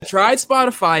tried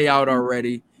Spotify out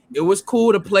already. It was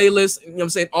cool. The playlist, you know what I'm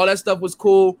saying? All that stuff was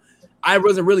cool. I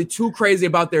wasn't really too crazy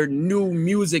about their new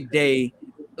music day,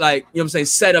 like, you know what I'm saying,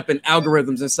 setup and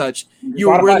algorithms and such. You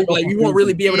won't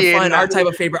really be able to find our type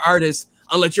of favorite artists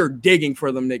unless you're digging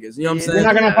for them niggas. You know what I'm saying?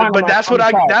 You're not gonna find but that's what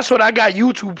I got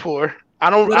YouTube for. I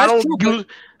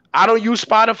don't use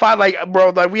Spotify, like, bro,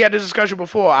 like we had this discussion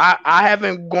before. I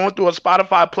haven't gone through a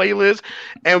Spotify playlist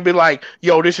and be like,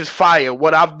 yo, this is fire.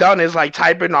 What I've done is like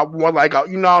type in one, like,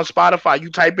 you know, on Spotify, you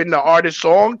type in the artist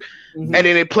song, and then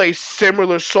it plays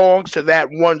similar songs to that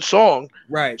one song.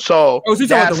 Right. So you're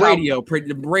talking about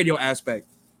the radio aspect.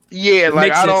 Yeah,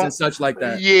 like I don't and such like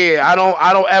that. Yeah, I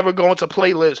don't ever go into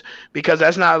playlists because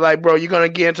that's not like, bro, you're gonna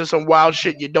get into some wild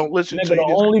shit you don't listen to. The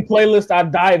only playlist I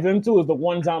dive into is the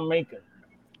ones I'm making.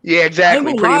 Yeah,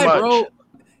 exactly. Pretty much. Bro,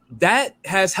 that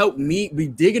has helped me be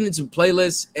digging into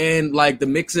playlists and like the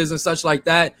mixes and such like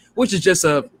that, which is just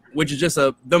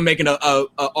them making a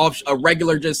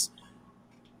regular, just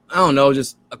I don't know,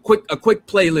 just a quick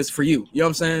playlist for you. You know what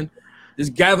I'm saying?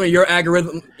 Just gathering your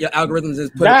algorithms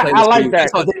and put a playlist. I like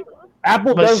that.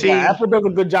 Apple does that. Apple does a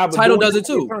good job. Tidal does it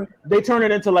too. They turn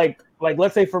it into like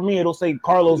let's say for me, it'll say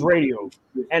Carlos Radio,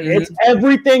 and it's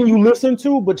everything you listen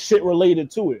to, but shit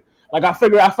related to it. Like I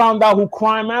found out who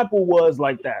Crime Apple was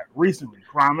like that recently.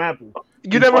 Crime Apple.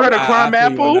 You never heard of Crime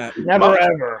Apple? Never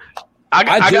ever. I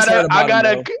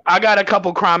got a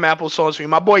couple Crime Apple songs for you.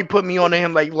 My boy put me on to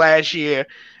him like last year,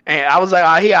 and I was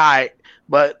like, he all right.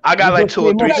 But I got like 2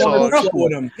 or 3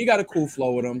 songs. He got a cool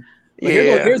flow with him. But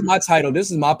here's my title. This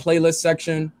is my playlist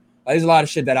section. Like, there's a lot of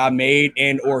shit that I made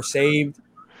and or saved.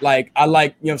 Like I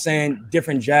like, you know what I'm saying,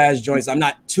 different jazz joints. I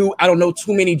don't know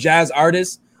too many jazz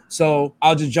artists, so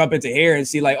I'll just jump into here and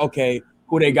see like, okay,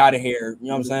 who they got in here. You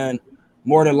know what I'm saying?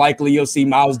 More than likely you'll see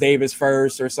Miles Davis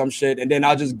first or some shit, and then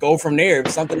I'll just go from there. If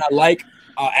it's something I like,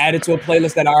 I'll add it to a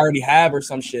playlist that I already have or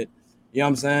some shit. You know what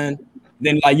I'm saying?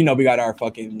 Then like, you know, we got our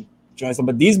fucking joints,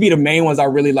 but these be the main ones I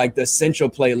really like, the essential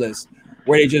playlist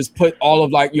where they just put all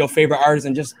of like your favorite artists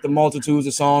and just the multitudes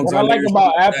of songs. What I like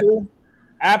about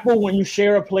Apple, when you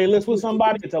share a playlist with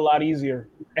somebody, it's a lot easier,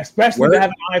 especially if they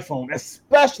have an iPhone.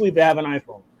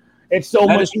 It's so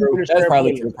much easier to share. That's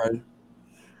probably true.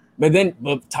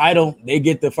 But Tidal, they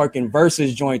get the fucking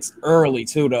versus joints early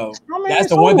too, though. I mean, that's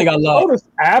the one thing I love. So does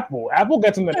Apple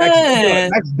gets them the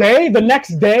next day. The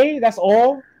next day, that's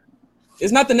all.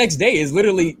 It's not the next day. It's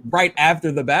literally right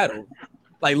after the battle.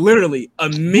 Like literally a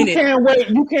minute.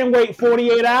 You can't wait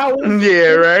 48 hours. Yeah,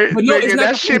 right. But no,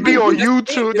 that should be on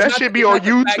YouTube. That should be on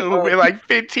YouTube in like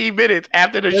 15 minutes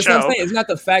after the show. What I'm saying. It's not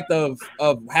the fact of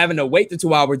having to wait the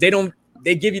 2 hours.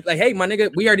 They give you like, hey, my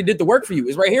nigga, we already did the work for you.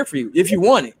 It's right here for you if you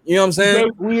want it. You know what I'm saying?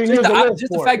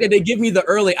 Just the fact that they give me the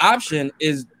early option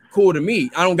is cool to me.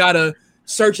 I don't gotta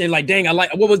search and like, dang, I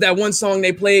like, what was that one song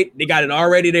they played? They got it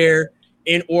already there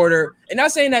in order. And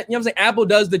not saying that, you know what I'm saying, Apple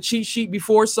does the cheat sheet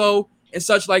before so and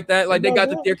such like that. Like they got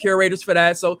their curators for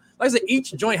that. So like I said,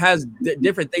 each joint has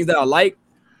different things that I like.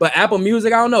 But Apple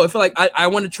Music, I don't know. I feel like I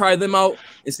want to try them out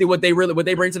and see what they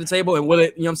bring to the table and will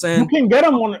it, you know what I'm saying? You can get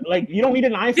them on, like, you don't need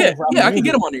an iPhone. Yeah, I can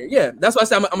get them on there. Yeah, that's why I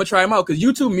said I'm gonna try them out, because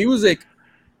YouTube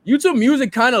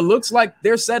Music kind of looks like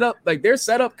their setup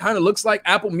kind of looks like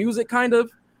Apple Music kind of.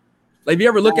 Like if you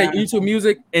ever look at YouTube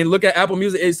Music and look at Apple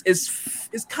Music,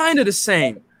 it's kind of the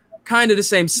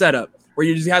same setup. Where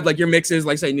you just have like your mixes,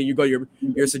 like say you go your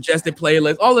suggested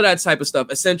playlist, all of that type of stuff,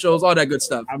 essentials, all that good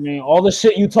stuff. I mean, all the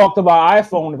shit you talked about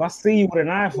iPhone. If I see you with an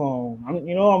iPhone, I'm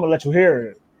gonna let you hear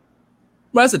it.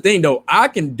 But that's the thing, though. I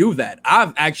can do that.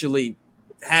 I've actually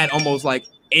had almost like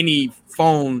any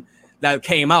phone that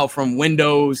came out, from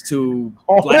Windows to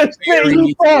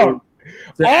BlackBerry to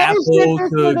Apple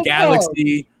to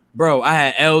Galaxy. Bro, I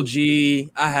had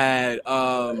LG. I had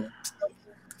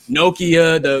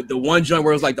Nokia, the one joint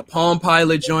where it was like the Palm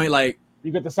Pilot joint. Like,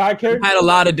 you get the Sidekick? I had a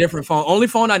lot of different phones. Only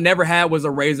phone I never had was a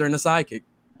Razr and a Sidekick.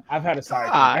 I've had a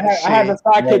Sidekick. I had a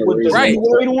Sidekick with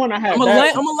the one. I'm a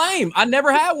lame. I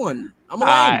never had one. I'm a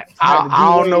lame.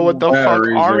 I don't know what the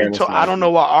fuck I don't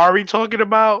know what Ari talking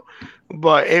about,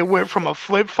 but it went from a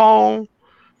flip phone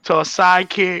to a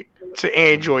Sidekick to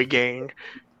Android gang.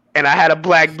 And I had a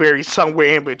BlackBerry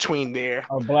somewhere in between there.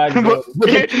 A BlackBerry with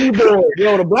the keyboard.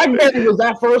 Yo, the BlackBerry was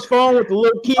that first phone with the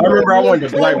little keyboard. I remember I wanted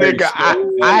the BlackBerry.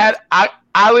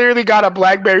 I literally got a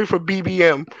BlackBerry for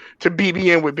BBM to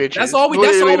BBM with bitches. That's all we did.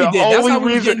 That's how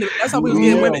we was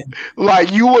getting women.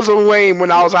 Like, you was a lame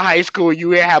when I was in high school.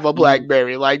 You didn't have a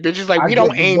BlackBerry. Like, bitches, like, we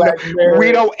don't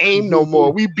aim no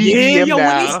more. We BBM now.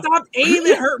 When they stopped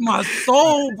aiming, it hurt my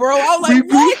soul, bro. I was like,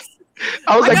 what?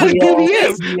 I was like, what's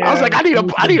BBM? I was like, I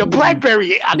need a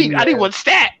BlackBerry. I need one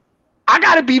stat. I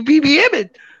gotta be BBMing.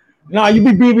 Nah, you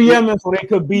be BBM so they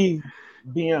could be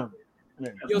BM.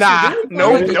 Yo,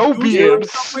 no BMs.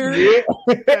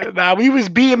 Yeah. Nah, we was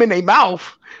BM in their mouth.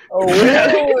 Oh,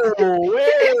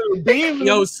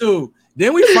 yo, Sue.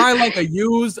 Then we find like a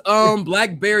used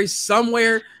BlackBerry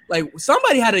somewhere. Like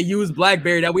somebody had a used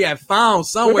BlackBerry that we had found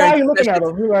somewhere. How you looking at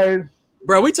him? Like,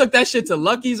 bro, we took that shit to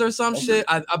Lucky's or some shit.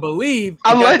 I believe.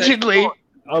 Allegedly.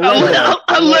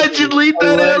 Allegedly.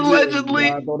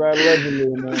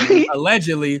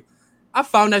 Allegedly. I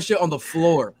found that shit on the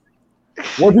floor.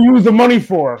 What do you use the money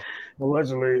for?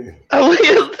 Allegedly.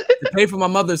 To pay for my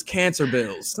mother's cancer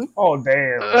bills. Oh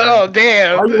damn. Oh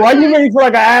damn. Why you make me feel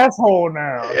like an asshole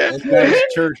now?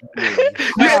 That's church.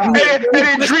 And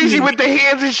then Dreezy with the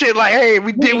hands and shit like, hey,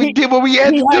 we did what we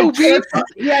had to do, bitch.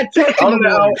 He had church in the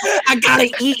mouth. I gotta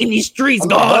eat in these streets,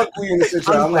 dog.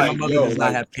 I'm like, my mother does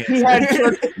not have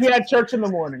cancer. He had church in the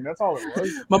morning. That's all it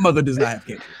was. My mother does not have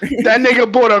cancer. That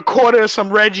nigga bought a quarter of some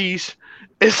Reggies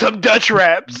and some Dutch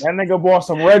wraps. That nigga bought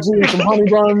some Reggie and some honey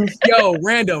buns. Yo,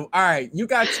 random. All right, you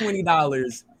got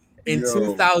 $20 in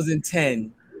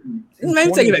 2010.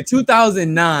 Maybe take it back.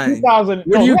 2009. What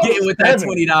are you getting with that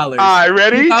 $20? All right,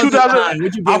 ready? 2009.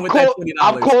 What you getting with that $20?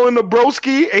 I'm calling the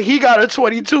broski, and he got a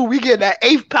 22. We get that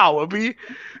 8th power, B.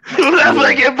 I'm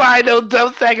like, if I no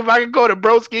dumb sack, if I can go to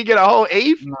broski and get a whole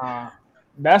 8th. Nah,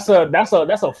 that's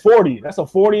a 40. That's a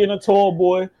 40 in a tall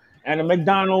boy. And a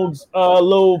McDonald's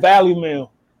little value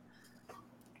meal.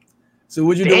 So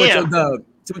what'd you do with your dub?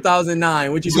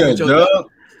 2009. What'd you do with your dub?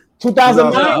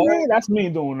 2009? That's me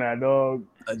doing that, dog.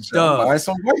 A dub. Buy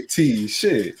some white tees.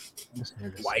 Shit.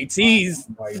 White tees.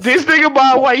 This nigga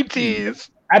buy white tees.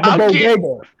 At the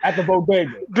bodega. At the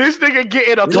bodega. This nigga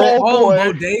getting a tall boy.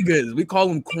 Bodegas. We call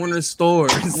them corner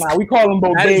stores. Nah, we call them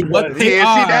bodegas. What they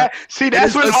are. See,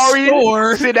 that's when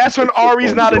Ari. See, that's when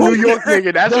Ari's not a New York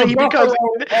nigga. That's when he becomes.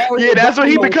 Yeah, that's when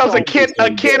he becomes a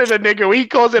Canada nigga. He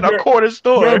calls it a corner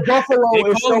store. Buffalo they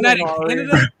call them that in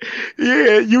Canada.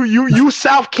 Yeah, you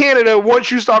South Canada. Once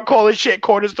you start calling shit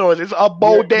corner stores, it's a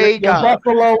bodega.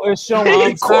 Buffalo is showing.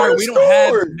 I'm sorry, we don't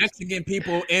have Mexican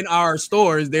people in our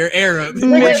stores. They're Arab.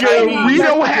 Nigga, we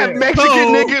don't have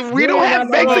Mexican nigga. We don't have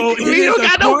Mexican. We don't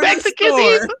got no Mexicans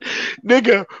either.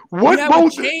 Nigga, what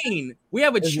chain? We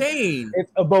have a chain.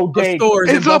 It's a bodega.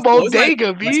 It's a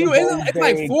bodega, B. It's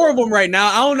like 4 of them right now.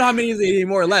 I don't know how many is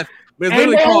anymore left. But it's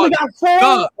literally called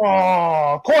the.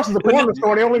 Oh, of course, it's a corner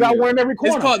store. They only got one in every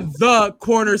corner. It's called the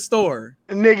corner store.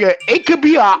 Nigga, it could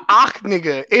be a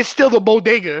nigga. It's still the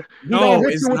bodega. No,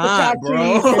 it's not,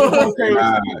 bro.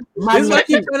 This is what I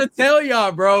keep trying to tell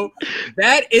y'all, bro.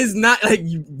 That is not like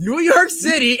New York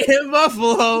City and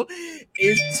Buffalo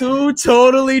is 2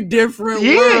 totally different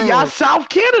worlds. Y'all South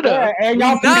Canada. Yeah, and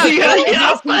y'all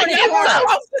us.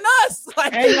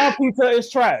 Like, and y'all pizza is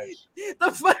trash.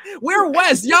 The fuck? We're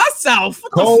West. Y'all South.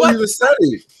 What Cole the fuck? even said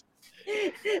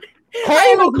it.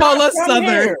 How you gonna call us Southern?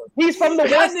 Here. He's from the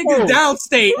West Coast.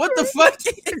 Downstate. What the fuck?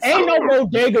 Ain't no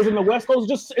bodegas in the West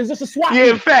Coast. It's just a swap.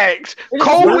 Yeah, facts.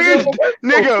 Cole wears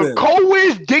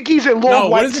Dickies and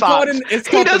long white socks.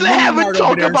 He doesn't have a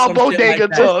talk about bodega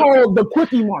talk. It's called the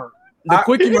Quickie Mart. The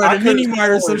Quickie Mart, the Mini Mart,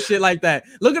 or some shit like that.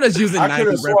 Look at us using Nike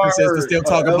references to still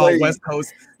talk about West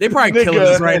Coast. They probably killing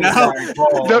us right now.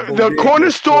 The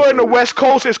corner store in the West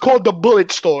Coast is called the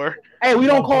Bullet Store. Hey, we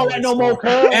don't call that no more.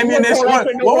 Ammunition.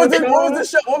 What was the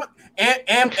show?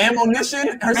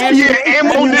 Ammunition? Yeah,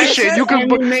 ammunition.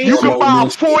 You can buy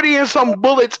 40 and some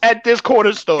bullets at this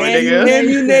corner store, nigga.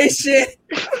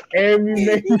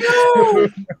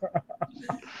 Ammunition.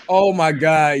 Oh my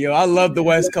god, yo! I love the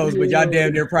West Coast, but y'all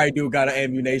damn near probably do got an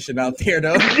ammunition out there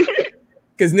though,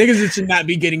 because niggas should not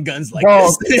be getting guns like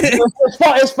this.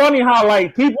 It's funny how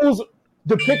like people's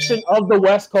depiction of the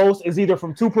West Coast is either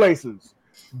from 2 places: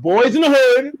 Boys in the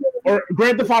Hood or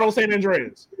Grand Theft Auto San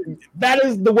Andreas. That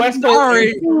is the West Coast.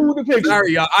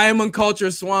 Sorry, y'all. I am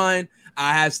Uncultured Swine.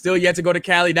 I have still yet to go to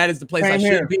Cali. That is the place I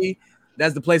should be.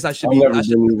 That's the place I should be. I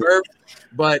should be birthed,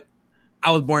 but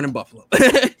I was born in Buffalo.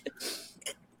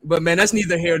 But man, that's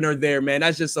neither here nor there, man.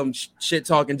 That's just some shit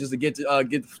talking just to get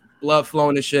blood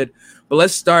flowing and shit. But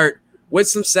let's start with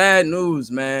some sad news,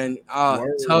 man.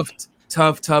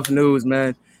 Tough news,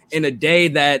 man. On a day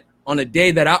that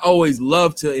I always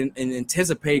love to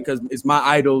anticipate because it's my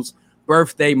idol's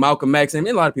birthday, Malcolm X, and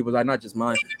a lot of people's, not just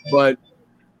mine. But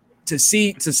to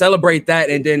celebrate that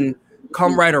and then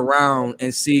come right around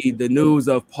and see the news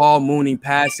of Paul Mooney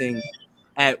passing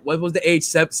at what was the age?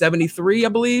 73, I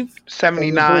believe.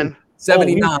 79.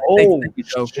 79. Thank you,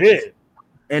 shit.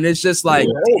 And it's just like,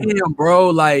 damn, bro,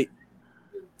 like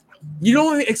you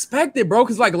don't even expect it, bro,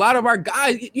 because like a lot of our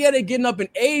guys, they're getting up in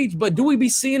age, but do we be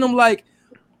seeing them like?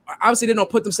 obviously they don't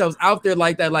put themselves out there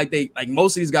like that, like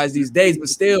most of these guys these days. But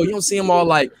still, you don't see them all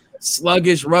like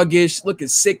sluggish, ruggish, looking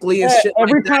sickly and shit.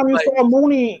 Every like time you saw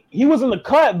Mooney, he was in the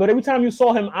cut, but every time you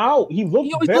saw him out, he looked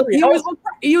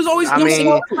he was always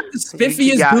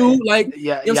spiffy as dude. Like,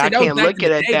 yeah, I can't look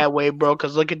at it that way, bro.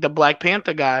 Because look at the Black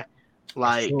Panther guy,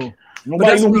 like.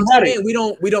 Nobody knew he had it. We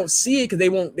don't see it because they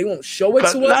won't show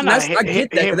it to us. I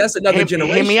get that because that's another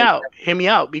generation. Hear me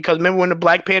out. Because remember when the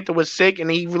Black Panther was sick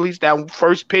and he released that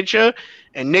first picture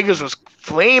and niggas was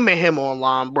flaming him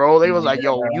online, bro. They was like,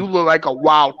 "Yo, you look like a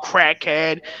wild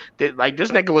crackhead." That like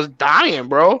this nigga was dying,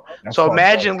 bro. That's so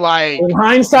imagine up. Like in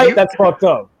hindsight, that's fucked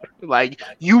up. Like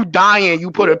you dying,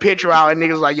 you put a picture out and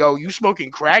niggas like, "Yo, you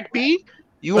smoking crack, B?"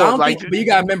 But you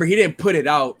gotta remember, he didn't put it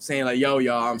out saying like, "Yo,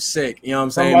 y'all, I'm sick." You know what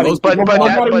I'm saying? But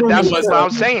that's what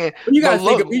I'm saying. But you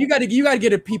gotta you gotta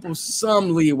give people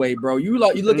some leeway, bro. You're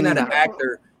looking at an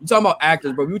actor. You talking about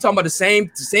actors, bro. You talking about the same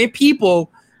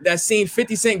people that seen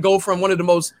 50 Cent go from one of the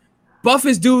most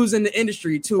buffest dudes in the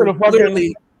industry to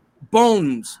literally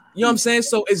bones. You know what I'm saying?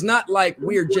 So it's not like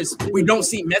we don't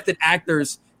see method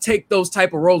actors take those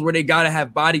type of roles where they gotta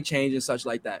have body change and such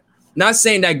like that. Not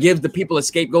saying that gives the people a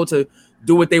scapegoat to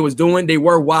do what they was doing. They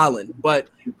were wilding, but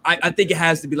I think it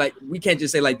has to be like, we can't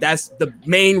just say like that's the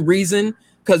main reason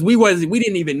because we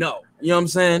didn't even know. You know what I'm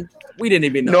saying? We didn't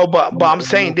even know. No, but I'm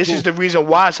saying this is the reason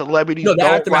why celebrities don't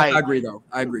like. I agree though.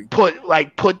 I agree.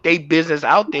 Put their business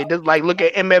out there. Just like look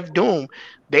at MF Doom.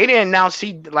 They didn't announce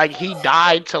he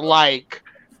died to like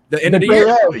the end of the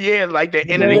year. Yeah, like the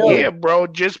end of the year, bro.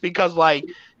 Just because like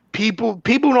people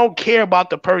don't care about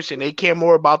the person. They care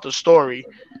more about the story.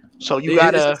 So you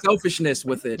gotta selfishness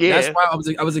with it. Yeah. That's why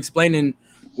I was explaining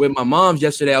with my mom's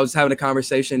yesterday. I was having a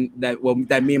conversation that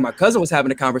me and my cousin was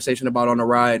having a conversation about on the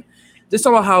ride. Just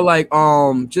talking about how like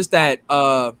just that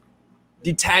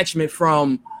detachment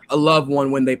from a loved one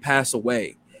when they pass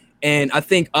away. And I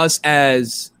think us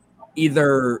as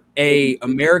either A,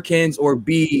 Americans or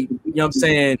B, you know what I'm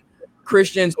saying,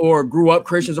 Christians or grew up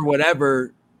Christians or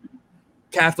whatever,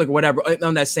 Catholic or whatever,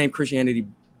 on that same Christianity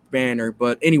banner.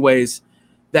 But anyways,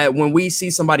 that when we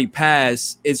see somebody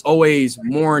pass, it's always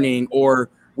mourning or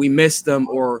we miss them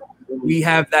or we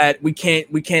have that we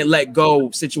can't let go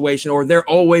situation or they're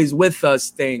always with us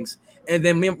things. And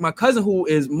then my cousin who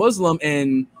is Muslim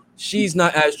and she's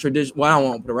not as traditional. Well, I don't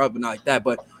want to put her up, but not like that.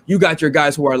 But you got your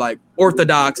guys who are like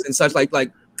Orthodox and such,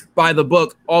 like by the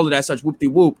book, all of that such whoop de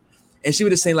whoop. And she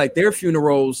would just say like their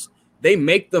funerals, they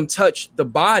make them touch the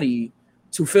body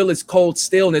to feel its cold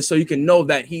stillness so you can know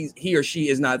that he or she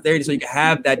is not there, so you can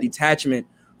have that detachment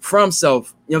from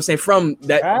self, you know what I'm saying, from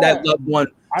that loved one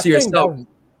to yourself.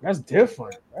 That's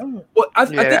different. Well,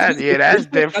 that's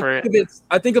different.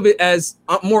 I think of it as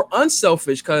more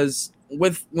unselfish because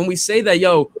when we say that,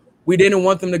 yo, we didn't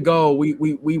want them to go,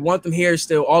 we want them here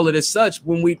still, all of this such,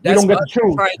 when that's us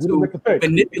trying to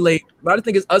manipulate, but I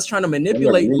think it's us trying to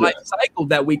manipulate life cycle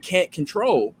that we can't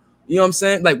control. You know what I'm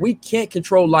saying? Like we can't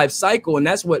control life cycle. And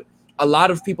that's what a lot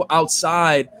of people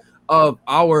outside of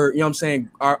our, you know what I'm saying,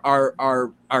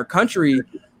 our country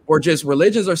or just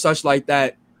religions or such like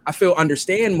that, I feel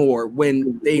understand more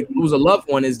when they lose a loved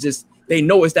one is just, they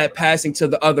know it's that passing to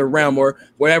the other realm or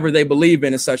whatever they believe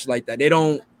in and such like that. They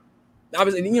don't,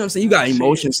 obviously, you know what I'm saying? You got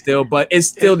emotions still, but it's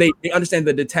still, they understand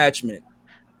the detachment.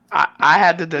 I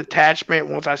had the detachment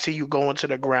once I see you going to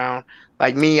the ground.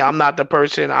 Like me, I'm not the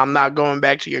person. I'm not going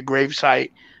back to your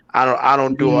gravesite. I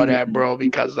don't do all that, bro,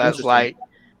 because that's like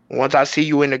once I see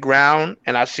you in the ground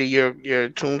and I see your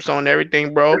tombstone and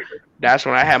everything, bro, that's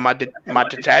when I have my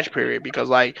detached period because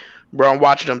like, bro, I'm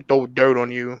watching them throw dirt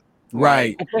on you.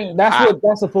 Right. I think that's what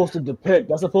that's supposed to depict.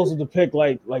 That's supposed to depict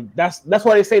like that's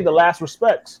why they say the last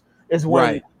respects is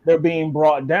when they're being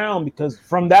brought down because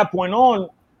from that point on,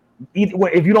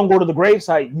 if you don't go to the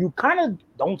gravesite, you kind of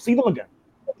don't see them again.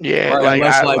 Yeah,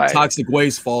 unless toxic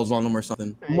waste falls on them or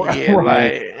something. Yeah,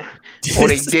 like or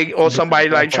they dig or somebody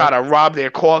like try to rob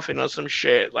their coffin or some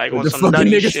shit, like on some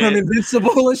nutty niggas shit. From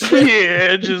Invincible and shit.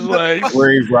 Yeah, just like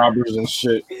grave robbers and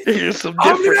shit. Yeah, some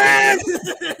different.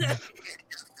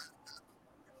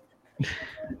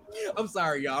 I'm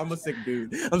sorry, y'all. I'm a sick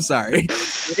dude. I'm sorry.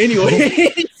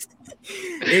 Anyways,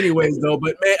 though,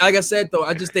 but man, like I said, though,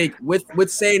 I just think with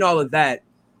saying all of that,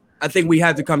 I think we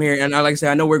have to come here and like I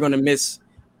said, I know we're gonna miss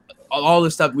all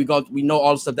the stuff we know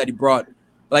all the stuff that he brought.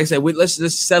 But like I said, let's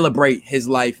just celebrate his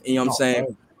life. You know what I'm saying?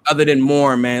 Man. Other than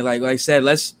more, man. Like I said,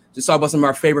 let's just talk about some of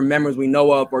our favorite memories we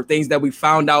know of or things that we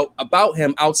found out about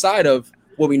him outside of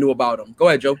what we knew about him. Go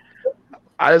ahead, Joe.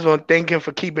 I just want to thank him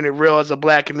for keeping it real as a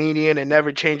black comedian and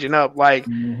never changing up. Like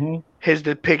his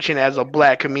depiction as a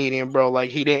black comedian, bro. Like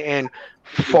he didn't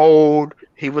fold.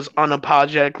 He was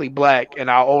unapologetically black, and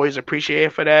I always appreciate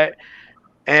it for that.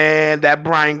 And that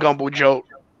Brian Gumble joke.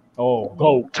 Oh,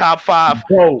 go top 5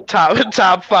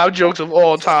 jokes of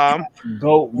all time.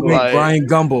 Go. Like, Brian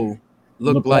Gumble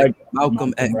look like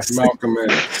Malcolm X. Malcolm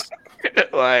X.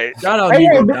 Like, shout out hey,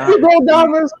 Negro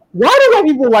Divers. Why do white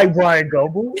people like Brian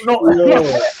Gumble? No.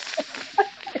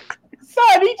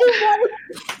 Son, he just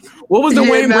what was the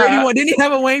Wayne Brady one? Didn't he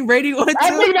have a Wayne Brady one too? I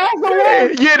think that's the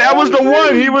one. Yeah, that was the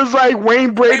one. He was like,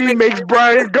 Wayne Brady makes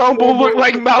Brian Gumble look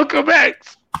like Malcolm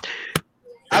X.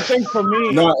 I think for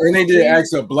me, no, and they did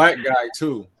ask a black guy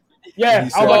too. Yeah,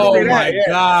 oh my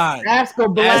god, ask a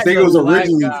black. I think it was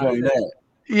originally from that.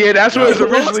 Yeah, that's where it was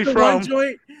originally from.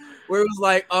 Joint where it was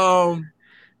like,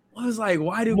 what was like,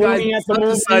 why do guys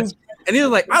such? And he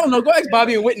was like, I don't know, go ask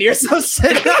Bobby and Whitney or some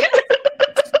shit.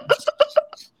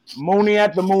 Mooney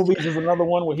at the movies is another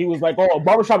one where he was like, "Oh, a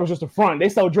barbershop is just a front. They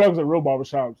sell drugs at real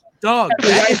barbershops." Dog,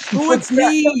 that influenced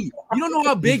me. You don't know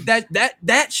how big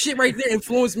that shit right there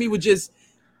influenced me with just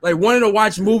like wanting to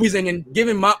watch movies and then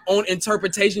giving my own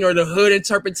interpretation or the hood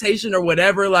interpretation or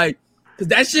whatever. Like, cause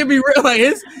that shit be real. Like,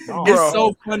 it's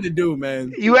so fun to do,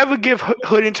 man. You ever give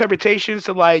hood interpretations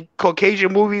to like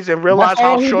Caucasian movies and realize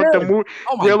how short the movie?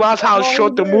 Realize how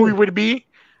short the movie would be.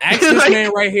 Ask this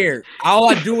man right here. All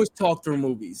I do is talk through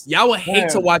movies. Y'all would hate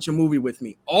to watch a movie with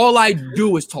me. All I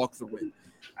do is talk through it.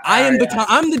 I'm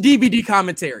the DVD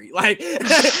commentary. Like,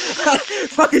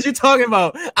 fuck is you talking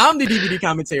about? I'm the DVD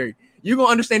commentary. You're gonna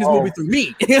understand this movie through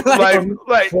me.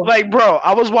 like, bro,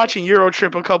 I was watching Euro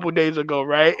Trip a couple days ago,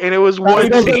 right? And it was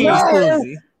one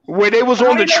scene where they was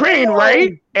on the train,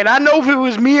 right? And I know if it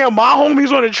was me and my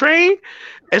homies on the train,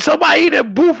 and somebody in the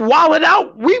booth wilding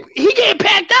out, he getting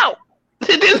packed out.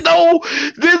 There's none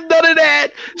of that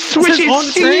switching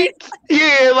seats.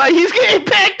 Yeah, like he's getting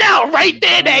packed out right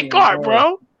there in that car,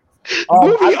 bro.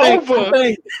 Movie over.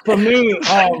 For me,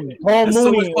 Paul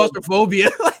Mooney. Claustrophobia.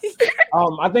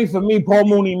 I think for me, Paul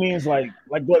Mooney means like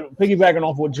what, piggybacking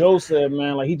off what Joe said,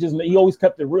 man. Like he always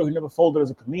kept it real. He never folded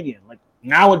as a comedian. Like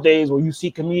nowadays, where you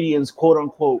see comedians quote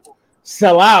unquote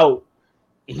sell out,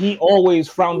 he always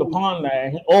frowned upon that.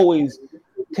 And he always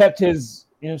kept his,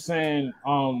 you know what I'm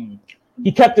saying,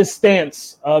 he kept his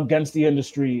stance against the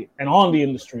industry and on the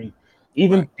industry,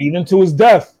 even to his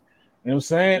death. You know what I'm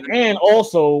saying? And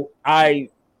also, I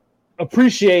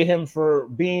appreciate him for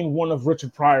being one of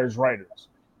Richard Pryor's writers,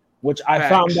 which I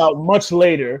found out much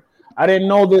later. I didn't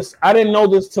know this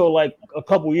till like a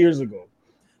couple years ago.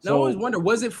 So I always wonder,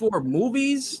 was it for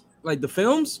movies, like the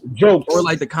films, jokes, or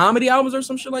like the comedy albums or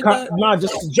some shit like that? Nah,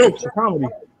 just jokes, the comedy.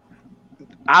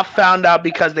 I found out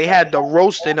because they had the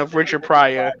roasting of Richard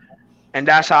Pryor. And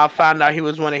that's how I found out he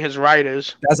was one of his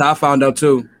writers. That's how I found out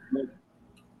too.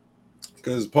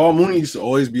 Because Paul Mooney used to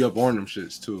always be up on them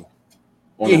shits too.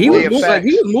 Yeah, he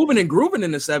was moving and grooving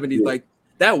in the 70s. Yeah. Like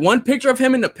that one picture of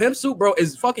him in the pimp suit, bro,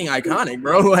 is fucking iconic,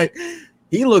 bro. Like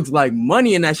he looks like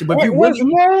money in that shit. But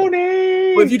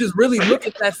if you just really look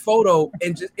at that photo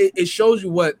and just it shows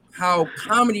you how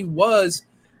comedy was.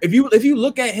 If you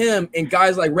look at him and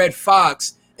guys like Red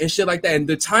Fox and shit like that, and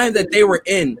the time that they were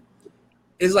in.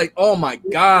 It's like, oh my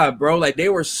God, bro. Like they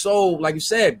were so, like you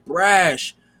said,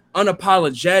 brash,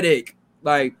 unapologetic.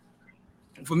 Like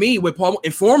for me, with Paul,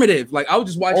 informative. Like I was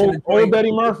just watching old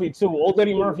Eddie Murphy too. Old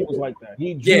Eddie Murphy was like that.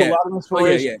 He drew a lot of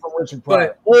inspiration from Richard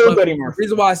Pryor. Old Eddie Murphy.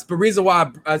 The reason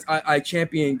why I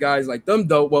champion guys like them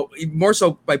though, well, more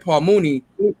so like Paul Mooney,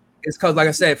 is because like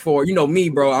I said, for me,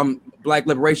 bro, I'm Black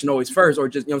liberation always first, or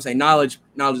just knowledge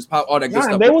is pop, all that good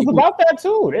stuff. They was about that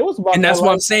too. They was about, and that's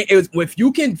what I'm saying. It was if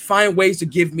you can find ways to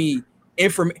give me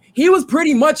information. He was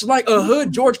pretty much like a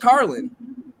hood George Carlin,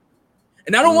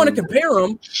 and I don't want to compare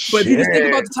him, but if you just think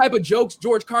about the type of jokes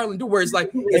George Carlin do, where it's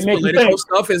like his political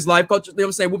stuff, his life culture. You know what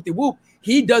I'm saying? Whoop-de-whoop.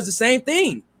 He does the same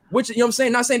thing. Which, you know what I'm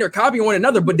saying? Not saying they're copying one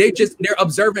another, but they're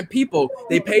observant people.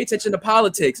 They pay attention to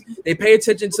politics. They pay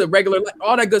attention to regular,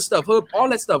 all that good stuff, all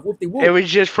that stuff. Whoop-de-whoop. It was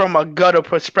just from a gutter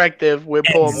perspective with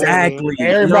Paul Mooney. Exactly.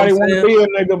 Everybody want to be a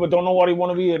nigga, but don't know what he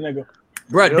want to be a nigga.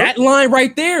 Bro, that line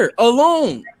right there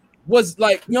alone was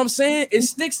like, you know what I'm saying? It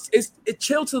sticks, it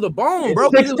chill to the bone,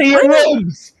 bro. It to your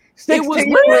ribs. It was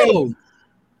real.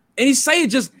 And he say it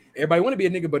just, everybody want to be a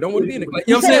nigga, but don't want to be a nigga. Like,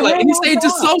 you know what I'm saying? Like, and he say it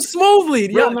just so smoothly.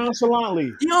 Real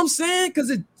nonchalantly. You know what I'm saying?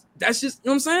 Because that's just, you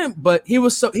know what I'm saying? But he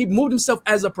moved himself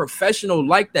as a professional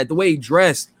like that, the way he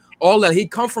dressed, all that. He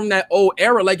come from that old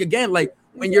era. Like, again, like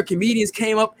when your comedians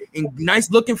came up in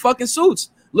nice looking fucking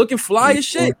suits, looking fly as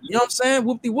shit. You know what I'm saying?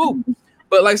 Whoop-de-whoop.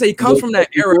 But like I say, he comes from that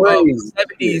era of the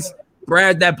 70s,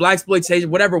 Brad, that black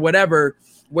exploitation, whatever,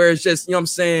 where it's just, you know what I'm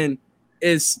saying?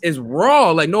 is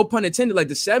raw, like no pun intended. Like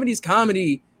the 70s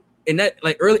comedy and that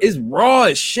like early is raw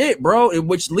as shit, bro.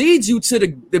 Which leads you to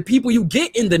the people you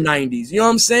get in the 90s. You know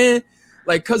what I'm saying?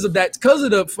 Like because of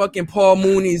the fucking Paul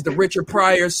Mooney's, the Richard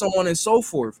Pryor, so on and so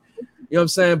forth. You know what I'm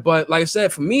saying? But like I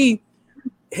said, for me,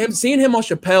 seeing him on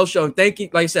Chappelle's show and thanking,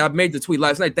 like I said, I made the tweet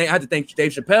last night. I had to thank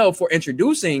Dave Chappelle for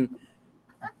introducing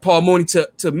Paul Mooney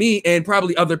to me and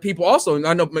probably other people also. And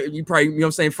I know you probably, you know what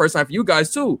I'm saying, first time for you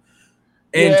guys too.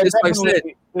 And just like I said,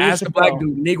 Ask the Black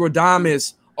Dude, Negro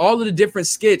Damas, all of the different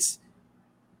skits,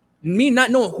 me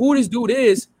not knowing who this dude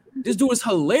is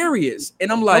hilarious.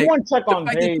 And I'm like, someone check on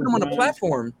Dave, put him on the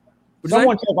platform.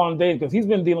 Someone check on Dave because he's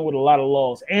been dealing with a lot of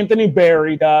laws. Anthony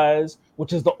Berry dies,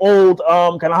 which is the old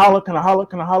can I holla,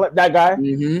 that guy.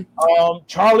 Mm-hmm.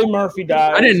 Charlie Murphy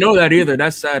dies. I didn't know that either.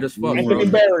 That's sad as fuck. Anthony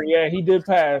Berry, yeah, he did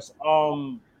pass.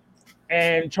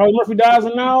 And Charlie Murphy dies,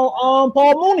 and now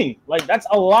Paul Mooney. Like that's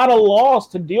a lot of loss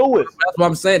to deal with. That's what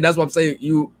I'm saying. That's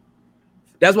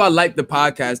why I like the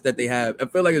podcast that they have. I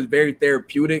feel like it's very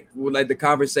therapeutic with like the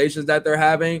conversations that they're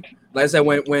having. Like I said,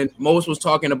 when Mose was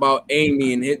talking about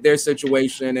Amy and their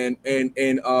situation and they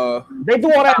do all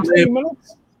that in 20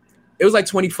 minutes. It was like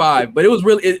 25, but it was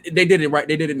really they did it right.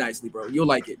 They did it nicely, bro. You'll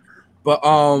like it. But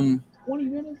 20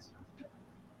 minutes.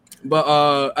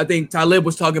 But I think Talib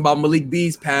was talking about Malik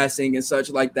B's passing and such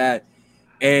like that.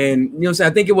 And you know what I'm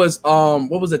saying? I think it was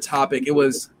what was the topic? It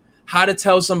was how to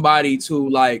tell somebody to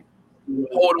like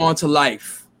hold on to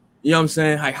life. You know what I'm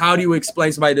saying? Like how do you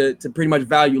explain somebody to pretty much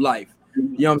value life?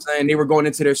 You know what I'm saying? They were going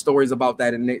into their stories about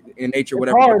that in nature,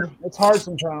 whatever. It's hard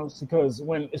sometimes because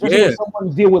especially when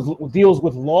someone deals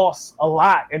with loss a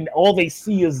lot and all they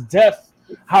see is death.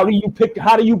 How do you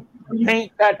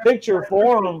paint that picture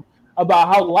for them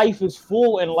about how life is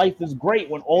full and life is great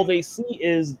when all they see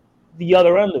is the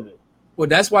other end of it? Well,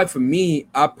 that's why for me,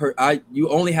 you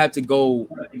only have to go.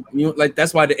 Like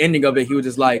that's why the ending of it, he was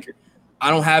just like, I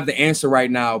don't have the answer right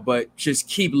now, but just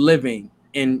keep living.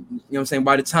 And you know what I'm saying?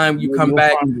 By the time you come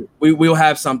back, we'll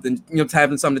have something,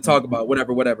 having something to talk about,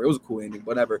 whatever. It was a cool ending,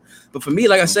 whatever. But for me,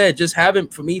 like I said, just having,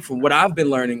 for me, from what I've been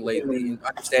learning lately and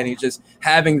understanding, just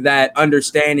having that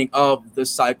understanding of the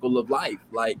cycle of life.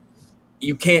 Like,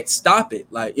 you can't stop it.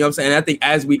 Like, you know what I'm saying? And I think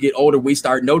as we get older, we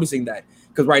start noticing that.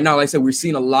 Because right now, like I said, we're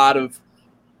seeing a lot of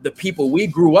the people we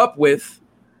grew up with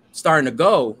starting to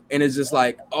go. And it's just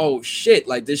like, oh, shit,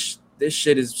 like this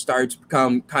shit is starting to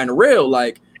become kind of real.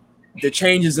 Like, the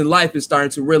changes in life is starting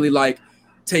to really like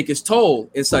take its toll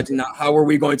and such. And how are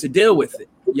we going to deal with it?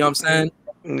 You know what I'm saying?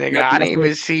 Nigga, I didn't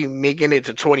even see making it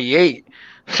to 28.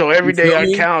 So every day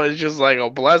I count is just like a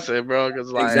blessing, bro.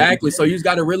 Because like exactly. So you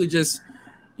gotta really just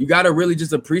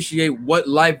appreciate what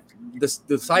life,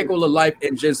 the cycle of life,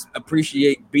 and just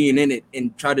appreciate being in it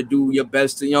and try to do your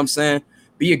best to, you know what I'm saying?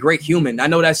 Be a great human. I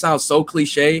know that sounds so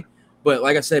cliche, but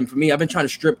like I said, for me, I've been trying to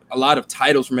strip a lot of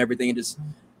titles from everything and just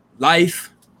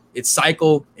life, its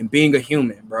cycle, and being a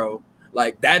human, bro.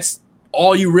 Like that's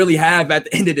all you really have at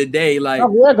the end of the day. Like,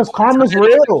 yeah, because karma's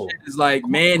real. It's like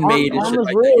man-made and shit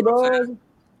like real, that. Dog.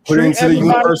 Put it into the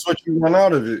universe what you run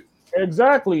out of it.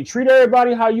 Exactly. Treat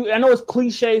everybody how you. I know it's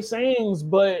cliche sayings,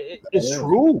 but it's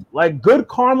true. Like good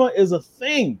karma is a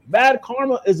thing. Bad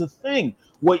karma is a thing.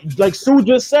 What, like Sue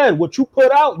just said, what you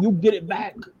put out, you get it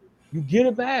back. You get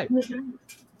it back.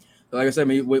 Like I said,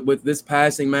 man, with this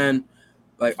passing, man.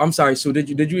 Like, I'm sorry, Sue. Did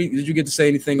you get to say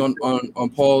anything on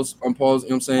Paul's? You know what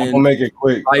I'm saying? I'll make it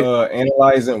quick.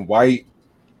 Analyzing white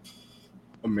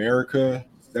America.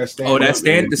 The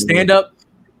stand up.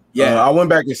 Yeah, I went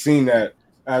back and seen that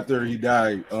after he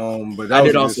died. But that I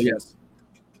did also, yes.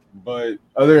 But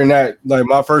other than that, like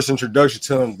my first introduction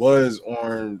to him was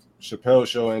on Chappelle's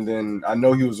show, and then I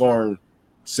know he was on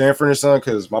Sanford and Son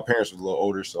because my parents were a little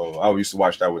older, so I used to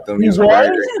watch that with them. He was a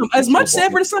writer. As much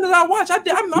Sanford and Son as I watch, I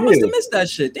must have missed that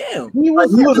shit. Damn, he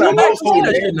was a household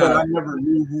name, but I never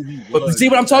knew who he was. But see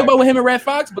what I'm talking about with him and Red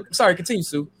Fox? But sorry, continue,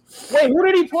 Sue. Wait, who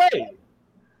did he play?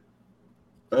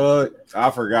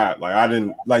 I forgot. Like I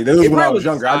didn't like. This was when I was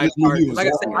younger. I just knew he was. Like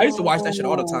I said, I used to watch that shit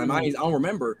all the time. I don't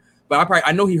remember, but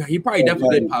I know he probably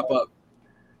definitely did pop up.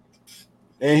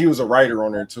 And he was a writer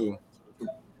on there too.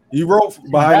 He wrote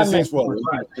behind the scenes for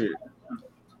it.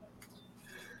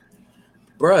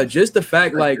 Bruh, just the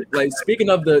fact, like speaking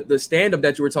of the stand-up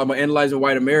that you were talking about, analyzing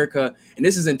white America, and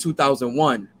this is in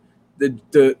 2001.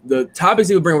 The topics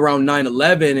he would bring around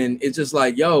 9/11, and it's just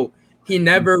like, yo, he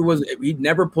never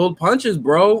pulled punches,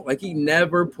 bro. Like he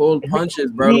never pulled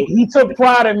punches, bro. He took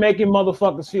pride in making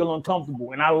motherfuckers feel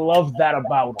uncomfortable, and I love that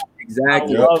about him.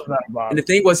 Exactly. I love that about him. And the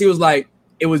thing was, he was like,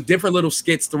 it was different little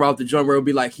skits throughout the joint where it would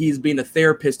be like he's being a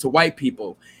therapist to white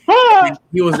people.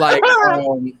 He was like,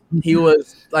 he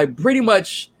was like pretty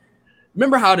much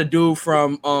remember how the dude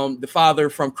from the father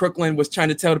from Crooklyn was trying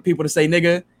to tell the people to say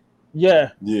nigga? Yeah.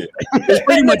 It's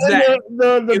pretty much that.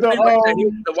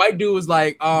 The white dude was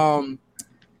like,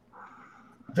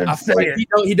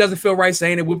 he doesn't feel right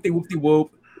saying it, whoopty whoopty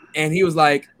whoop. And he was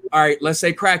like, all right, let's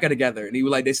say cracker together. And he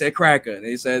was like, they said cracker. And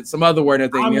he said some other word.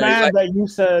 I'm mad that you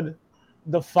said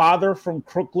the father from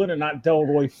Crooklyn and not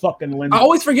Delroy fucking Lindo. I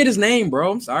always forget his name, bro.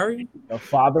 I'm sorry. The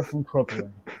father from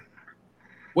Crooklyn.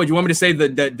 What, you want me to say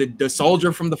the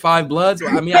soldier from the Five Bloods?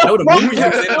 I mean, I know the movie.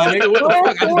 My nigga. What the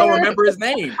fuck? I just don't remember his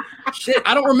name. Shit,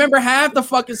 I don't remember half the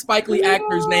fucking Spike Lee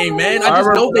actor's name, man. I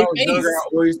just know they face. I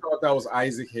always thought that was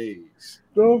Isaac Hayes.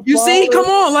 You see, come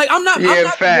on, like I'm not. Yeah, I'm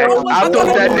not, fact. bro, like, I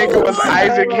thought that nigga was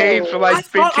Isaac Hayes for like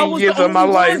 15 years of my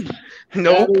life.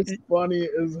 Nope. That is funny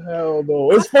as hell,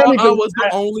 though. It's funny because I was the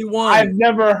only one. I've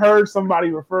never heard somebody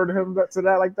refer to him to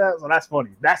that like that, so that's funny.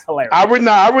 That's hilarious. I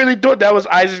really thought that was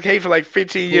Isaac Hayes for like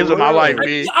 15 years of my life,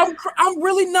 man. I'm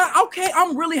really not okay.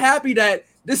 I'm really happy that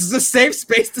this is a safe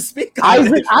space to speak.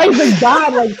 Isaac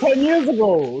died like 10 years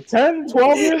ago, 10,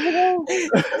 12 years ago.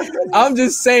 I'm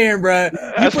just saying, bro.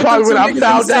 That's probably when I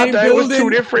found out that it was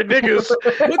two different niggas.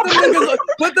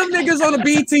 Put them niggas on the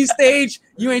BT stage.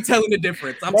 You ain't telling the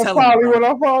difference. That's probably when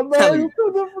I found out.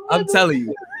 I'm telling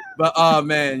you. But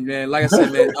man, like I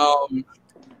said, man,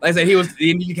 like I said,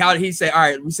 he said, all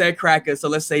right, we said cracker, so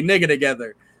let's say nigga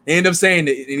together. They end up saying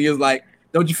it, and he was like,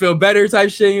 don't you feel better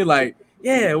type shit? And you're like,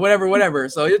 yeah, whatever.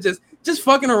 So it's just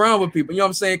fucking around with people. You know what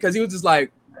I'm saying? Because he was just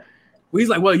like, he's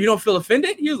like, well, you don't feel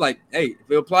offended? He was like, hey,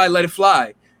 if it apply, let it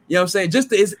fly. You know what I'm saying?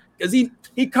 Just because he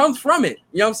comes from it.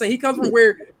 You know what I'm saying? He comes from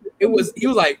where he was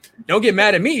like, don't get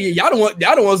mad at me. Y'all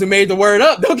the ones who made the word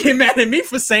up. Don't get mad at me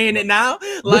for saying it now.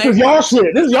 Like, this is y'all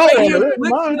shit. This is y'all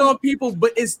on people,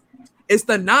 but it's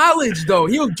the knowledge though.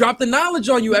 He'll drop the knowledge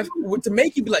on you to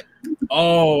make you be like,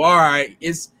 oh, all right.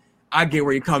 I get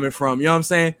where you're coming from. You know what I'm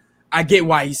saying? I get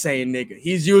why he's saying nigga.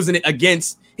 He's using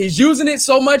it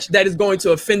so much that it's going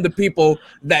to offend the people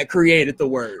that created the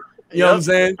word. You know what I'm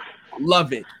saying?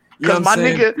 Love it. Because my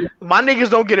niggas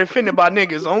don't get offended by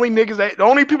niggas. The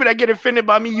only people that get offended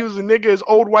by me using nigga is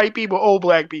old white people, old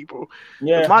black people.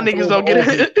 Yeah, my niggas don't get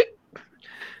it.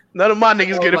 None of my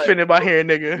niggas get offended by hearing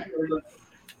nigga.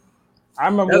 I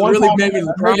remember one time made me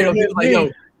proud of it. Like, yo,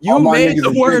 you made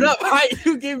the word up. How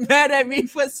you get mad at me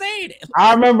for saying it?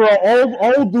 I remember an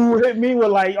old dude hit me with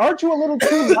like, aren't you a little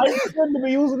too light to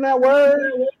be using that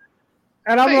word?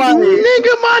 And I'm like,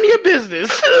 nigga, mind your business.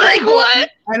 Like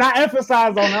what? And I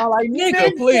emphasize on that, like,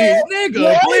 nigga, please.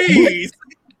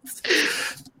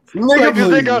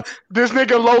 This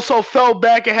nigga Loso fell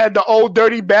back and had the old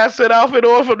dirty bastard outfit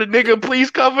on from the nigga please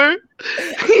cover.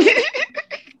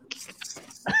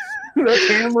 The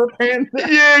camera pans.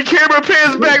 Yeah, camera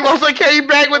pans back. Loso came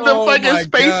back with the fucking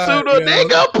spacesuit on.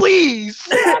 Nigga, please.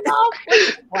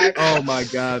 Oh my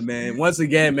God, man. Once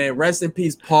again, man, rest in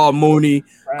peace, Paul Mooney,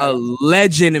 a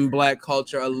legend in black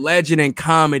culture, a legend in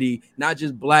comedy, not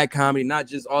just black comedy, not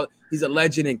just all. He's a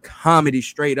legend in comedy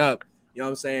straight up. You know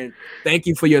what I'm saying? Thank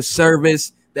you for your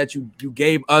service that you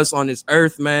gave us on this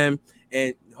earth, man.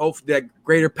 And hopefully that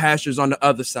greater pastures on the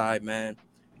other side, man.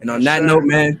 And on that note,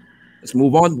 man, let's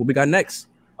move on. What we got next?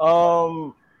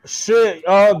 Battle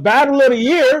of the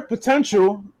year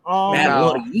potential.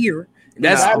 Battle of the year.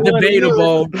 That's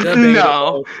debatable.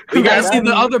 No, we gotta see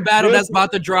the other battle that's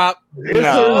about to drop. This is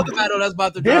up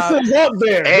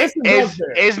there.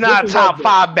 It's not top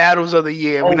 5 battles of the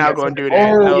year. We're not going to do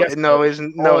that.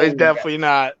 It's definitely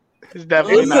not. It's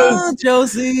definitely not.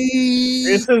 Josie.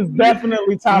 This is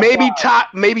definitely top.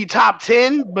 Maybe top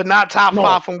 10, but not top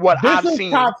 5 from what I've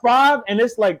seen. Top 5, and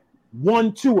it's like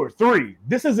 1, 2, or 3.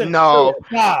 This isn't. No,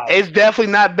 it's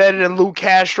definitely not better than Luke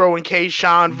Castro and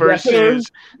K-Sean versus.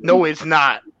 Yes, no, it's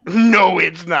not. No,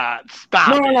 it's not.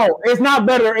 Stop. No. It's not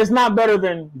better. It's not better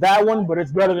than that one, but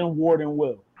it's better than Ward and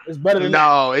Will. It's better than.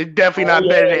 No, it's definitely not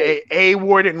better than A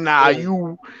Ward and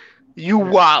you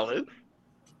wildin'.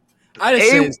 I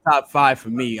just say it's top 5 for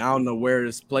me. I don't know where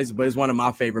this places, but it's one of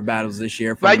my favorite battles this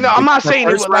year. Like, no, I'm not saying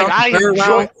it. Like,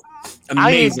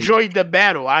 I enjoyed the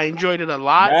battle. I enjoyed it a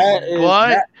lot,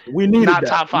 but we needed not that.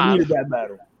 top 5. We needed that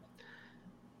battle.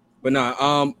 But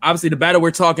no, obviously the battle we're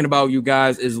talking about, you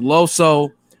guys, is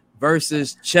Loso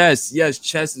versus Chess. Yes,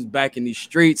 Chess is back in these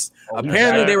streets.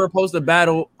 Apparently, they were supposed to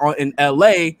battle in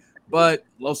LA, but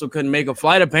Loso couldn't make a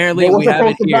flight. Apparently, we have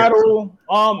it here. Battle,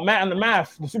 Matt and the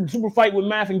Math, the super fight with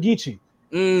Math and Geechee.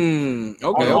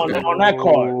 Okay. On that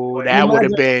card, that would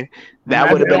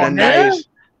have been a nice.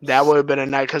 That would have been a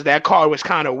nice because that card was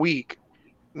kind of weak.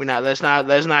 Let's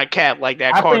not cap like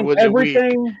that card was weak.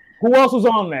 Who else was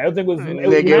on there? I think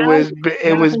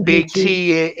it was Big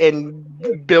T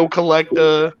and Bill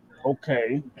Collector.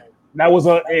 Okay. That was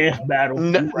a battle.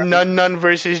 None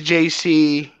versus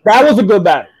JC. That was a good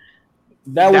battle.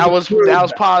 That was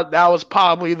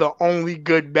probably the only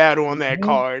good battle on that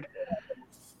card.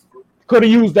 Could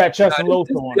have used that Chess and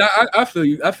Loso on. Yeah, I feel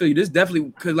you. This definitely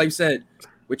because, like you said,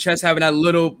 with Chess having that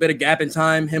little bit of gap in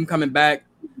time, him coming back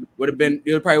would have been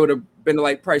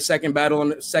like probably second battle on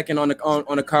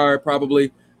the card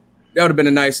probably. That would have been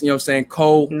a nice,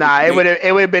 Cole. Nah, it would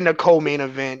have been a co-main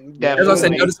event. Definitely. As I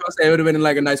said, it would have been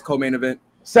like a nice co-main event.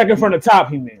 Second from the top,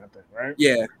 he made, I think, right?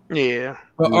 Yeah.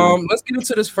 But let's get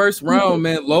into this first round,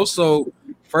 man. Loso,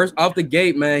 first off the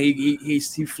gate, man,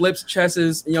 he flips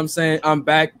Chess's, I'm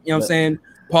back,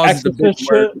 pauses the book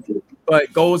word,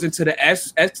 but goes into the I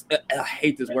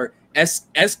hate this word.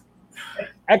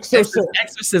 Exorcism.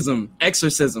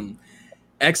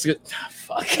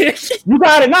 Fuck it. You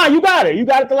got it. Nah, you got it. You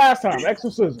got it the last time.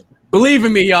 Exorcism. Believe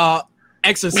in me, y'all.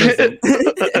 Exorcism.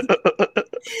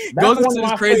 Goes into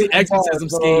this crazy exorcism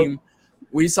scheme.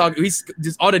 We saw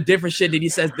just all the different shit that he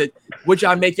says that which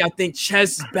I make y'all think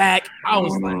Chess is back. I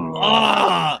was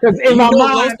like, because in my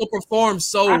mind, Loso performs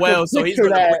so well, so he's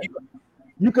gonna.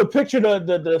 You could picture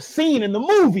the scene in the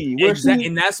movie. Exactly,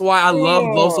 and that's why I love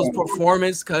Loso's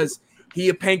performance because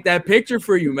he'll paint that picture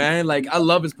for you, man. Like I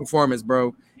love his performance,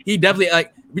 bro. He definitely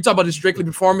we talk about the strictly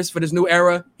performance for this new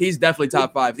era. He's definitely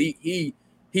top 5. He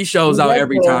shows out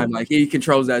every time. Like he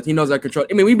controls that. He knows how to control.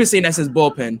 I mean, we've been seeing that since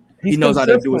bullpen. He knows how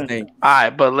to do his thing. All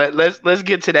right, but let's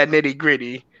get to that nitty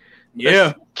gritty.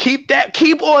 Yeah, keep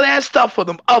all that stuff for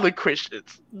them other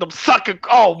Christians. Them sucker.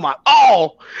 Oh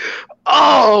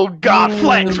God,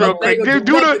 flex real quick. Do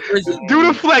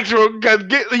the flex real quick.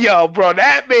 Bro,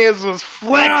 that man was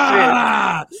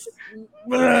flexing.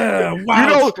 You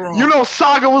know,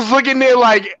 Saga was looking there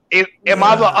like, am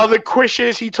I the other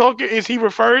Christians is he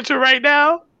referring to right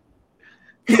now?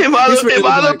 Am I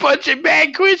the punching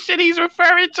bag Christian he's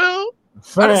referring to?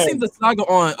 I just seen the Saga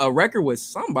on a record with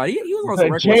somebody. He was on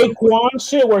some record. Jay Quan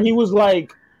shit where he was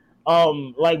like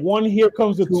one here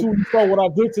comes the two. You saw what I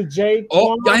did to Jay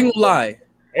Quan? I ain't gonna lie.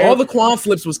 All the Quan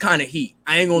flips was kind of heat.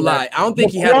 I ain't gonna lie. I don't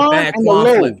think he had a bad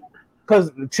Quan flip.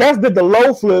 Because Chess did the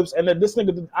low flips, and then this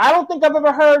nigga I don't think I've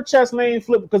ever heard Chess name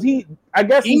flip because he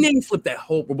didn't flip that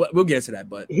whole. We'll get to that,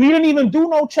 but he didn't even do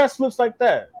no Chess flips like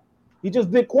that. He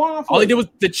just did Quan flips. All he did was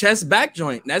the chest back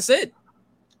joint. That's it.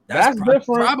 That's different.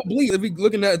 Probably if we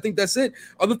looking at, I think that's it.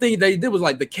 Other thing they did was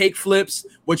like the cake flips,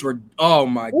 which were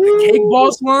the cake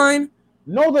boss line.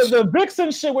 No, the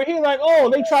Vixen shit where he like,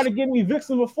 they tried to get me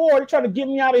Vixen before. They tried to get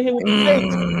me out of here with the cake.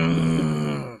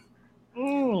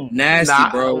 Nasty,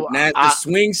 bro. The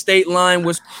swing state line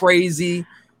was crazy.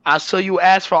 I saw you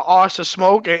ask for ours to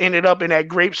smoke and ended up in that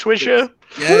grape swisher.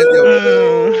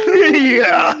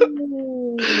 Yeah.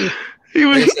 He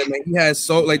had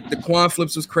the Quan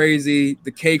flips was crazy.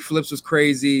 The cake flips was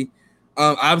crazy.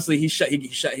 Obviously he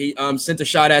sent a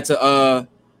shot at to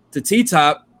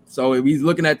T-Top. So if he's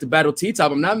looking at the battle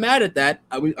T-Top, I'm not mad at that.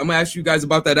 I'm gonna ask you guys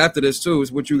about that after this too.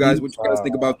 Is what you guys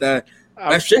think about that?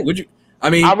 That shit. Would you? I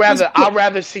mean, I'd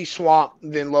rather see Swamp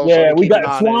than Loso. Yeah, we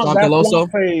got Swamp and Loso.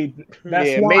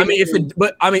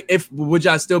 Would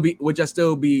y'all still be? You know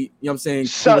what I'm saying?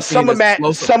 Summer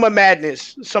Madness.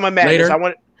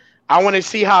 Later? I want to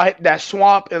see how that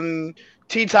Swamp and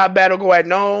T-Top battle go at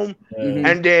Nome,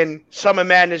 and then Summer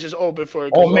Madness is open for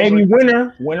it. Or maybe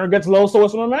winner gets Loso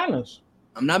with Summer Madness.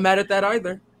 I'm not mad at that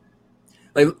either.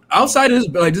 Like outside of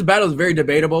this, this battle is very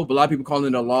debatable, but a lot of people calling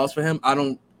it a loss for him. I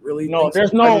don't really.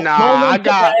 There's no. I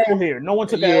got L here. No one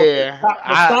took L here.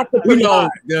 We know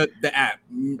the app.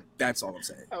 That's all I'm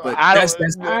saying. But I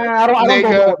don't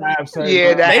know what the app says.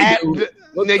 Yeah,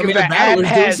 the app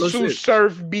has Sue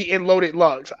Surf beating Loaded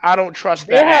Lugs. I don't trust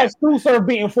that. It has Sue Surf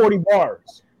beating 40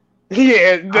 bars.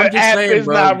 Yeah, the app is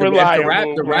not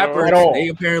reliable. The rappers, they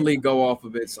apparently go off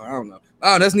of it, so I don't know.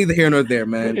 Oh, that's neither here nor there,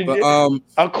 man. But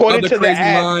according to the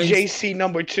app, JC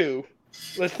number 2.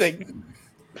 Let's think.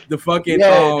 The fucking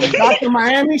Dr.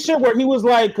 Miami shit where he was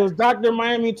like, because Dr.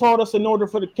 Miami taught us in order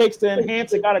for the cakes to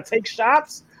enhance, it gotta take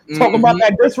shots. Talking about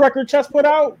that disc record Chess put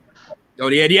out. Oh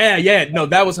yeah. No,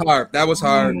 that was hard.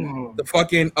 The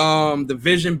fucking the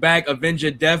Vision Back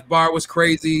Avenger Death Bar was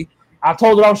crazy. I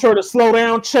told it I'm sure to slow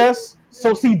down Chess.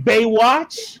 So see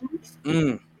Baywatch.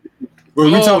 Well,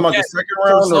 you talking about the second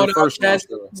round or the first round?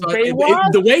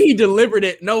 The way he delivered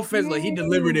it, no offense, like he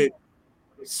delivered it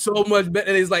so much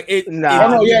better. It's like it.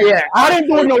 Yeah. I didn't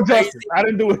do it no justice. I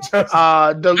didn't do it justice.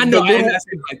 The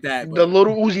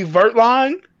little Uzi Vert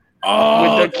line.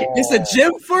 Oh, it's a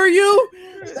gym for you.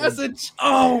 That's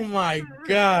oh my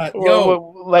god,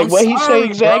 yo! Like what he said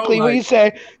exactly. Bro, what he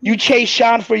said, you chased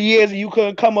Sean for years and you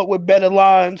couldn't come up with better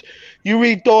lines. You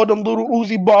really thought them little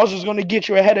Uzi balls was gonna get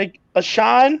you ahead of a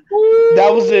Sean. That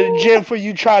was a gym for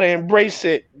you. Try to embrace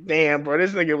it. Damn, bro,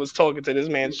 this nigga was talking to this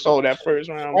man's soul that first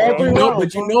round. Bro.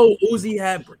 But you know, Uzi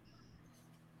had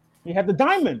the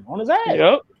diamond on his ass.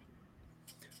 Yep.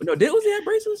 No, did Uzi have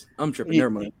braces? I'm tripping.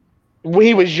 Never mind. When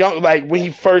he was young, like when he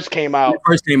first came out.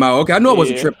 Okay, I know it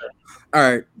wasn't tripping. All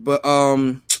right, but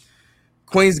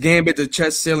Queen's Gambit, the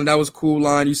chest ceiling, that was a cool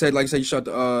line. You said, you shot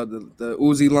the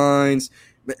Uzi lines.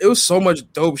 But it was so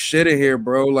much dope shit in here,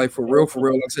 bro. Like for real.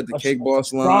 Like I said, the Cake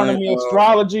Boss line. Astronomy,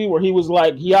 astrology, where he was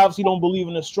like, he obviously don't believe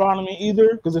in astronomy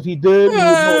either, because if he did,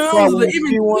 I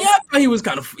thought he was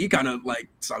kind of like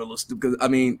sounded a little stupid. I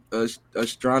mean,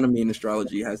 astronomy and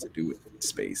astrology has to do with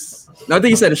space. No, I think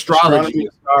he said astrology.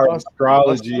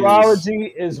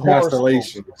 Astrology is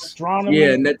constellations. Astronomy,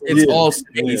 it's all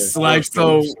space.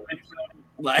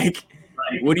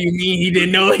 What do you mean he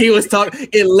didn't know he was talking?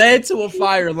 It led to a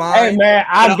fire line. Hey man,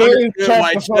 I gave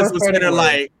Chess was kind of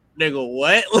like, nigga,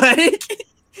 what?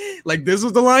 Like this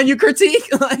was the line you critique?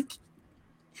 Like,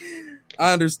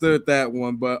 I understood that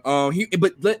one, but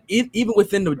even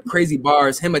within the crazy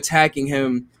bars, him attacking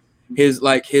his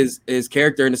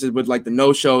character, and this is with like the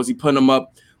no shows, he put him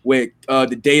up with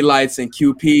the daylights and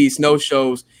QPs, no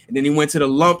shows, and then he went to the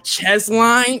lump chest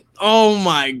line. Oh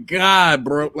my god,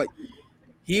 bro! Like.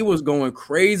 He was going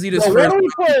crazy this what are we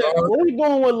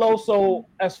doing with Loso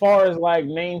as far as like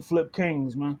name flip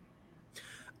kings, man?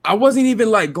 I wasn't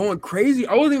even like going crazy.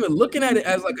 I wasn't even looking at it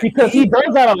as like because he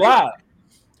does that a lot.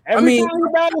 Every time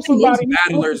he battles somebody,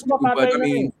 battlers do, but I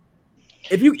mean,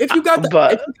 if you got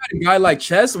a guy like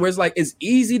Chess, where it's like it's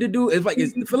easy to do, it's like I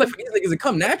feel like these niggas it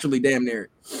come naturally, damn near.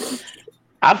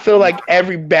 I feel like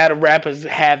every battle rappers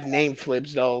have name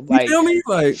flips though. Like, you feel me?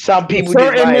 Like some people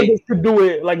niggas could do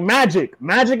it. Like Magic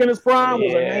in his prime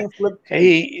was a name flip.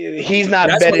 He's not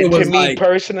better to me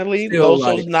personally.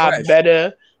 Loso's not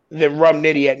better than Rum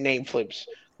Nitty at name flips.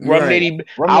 Rum Nitty.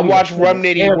 I watched Rum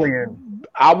Nitty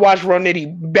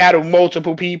battle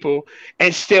multiple people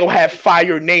and still have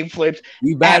fire name flips.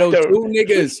 You battled two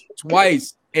niggas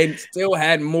twice and still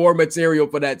had more material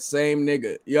for that same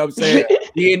nigga. You know what I'm saying?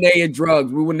 DNA and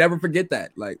drugs. We would never forget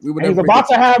that. Like we would. He's about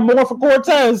to have more for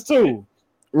Cortez too.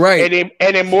 Right.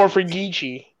 And then more for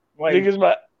Geechee. Niggas,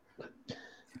 but.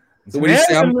 So what do you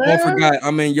say? I forgot.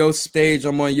 I'm in your stage.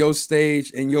 I'm on your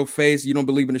stage. In your face. You don't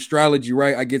believe in astrology,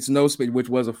 right? I get no space, which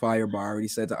was a fire bar. I already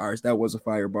said to Ars that was a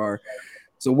fire bar.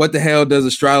 So what the hell does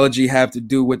astrology have to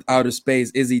do with outer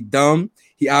space? Is he dumb?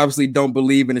 He obviously don't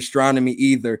believe in astronomy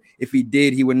either. If he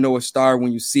did, he would know a star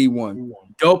when you see one.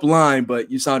 Dope line,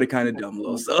 but you sounded kind of dumb,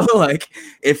 Lil. So like,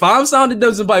 if I'm sounding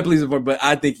dumb, somebody please avoid. But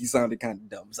I think he sounded kind of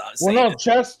dumb. So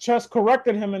Chess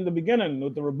corrected him in the beginning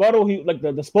with the rebuttal. He like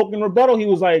the spoken rebuttal. He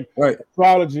was like,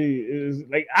 astrology is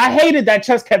like. I hated that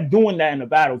Chess kept doing that in the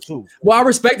battle too. Well, I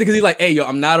respect it because he's like, hey, yo,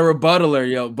 I'm not a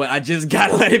rebuttaler, yo, but I just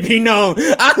gotta let it be known.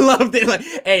 I loved it. Like,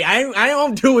 hey, I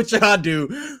don't do what y'all do,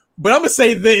 but I'm gonna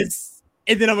say this.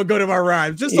 And then I'm gonna go to my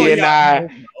rhymes. Just so disclaimer.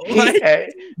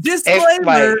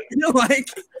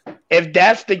 If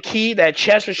that's the key that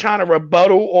Chess was trying to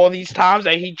rebuttal all these times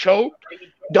that he choked,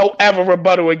 don't ever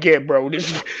rebuttal again, bro.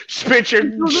 Just spit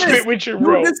with your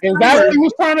bro. Is that what he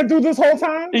was trying to do this whole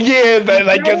time? Yeah,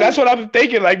 that's what I'm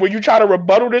thinking. Like when you try to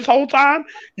rebuttal this whole time,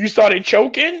 you started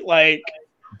choking. Like.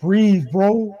 Breathe,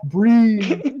 bro.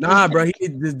 Breathe. Nah, bro.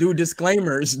 Just do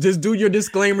disclaimers. Just do your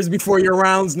disclaimers before your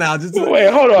rounds now. Just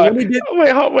wait, hold on.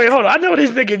 Wait, hold on. I know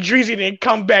this nigga Dreezy didn't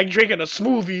come back drinking a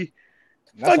smoothie.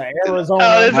 That's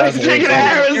Arizona. That's drinking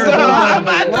Arizona.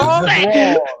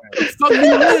 Fuck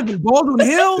you live in Baldwin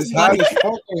Hills? It's hot as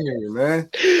fuck in here, man.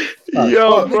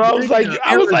 Yo, bro. I was like,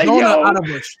 yo. Out of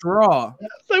a straw.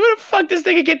 Like, where the fuck this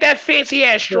nigga get that fancy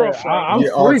ass straw from? I'm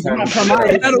freezing.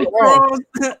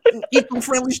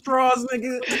 Eco-friendly straws,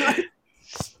 nigga.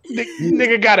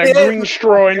 Nigga got a green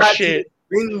straw and shit.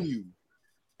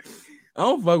 I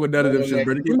don't fuck with none of them shit,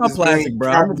 bro. Give me my plastic, bro.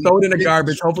 I'm gonna throw it in the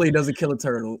garbage. Hopefully, it doesn't kill a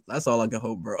turtle. That's all I can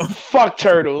hope, bro. Fuck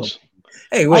turtles.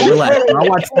 Hey, wait, relax. I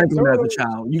watched Franklin as a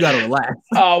child. You gotta relax.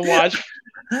 I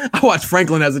watched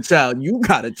Franklin as a child. You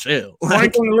gotta chill.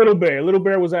 Franklin and Little Bear. Little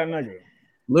Bear was that nigga.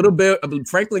 Little Bear.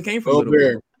 Franklin came from Little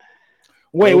Bear.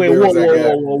 Wait,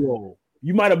 whoa.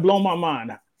 You might have blown my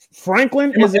mind.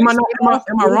 Franklin is. Am I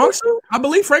wrong, sir? I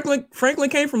believe Franklin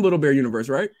came from Little Bear universe,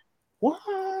 right? What?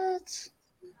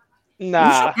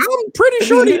 Nah, I'm pretty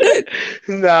sure he did.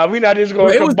 Nah, we not just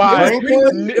going to combine.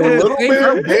 Little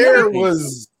Bear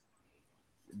was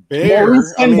Bear.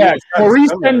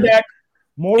 Maurice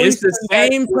It's the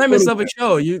same premise of a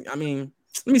show. I mean,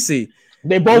 let me see.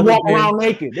 They both walk around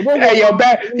naked. Hey,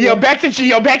 back to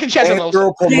Chester.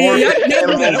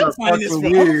 I'm finding this.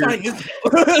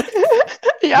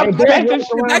 Yeah, back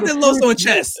to Loso and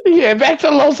Chess. Yeah, back to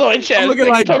Loso and Chess. Looking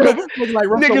like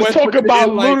niggas talking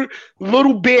about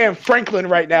Little Bear and Franklin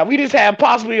right now. We just had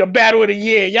possibly a battle of the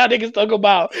year. Y'all niggas talk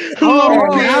about Little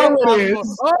Bear. Now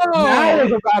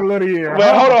it's a battle of the year.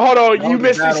 But hold on. You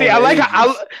missed it. See, I like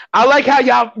how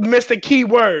y'all missed the key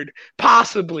word.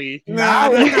 Possibly.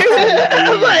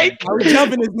 Like I'm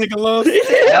jumping this nigga love.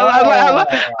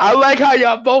 I like how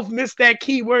y'all both missed that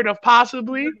key word of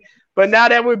possibly. But now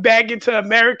that we're back into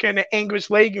America and the English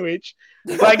language,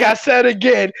 like I said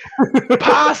again,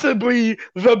 possibly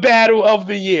the battle of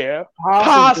the year.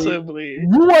 Possibly.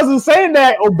 You wasn't saying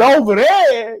that over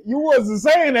there. You wasn't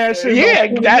saying that shit.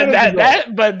 Yeah,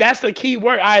 but that's the key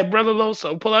word. All right, Brother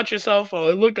Loso, pull out your cell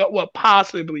phone and look up what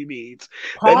possibly means.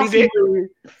 Possibly.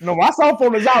 No, my cell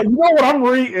phone is out. You know what I'm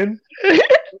reading?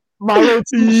 My little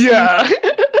yeah. You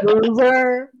know what I'm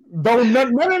saying?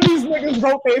 None of these niggas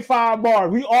wrote their 5 bars.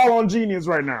 We all on Genius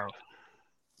right now.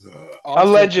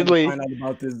 Allegedly. Find out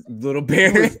about this Little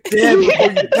Bear.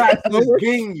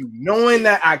 Knowing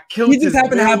that I killed. He just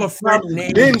happened to have a friend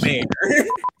named Bear.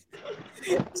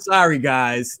 Sorry,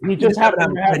 guys. He just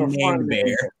happened to have a friend named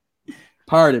Bear.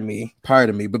 Pardon me.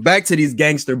 But back to these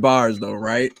gangster bars, though,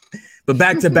 right? But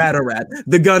back to battle rap.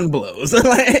 The gun blows.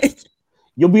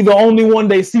 You'll be the only one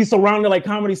they see surrounded like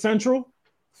Comedy Central.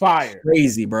 Fire.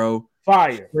 Crazy, bro.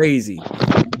 Fire. Crazy.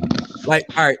 Like,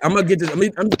 all right, I'm gonna get this. Let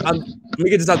me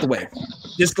get this out the way.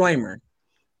 Disclaimer.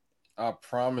 I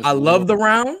promise. I love the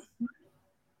round.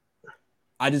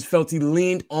 I just felt he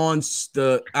leaned on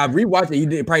the. I rewatched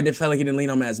it. He probably didn't feel like he didn't lean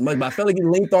on him as much, but I felt like he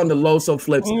leaned on the Loso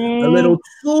flips a little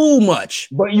too much.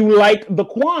 But you like the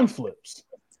Quan flips.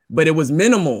 But it was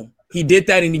minimal. He did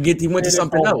that and he went to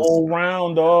something else. Whole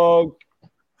round, dog.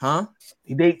 Huh?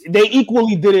 They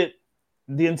equally did it.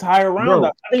 The entire round. Bro,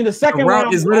 I think the second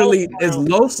round is literally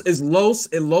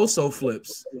Loso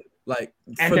flips. Like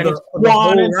and for the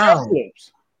whole round.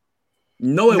 Flips.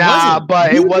 No, it wasn't.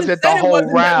 But it wasn't the whole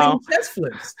round. Chest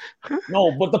flips.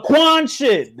 No, but the Quan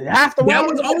shit. Half the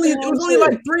round. It was only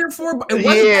like 3 or 4.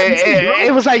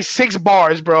 It was like 6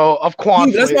 bars, bro, of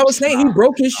Quan. That's what I was saying. He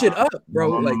broke his shit up,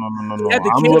 bro. He had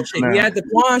the kill shit. He had the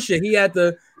Quan shit. He had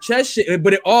the chest shit.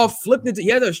 But it all flipped into. He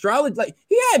had the astrology. Like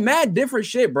he had mad different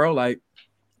shit, bro. Like.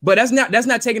 But that's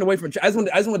not taken away from. I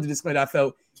just wanted to display that I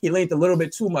felt he leaned a little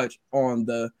bit too much on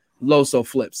the Loso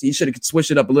flips. He should have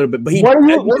switched it up a little bit. But what do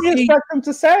you expect him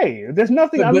to say? There's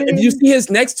nothing. But if you see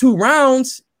his next 2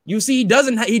 rounds, you see he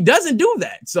doesn't do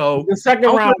that. So the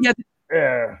second round, that's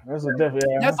a different.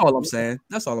 Yeah. That's all I'm saying.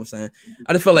 I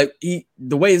just feel like he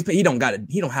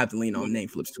don't have to lean on name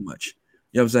flips too much.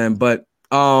 You know what I'm saying? But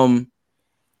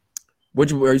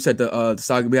where you said the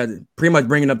saga, we had pretty much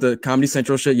bringing up the Comedy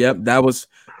Central shit. Yep, that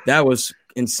was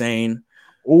insane.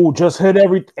 Ooh, just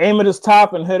aim at his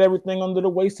top and hit everything under the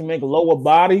waist to make lower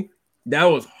body.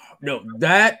 That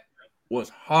was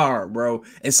hard, bro.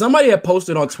 And somebody had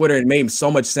posted on Twitter and made so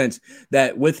much sense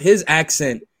that with his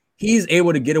accent, he's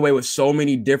able to get away with so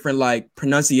many different like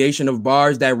pronunciation of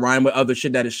bars that rhyme with other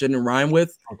shit that it shouldn't rhyme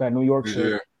with. That New York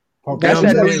shit. That's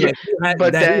that, he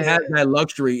has that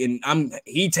luxury, and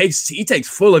he takes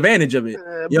full advantage of it.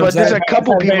 But there's a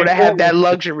couple people that have that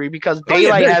luxury because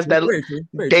Daylight has that.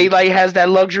 Daylight has that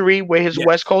luxury with his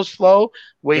West Coast flow,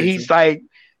 where he's like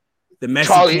the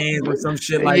messy cans or some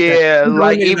shit like that. Yeah,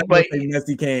 like even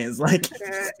messy cans, like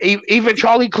even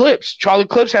Charlie Clips. Charlie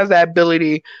Clips has that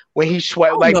ability when he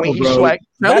sweat, like when he sweat.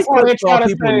 That's how they try to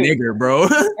people nigger, bro.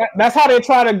 That's how they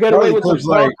try to get away with the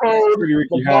barcode.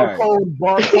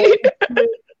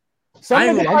 Some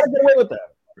people try to get away with that.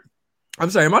 I'm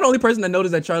sorry, am I the only person that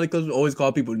noticed that Charlie Clips would always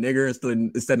call people nigger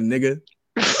instead of nigga?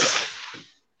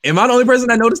 Am I the only person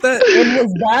that noticed that? In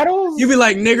his battles? You be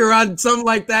like nigger on something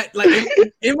like that. Like,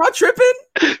 am I tripping?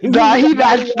 Nah, I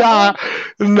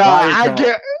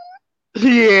get.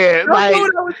 Yeah, like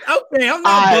okay, I'm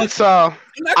not.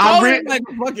 I'm not like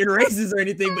fucking racist or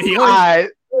anything, but he always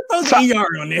ER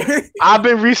on there. I've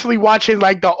been recently watching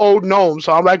like the old Gnome,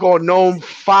 so I'm like on Gnome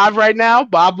 5 right now.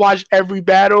 But I've watched every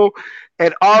battle,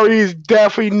 and Ari is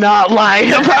definitely not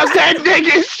lying about that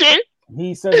nigga shit.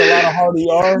 He says a lot of hard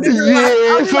ER.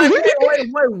 Yeah.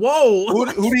 Wait, whoa.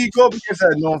 Who do you go up against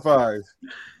at Gnome 5?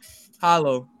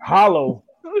 Hollow.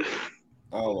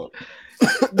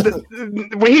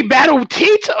 When he battled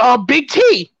Big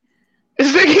T.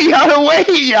 This nigga y'all away,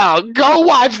 y'all. Go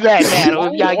watch that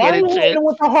battle. Y'all get it. Why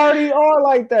with the hard ER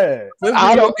like that?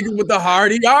 I don't think with the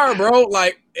hard ER, bro.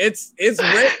 Like it's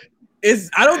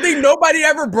I don't think nobody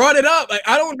ever brought it up. Like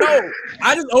I don't know.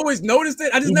 I just always noticed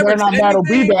it. I just never said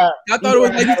anything. I thought it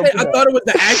was like I thought it was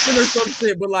the accent or some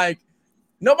shit, but like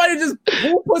nobody just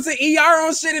who puts an ER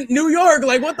on shit in New York.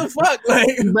 Like what the fuck? Like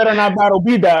you better not battle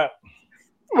B-Dot.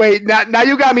 Wait, now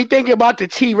you got me thinking about the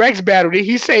T-Rex battle. Did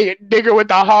he say nigga with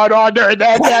the hard on during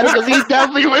that battle? Because he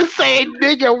definitely was saying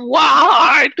nigga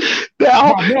hard.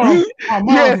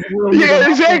 Yeah,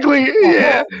 exactly.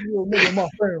 Yeah.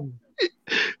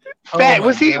 Fat,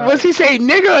 was he saying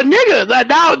nigga? Like,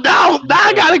 now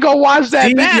I gotta go watch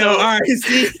that battle. All right,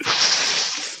 see.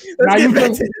 Let's get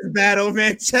back to this battle,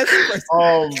 man.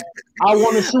 I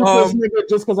want to shoot this nigga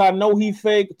just because I know he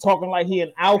fake, talking like he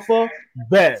an alpha.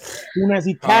 Bet. As soon as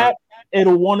he cap,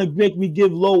 it'll want to make me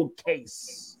give low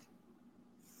case.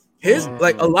 His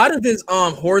like a lot of his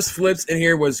horse flips in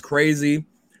here was crazy.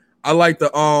 I like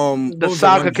the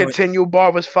Saga Continue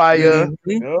bar was fire.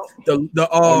 Mm-hmm. The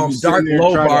Dark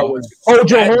Low bar was.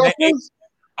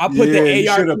 I put the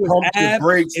AR to pumped your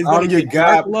brakes. I'm your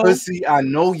guy, pussy. I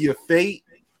know your fate.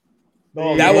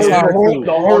 That was hard.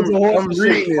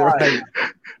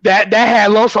 That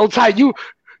had Loso tight. You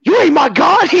ain't my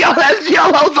god. Yo, that's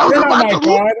Loso's about to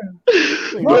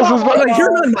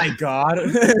You're not my god.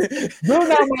 You're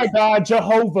not my god.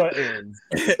 Jehovah is.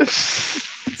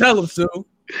 Tell him, Sue.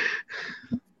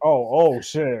 Oh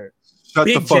shit. Shut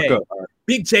the fuck up.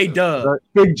 Big J Dub.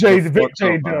 Big J Dub.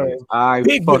 I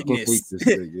fucking hate this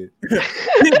nigga.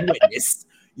 Big witness.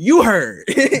 You heard.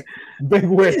 Big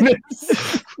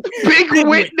witness. Big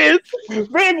witness. Big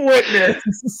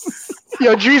witness.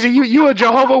 Yo, Dreezy, you a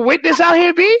Jehovah Witness out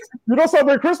here, B? You don't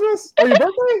celebrate Christmas or your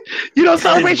birthday? You don't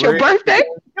celebrate your birthday?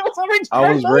 You don't celebrate your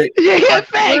I was great. Yeah,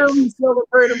 thanks. I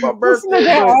celebrated my birthday.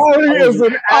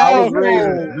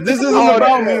 This isn't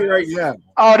about me right now.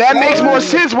 Oh, that makes more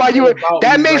sense why you.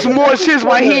 That makes more sense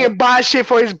why he didn't buy shit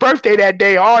for his birthday that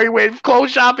day. Or he went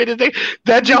clothes shopping and thing.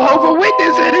 That Jehovah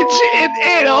Witness and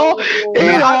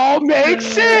it all makes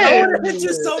sense. It's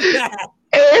just so bad.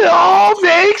 It all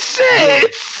makes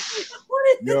sense.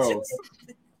 Yo,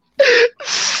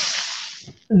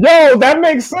 that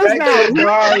makes sense now.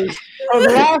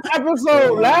 Last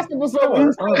episode,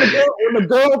 when the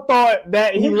girl thought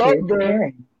that he loved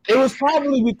her, it was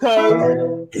probably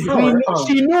because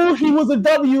she knew he was a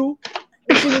W.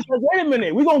 And she was like, wait a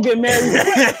minute, we're going to get married.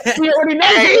 He already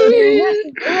knows. He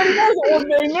already knows the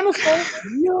ordinary minister.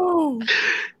 Yo.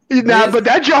 Nah, but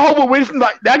that Jehovah Witness,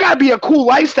 like, that gotta be a cool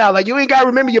lifestyle. Like, you ain't gotta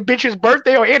remember your bitch's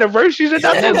birthday or anniversaries or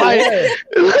nothing. You ain't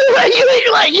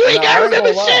gotta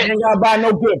remember shit. You ain't gotta buy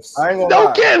no gifts.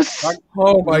 No gifts.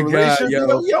 Oh my god,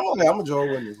 yo. I'm a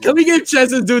Jehovah Witness. Can we give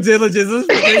Chess's due diligence?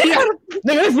 Nigga,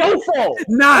 it's your fault.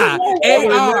 Nah,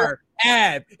 AR,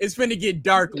 Ab, it's finna get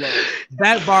dark low.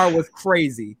 That bar was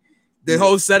crazy. The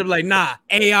whole setup, like, nah,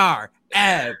 AR,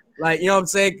 Ab. Like, you know what I'm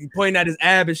saying? Pointing at his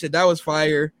ab and shit. That was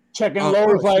fire. Checking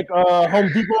lows like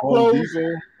Home Depot clothes.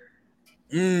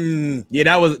 Yeah,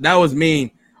 that was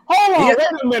mean. Hold on, wait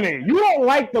a minute. You don't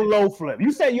like the low flip.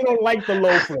 You said you don't like the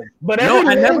low flip. But no,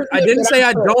 I didn't say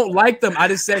I don't like them. I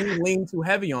just said he leaned too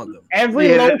heavy on them.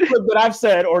 Every low flip that I've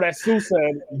said or that Sue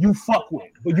said, you fuck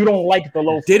with, but you don't like the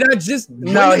low flip. Did I just you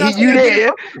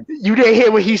didn't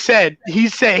hear what he said. He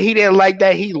said he didn't like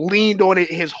that he leaned on it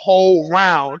his whole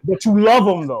round. But you love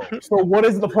him though. So what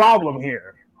is the problem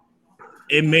here?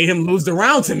 It made him lose the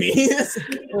round to me. This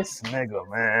nigga,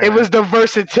 man. It was the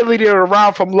versatility of the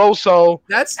round from Loso.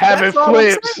 That's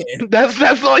flips.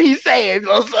 That's all he's saying.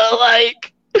 Loso,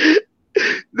 like,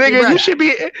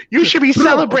 nigga, you should be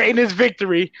celebrating this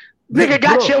victory. Nigga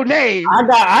got your name.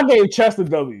 I gave Chess the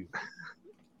W.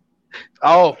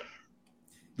 Oh.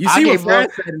 You see what Brad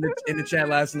said in the chat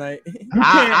last night?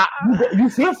 You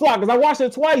flip flop because I watched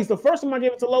it twice. The first time I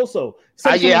gave it to Loso.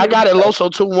 I got it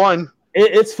Loso 2-1.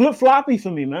 It's flip floppy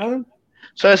for me, man.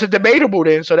 So it's a debatable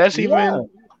then. So that's even.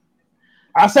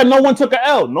 I said no one took an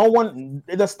L. No one.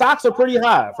 The stocks are pretty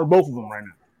high for both of them right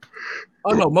now.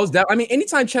 Oh no, most definitely. I mean,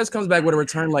 anytime Chess comes back with a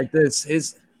return like this,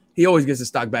 he always gets his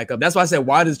stock back up. That's why I said,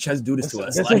 why does Chess do this to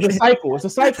us? It's a cycle. It's a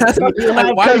cycle.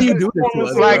 Like, why do you do this to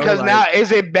us? Like, because now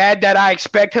is it bad that I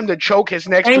expect him to choke his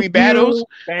next 3 battles?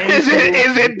 Is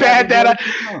it bad that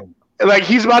like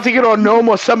he's about to get on Gnome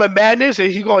or Summer Madness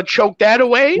and he's gonna choke that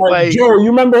away? Like Joe, you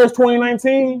remember his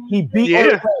 2019? He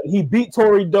beat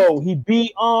Tory Doe. He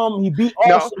beat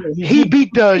Austin. He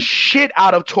beat the shit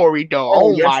out of Tory Doe.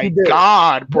 Oh yes, my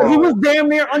god, bro. He was damn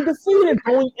near undefeated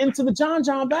going into the John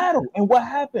battle. And what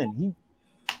happened? He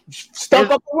stuck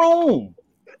up the room.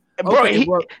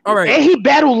 Bro, all right. And he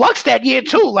battled Lux that year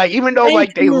too. Like even though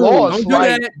they lost. Don't do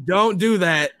that. Don't do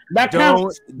that.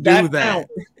 Don't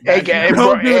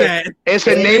do that. It's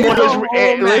a name on his.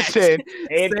 Listen,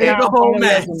 the whole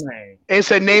match. It's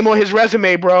a name on his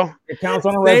resume, bro. It counts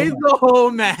on a resume. Save the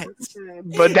whole match.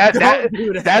 But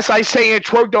that's like saying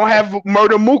Twerk don't have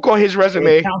Murder Mook on his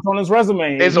resume. It counts on his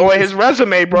resume. It's on his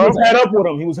resume, bro.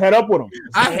 He was head up with him.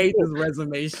 I hate this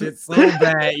resume shit so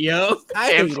bad, yo.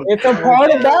 It's a part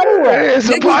of battle rap. It's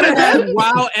a part of that.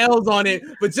 Wild L's on it,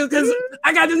 but just because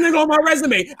I got this nigga on my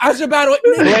resume, I should battle.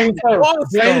 Blame Surf.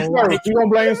 You gonna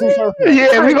blame Sue Surf?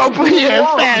 Yeah, we gonna put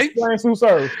facts. Blame Sue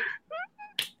Surf.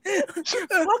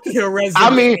 Fuck your resume. I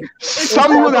mean,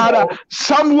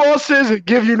 some losses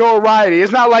give you notoriety.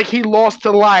 It's not like he lost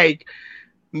to like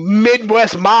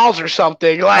Midwest Miles or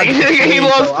something. Like he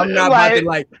lost. I'm not about to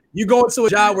like you go into a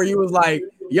job where you was like,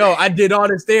 yo, I did all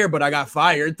this there, but I got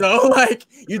fired though. Like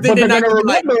you think they're not gonna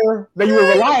remember that you were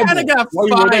reliable? I got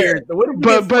fired.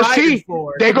 But see,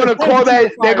 they're gonna call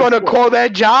that call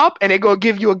that job, and they're gonna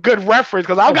give you a good reference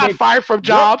because I got fired from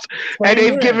jobs, and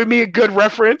they've given me a good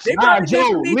reference.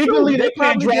 Joe, legally they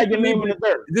can't drag your name in the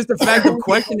dirt. Just the fact of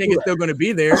questioning is still gonna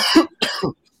be there.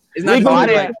 It's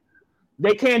not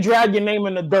they can't drag your name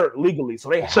in the dirt legally, so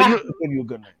they have to give you a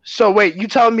good name. So wait, you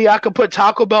telling me I could put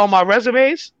Taco Bell on my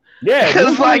resumes? Yeah,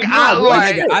 it's like I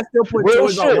still put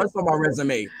Joey's on my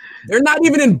resume. They're not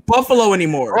even in Buffalo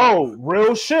anymore. Bro,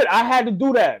 real shit. I had to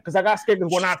do that because I got scared.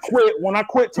 Because when I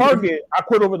quit Target, I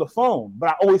quit over the phone, but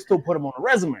I always still put them on a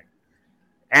resume.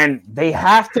 And they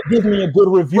have to give me a good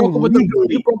review.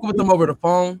 You broke with them over the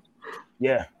phone?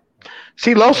 Yeah.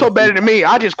 See, Loso better than me.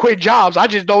 I just quit jobs. I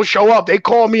just don't show up. They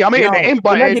call me. I'm in the in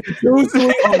button. Just as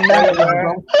quick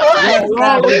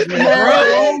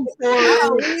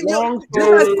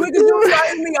as you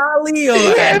invited me, Ali.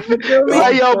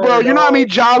 Yo, bro, you know how many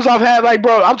jobs I've had? Like,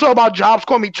 bro, I'm talking about jobs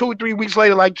call me 2 or 3 weeks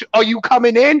later. Like, are you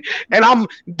coming in? And I'm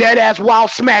dead ass wild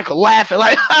smack laughing.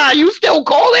 Like, you still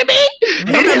calling me?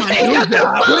 Oh,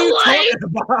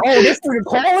 this nigga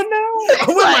calling now?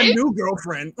 I'm with my new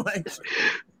girlfriend. Like.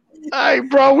 All right,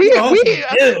 bro.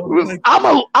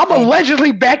 I'm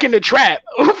allegedly back in the trap.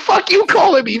 What the fuck you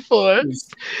calling me for?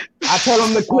 I told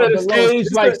him to clear the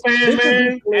stage like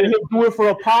Sandman, and he'll do it for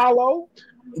Apollo.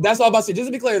 That's all I'm about to say. Just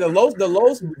to be clear, the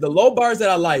low bars that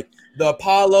I like, the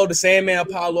Apollo, the Sandman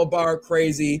Apollo bar,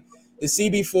 crazy. The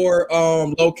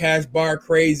CB4 low cash bar,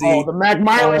 crazy. Oh, the Mac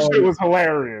Myron shit was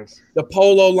hilarious. The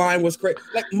Polo line was crazy.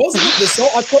 Like most of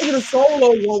I told you the solo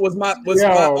one was my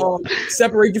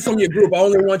separate you from your group. I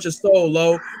only want your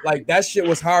solo. Like that shit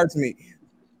was hard to me.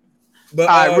 But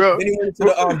then he went to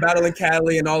the Battle in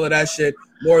Cali and all of that shit.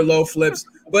 More low flips,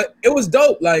 but it was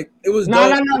dope. Like it was. No.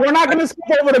 We're not gonna skip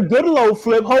over the good low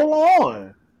flip. Hold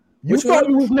on. You thought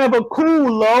you was never cool,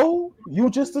 low. You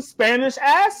just a Spanish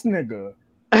ass nigga.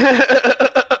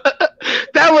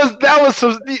 that was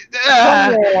some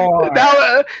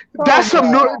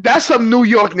that's some New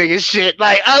York nigga shit.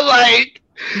 Like I'm like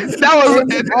that was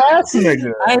ass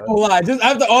nigga. I ain't gonna lie. Just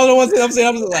after all the ones that I'm saying,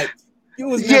 I was like, you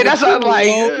was that's what I'm like.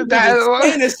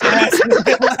 Spanish ass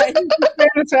nigga.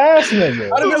 Spanish ass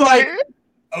nigga. I'd have been like,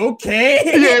 okay,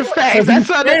 yeah, facts. That's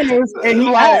and he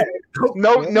like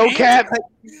no cap.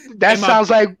 That sounds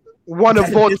like.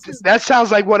 That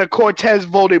sounds like one of Cortez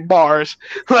voted bars.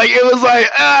 Like it was like,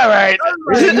 all right.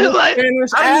 Like,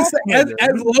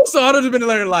 as Loso, I'd have been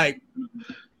like,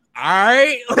 all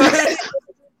right.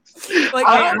 Like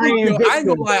I ain't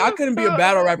gonna lie, I couldn't be a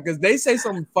battle rapper because they say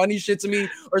some funny shit to me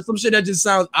or some shit that just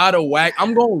sounds out of whack.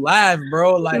 I'm gonna laugh,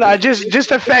 bro. Like, nah, just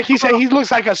the fact he said he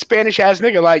looks like a Spanish ass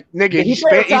nigga. Like, nigga, he's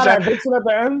like Vixen at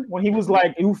the end when he was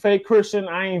like, "You fake Christian,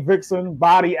 I ain't Vixen."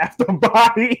 Body after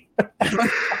body.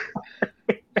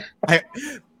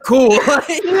 Cool.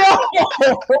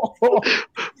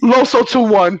 Loso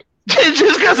 2-1.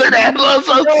 Just because of that,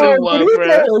 Loso 2-1,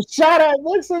 bro. Shot at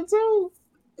Vixen too.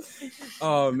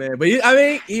 Oh man, but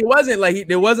he wasn't like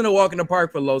there wasn't a walk in the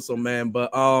park for Loso, man.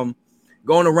 But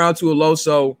going around to a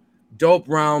Loso, dope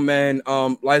round, man.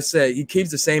 Like I said, he keeps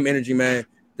the same energy, man.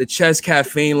 The chest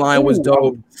caffeine line was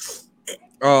dope.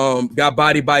 Got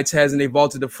bodied by Tez and they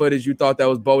vaulted the footage. You thought that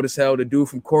was bold as hell. The dude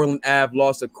from Cortland Ave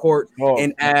lost a court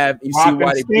in Ave. You see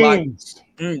why they blocked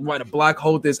why the block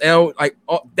hold this L like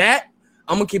that.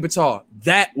 I'm gonna keep it tall.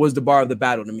 That was the bar of the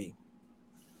battle to me.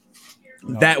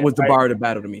 That was the bar of the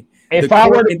battle to me. If I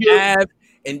were to give Ave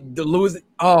and the losing,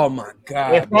 oh my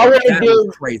god! If I were to give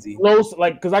crazy, Loso,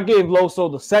 like because I gave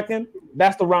Loso the second.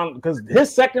 That's the round because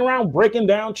his second round breaking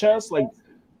down chest, like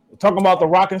talking about the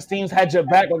Rockensteins had your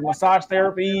back, like massage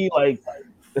therapy, like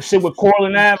The shit with Coral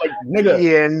and that, like nigga.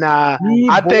 Yeah, nah.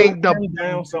 I think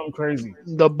down something crazy.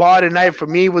 The bar tonight for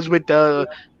me was with the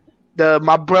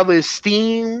my brother's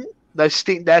Steam.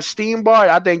 That Steam bar,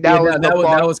 I think that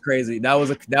was crazy. That was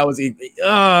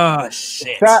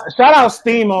shit. Shout out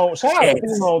Steamo. Shout out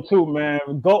Steamo too, man.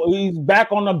 He's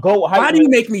back on the GOAT. Why do you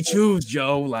make me choose,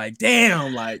 Joe? Like,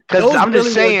 damn, like, because I'm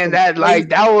just saying that, like,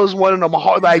 that was one of them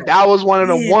hard, like, that was one of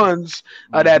the ones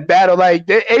of that battle. Like,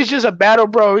 it's just a battle,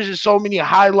 bro. It's just so many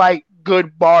highlight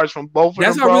good bars from both of them.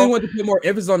 That's why I really want to put more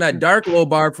emphasis on that Dark Low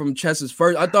bar from Chess's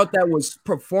first. I thought that was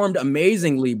performed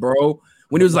amazingly, bro.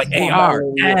 When it was like AR,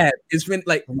 it's been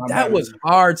like that was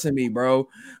hard to me, bro.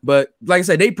 But like I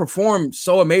said, they performed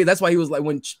so amazing. That's why he was like,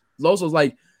 when Loso was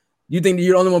like, "You think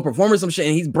you're the only one performing some shit?"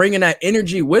 and he's bringing that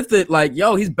energy with it. Like,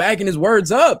 yo, he's backing his words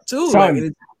up too. Son,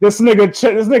 like, this nigga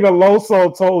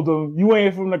Loso told him, "You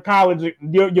ain't from the college.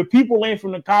 Your people ain't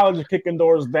from the college of kicking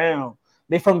doors down.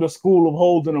 They from the school of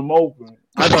holding them open."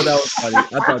 I thought that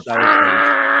was funny.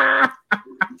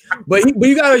 But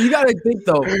you gotta think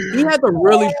though, he had to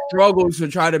really struggle to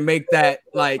try to make that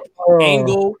like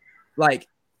angle like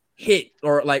hit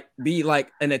or like be like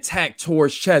an attack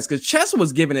towards Chess, because Chess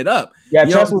was giving it up. Yeah,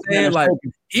 Chess was saying like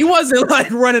he wasn't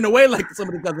like running away like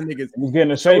some of the other niggas. He was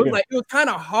getting a shaking. It was kind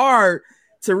of hard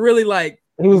to really like.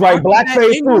 He was like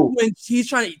blackface too when he's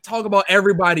trying to talk about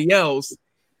everybody else,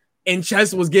 and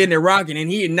Chess was getting it rocking, and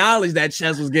he acknowledged that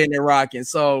Chess was getting it rocking.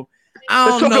 So.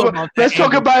 Let's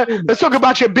talk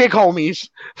about your big homies.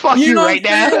 Fuck you right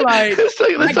now. Like, let's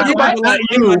talk about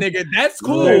you, nigga. That's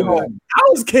cool. I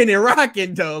was getting it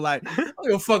rocking though. Like, I don't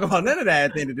give a fuck about none of that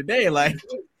at the end of the day. Like,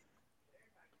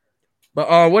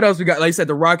 but what else we got? Like I said,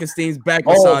 the Rockenstein's back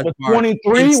inside. The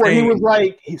 23 where he was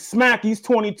like, he's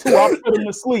 22. I'll put him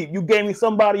to sleep. You gave me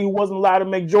somebody who wasn't allowed to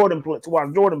make Jordan play to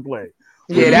watch Jordan play.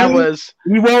 Yeah, that was.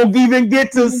 We won't even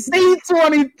get to see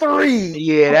 23.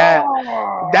 Yeah,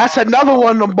 that's another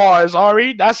one of them bars,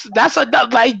 Ari. That's another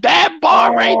like that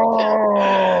bar right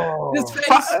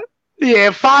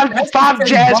there. Five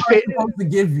jazz faces to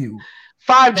give you.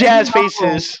 Five jazz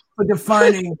faces for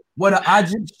defining what an I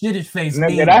just shit his face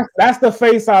means. That's the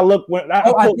face I look when.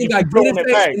 I think I get it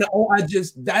face.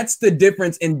 That's the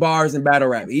difference in bars and battle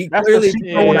rap. He clearly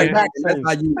we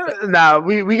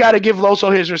got to give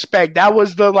Loso his respect. That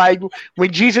was the like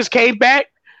when Jesus came back.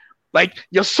 Like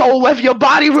your soul left your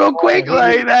body real quick,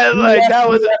 like that. Like that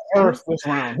was first this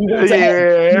round. He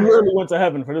really went to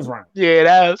heaven for this round. Yeah,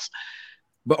 that's.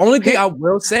 But only thing I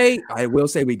will say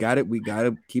we got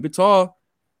to keep it tall.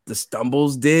 The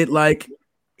stumbles did like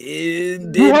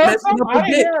it did mess up a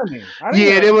bit.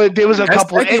 Yeah, there was a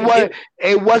couple.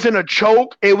 It wasn't a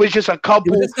choke. It was just a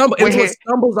couple. It was what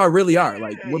stumbles really are.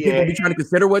 Like what people be trying to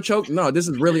consider what choke. No, this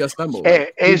is really a stumble.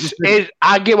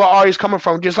 I get where Ari's coming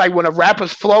from. Just like when a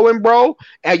rapper's flowing, bro,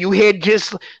 and you hear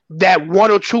just that one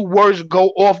or two words go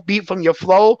off beat from your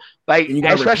flow. Like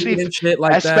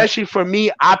especially for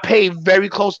me, I pay very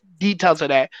close detail to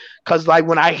that because like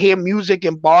when I hear music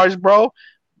and bars, bro,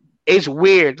 it's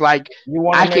weird. Like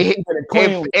I can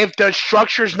if the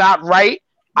structure's not right,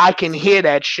 I can hear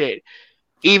that shit.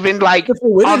 Even like the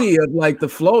fluidity of like the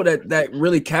flow that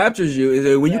really captures you is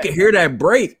that when you can hear that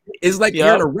break, it's like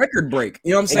you're in a record break.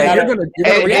 You know what I'm saying?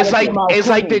 It's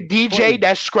like the DJ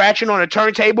that's scratching on a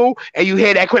turntable and you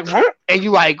hear that quick and you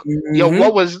like, yo,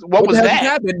 what was that?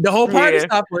 Happened? The whole party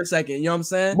stopped for a second. You know what I'm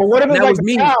saying? But what if it's like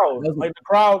the crowd? Like the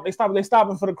crowd, they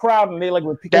stopping for the crowd and they like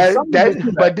repeat.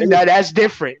 But that's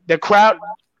different. The crowd.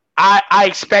 I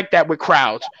expect that with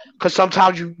crowds because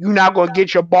sometimes you're not gonna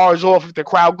get your bars off if the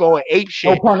crowd going ape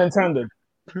shit. No pun intended.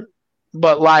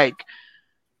 But like,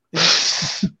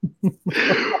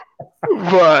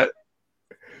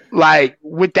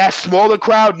 with that smaller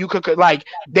crowd, you could like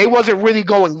they wasn't really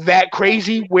going that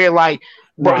crazy. Where like,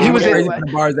 bro, he was in like,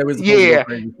 bars that was he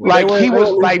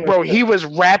was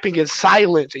rapping in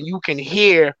silence, and you can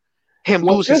hear him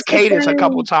lose his cadence a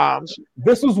couple times.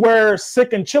 This was where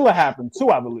Sick and Chilla happened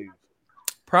too, I believe.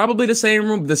 Probably the same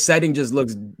room. The setting just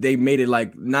looks. They made it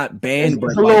like not band,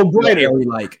 but a little brighter. Airy,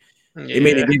 like they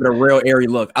made it give it a real airy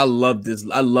look. I love this.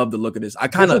 I love the look of this. I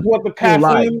kind of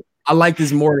I like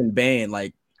this more than band.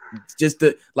 Like just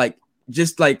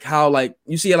like how like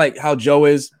you see like how Joe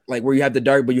is like where you have the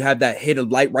dark, but you have that hit of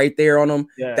light right there on him.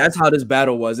 Yeah. That's how this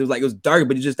battle was. It was dark,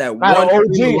 but it's just that one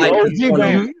OG.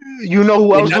 You know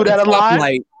who else do that a lot?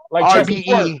 Like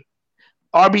RBE.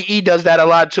 RBE does that a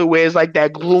lot too, where it's like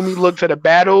that gloomy look to the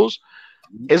battles.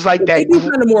 It's like that. It's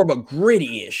kind of more of a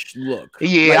gritty-ish look.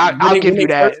 Yeah, like, I'll give you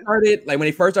that. When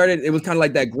they first started, it was kind of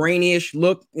like that grainy-ish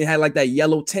look. It had like that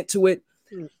yellow tint to it.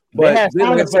 But they had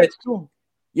sound effects too.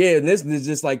 Yeah, and this is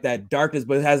just like that darkness,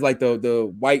 but it has like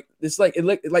the white. It's like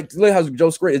it how Joe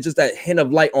Square. It's just that hint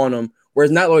of light on them, where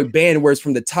it's not like band, where it's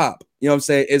from the top. You know what I'm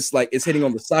saying? It's like it's hitting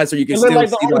on the side, so you can still see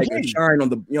like a shine on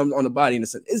the on the body. And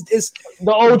it's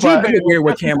the OG band weird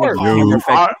with camera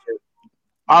effect.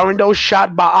 Aren't those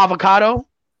shot by Avocado?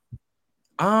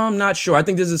 I'm not sure. I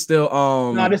think this is still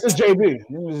No, this is JB.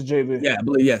 This is JB. Yeah, I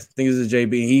believe yes. I think this is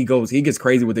JB. He gets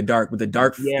crazy with the dark. Yeah,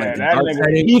 like, that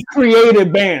nigga, he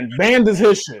created Band. Band is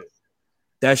his shit.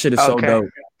 That shit is so dope.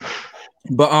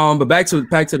 But back to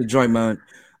the joint, man.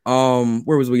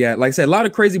 Where was we at? Like I said, a lot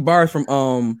of crazy bars from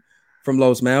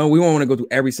Los, man. We won't want to go through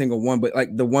every single one, but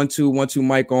like the 1-2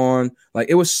 mic on, like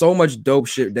it was so much dope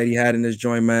shit that he had in this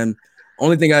joint, man.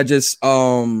 Only thing I just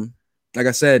like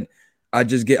I said, I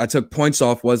took points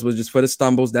off was just for the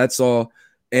stumbles. That's all.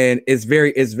 And it's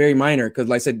very minor because,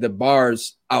 like I said, the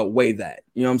bars outweigh that.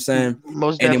 You know what I'm saying?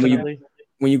 Most definitely. And then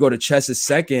when you go to Chess's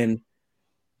second,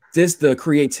 the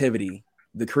creativity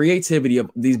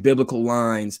of these biblical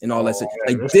lines and all that stuff.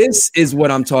 Like this is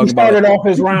what I'm talking about. Started off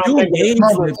his round all day.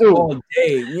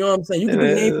 You know what I'm saying? You can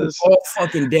do games all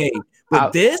fucking day,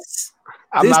 but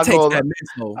I'm not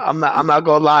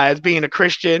gonna lie. As being a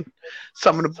Christian,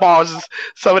 some of the pauses,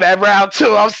 some of that round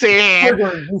two, I'm saying,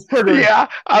 yeah,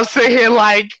 I'm sitting here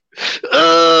like,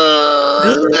 I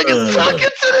remember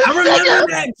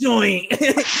that joint.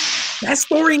 That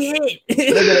scoring hit.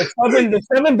 The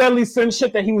seven deadly sin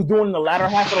shit that he was doing in the latter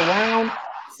half of the round,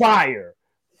 fire,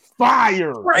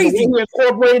 crazy. He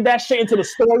incorporated that shit into the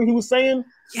story he was saying.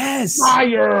 Yes,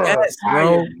 fire, yes,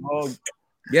 bro.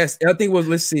 Yes, I think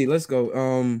let's see. Let's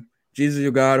go. Jesus,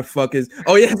 your God, the fuck is.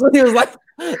 Oh, yeah, so he was like,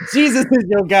 Jesus is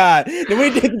your God. Did we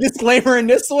did disclaimer in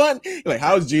this one? Like,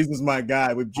 how is Jesus my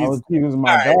God? With Jesus, Jesus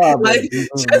my God. Like,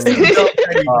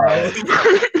 petty, bro.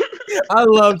 I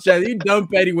love Chess. He dumb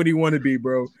petty what he want to be,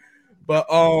 bro. But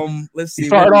let's see. He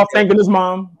started off thanking his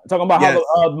mom, talking about how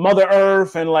Mother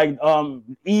Earth and like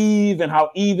Eve, and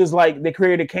how Eve is like they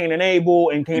created Cain and Abel,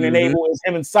 and Cain and Abel is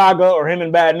him and Saga or him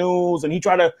and Bad News, and he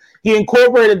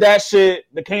incorporated that shit,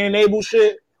 the Cain and Abel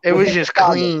shit. It was just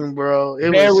clean, bro. It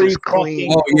was just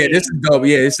clean. Oh yeah, this is dope.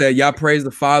 Yeah, it said y'all praise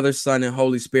the Father, Son, and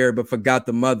Holy Spirit, but forgot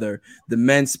the mother. The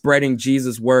men spreading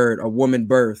Jesus' word, a woman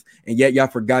birth, and yet y'all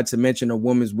forgot to mention a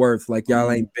woman's worth. Like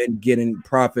y'all ain't been getting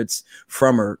profits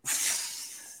from her.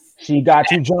 She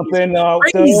got you jumping out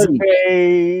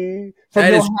Thursday.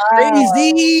 That is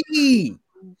crazy.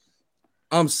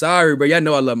 I'm sorry, bro. Y'all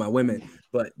know I love my women,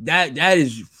 but that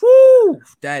is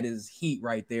that is heat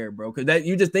right there, bro. Because that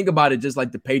you just think about it, just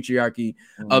like the patriarchy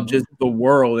of just the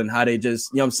world and how they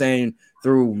just, you know what I'm saying,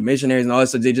 through missionaries and all that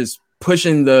stuff, they just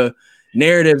pushing the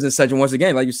narratives and such. And once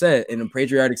again, like you said, in a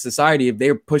patriotic society, if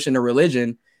they're pushing a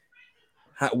religion,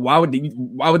 why would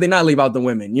they not leave out the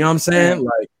women? You know what I'm saying?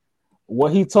 Like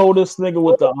what he told this nigga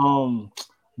with the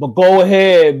but go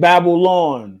ahead,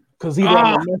 Babylon, because he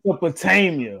from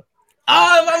Mesopotamia.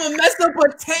 Oh, I'm a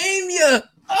Mesopotamia.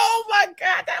 Oh my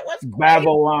God, that was crazy.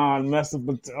 Babylon,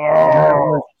 Mesopotamia.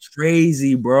 Oh,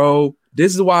 crazy, bro.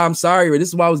 This is why I'm sorry, bro. This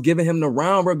is why I was giving him the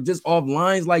round, bro. Just off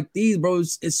lines like these, bro.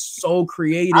 It's so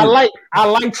creative. I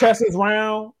like Chess's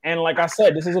round, and like I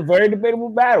said, this is a very debatable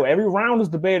battle. Every round is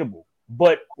debatable.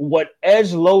 But what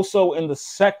edged Loso in the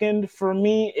second for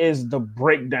me is the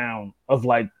breakdown of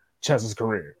like Chess's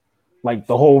career. Like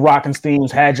the whole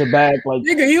Rockenstein's had your back. Like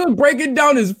nigga, he was breaking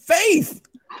down his faith.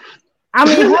 I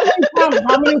mean,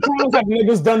 how many times have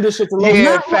niggas done this shit to Loso?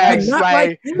 Yeah, facts.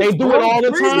 Like they do it all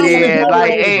the time. Yeah,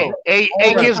 like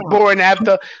it gets boring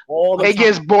after. It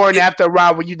gets boring after a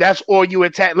round when that's all you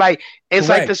attack. Like it's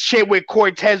like the shit with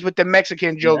Cortez with the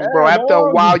Mexican jokes, bro. After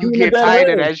a while, you get tired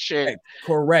of that shit.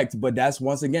 Correct, but that's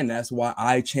why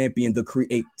I champion the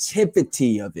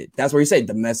creativity of it. That's where you say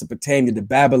the Mesopotamia, the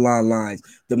Babylon lines,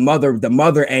 the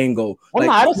mother angle. Well,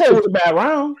 I don't say it was a bad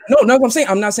round. No, I'm saying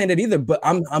I'm not saying that either. But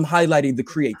I'm highlighting the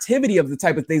creativity of the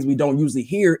type of things we don't usually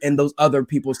hear in those other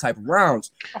people's type of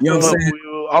rounds. You know what I'm saying?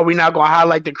 Are we not going to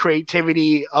highlight the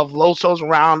creativity of Loso's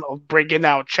round of breaking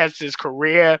out Chess's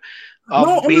career?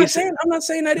 No, I'm not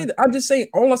saying that either. I'm just saying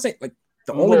like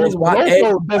the only reason why I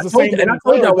told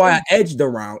you why I edged the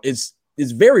round is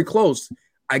very close.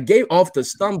 I gave off the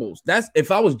stumbles. That's if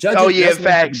I was judging. Oh yeah,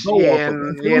 facts.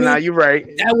 Nah, you're right.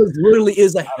 That was literally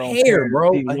is a hair,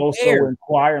 bro. Loso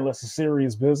inquire unless it's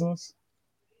serious business.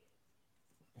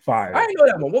 Fire. I didn't know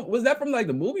that one. What was that from? Like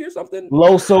the movie or something?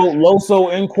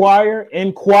 Loso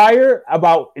inquire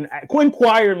about.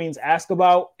 Inquire means ask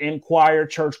about. Inquire,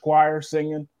 church choir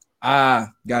singing.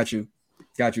 Got you.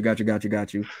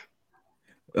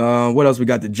 What else we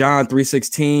got? The John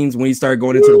 3:16s when he started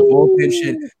going into the bullpen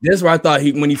shit. This is where I thought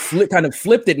when he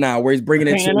flipped it now, where he's bringing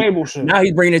it to now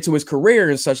he's bringing it to his career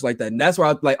and such like that. And that's where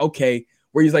I was like, okay,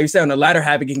 where he's like you said on the latter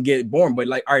half it can get boring, but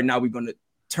like all right, now we're gonna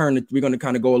kind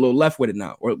of go a little left with it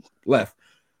now or left.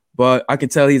 But I can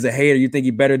tell he's a hater. You think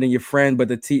he's better than your friend, but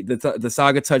the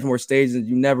saga touched more stages than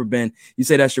you've never been. You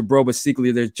say that's your bro, but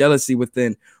secretly there's jealousy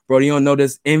within. Bro, you don't know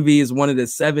this. Envy is one of the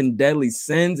 7 deadly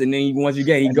sins. And then once you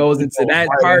he goes into that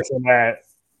part.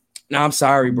 No, I'm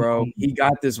sorry, bro. He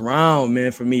got this round,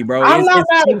 man, for me, bro. I'm not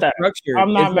mad at that.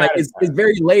 I'm not mad at that. It's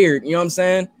very layered. You know what I'm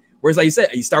saying? Whereas, like you said,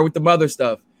 you start with the mother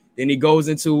stuff. Then he goes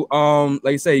into,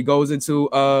 like you say, he goes into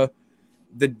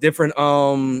the different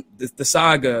the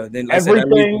saga. Then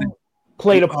everything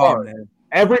played a part.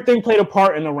 Everything played a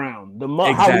part in the round.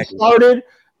 How he started,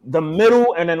 the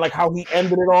middle, and then like how he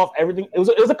ended it off. Everything it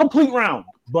was a complete round.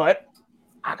 But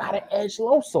I gotta edge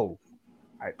Loso.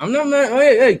 Right. I'm not mad.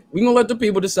 Hey, we gonna let the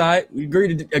people decide. We agree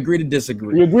to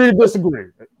disagree. We agree to disagree.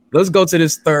 Let's go to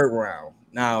this third round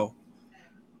now.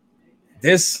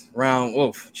 This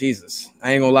round, Jesus,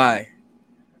 I ain't gonna lie.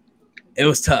 It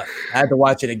was tough. I had to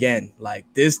watch it again. Like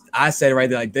this, I said it right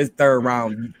there. Like this third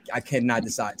round, I cannot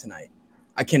decide tonight.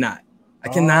 I cannot.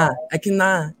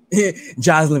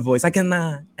 Jocelyn voice. I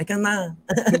cannot.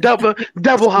 Double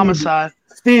homicide.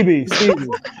 Stevie.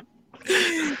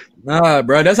 Nah,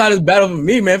 bro. That's how this battle for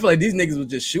me, man. I feel like these niggas was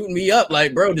just shooting me up.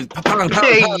 Like, bro, just pow.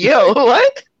 Yo,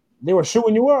 what? They were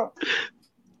shooting you up.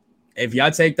 If y'all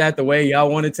take that the way y'all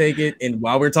want to take it, and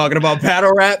while we're talking about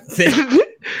battle rap, take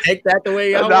that the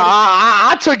way y'all want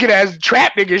I took it as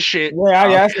trap nigga shit.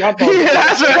 Yeah, that's what I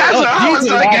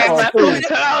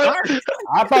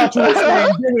thought you were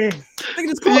saying.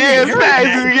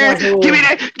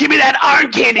 Give me that arm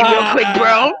candy real quick,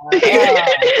 bro.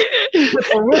 Put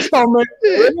the wrist on me.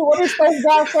 What does those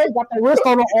guys say? Got the wrist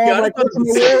on the arm like bro.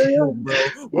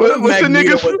 What's the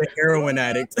nigga was a heroin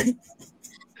addict?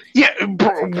 Yeah,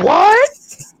 bro, what?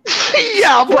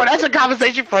 Yeah, bro, that's a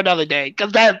conversation for another day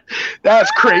because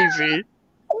that's crazy.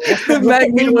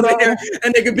 Magneto was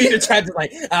and they could be in the chat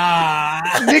like,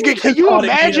 nigga, can you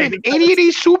imagine any of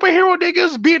these superhero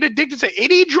niggas being addicted to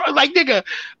any drug? Like, nigga,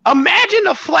 imagine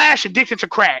the Flash addicted to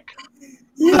crack.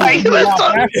 Like,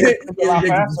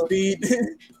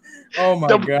 oh my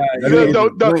god,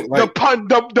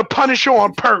 the Punisher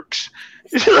on perks.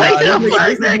 The Flash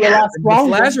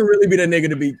would really be the nigga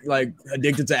to be like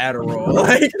addicted to Adderall.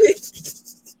 Like,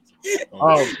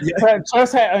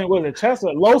 Chess had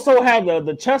Loso had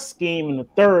the chess scheme in the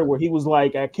third where he was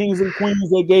like at Kings and Queens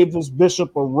they gave this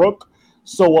bishop a rook,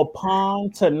 so a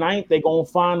pawn tonight they gonna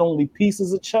find only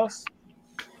pieces of chess.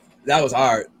 That was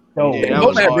hard.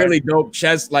 That had really dope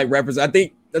chess like represent. I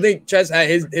think Chess had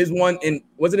his one in,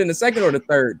 was it in the second or the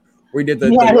third? Where he did the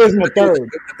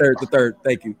third.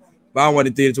 Thank you. But I don't want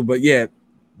to do it too, but yeah,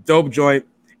 dope joint.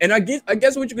 And I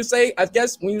guess what you could say,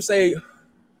 when you say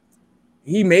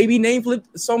he maybe name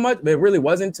flipped so much, but it really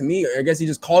wasn't to me. I guess he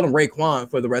just called him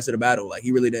Raekwon for the rest of the battle. Like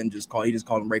he really didn't just call him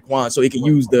Raekwon so he could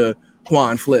use the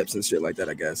Quan flips and shit like that,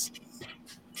 I guess.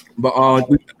 But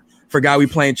we forgot we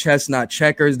playing chess, not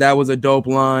checkers. That was a dope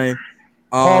line.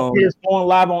 Paul Pierce going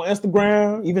live on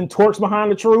Instagram, even Torch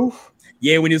behind the truth.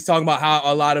 Yeah, when he was talking about how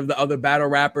a lot of the other battle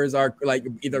rappers are like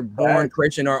either born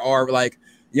Christian or like,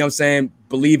 you know what I'm saying,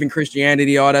 believe in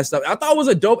Christianity, all that stuff. I thought it was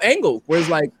a dope angle. Whereas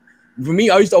like for me,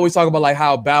 I used to always talk about like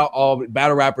how all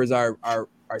battle rappers are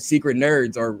secret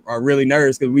nerds or are really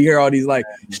nerds because we hear all these like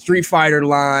Street Fighter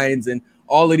lines and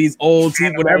all of these old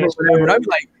teams, whatever. And I'd be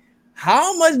like,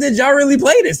 how much did y'all really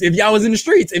play this if y'all was in the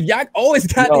streets? If y'all always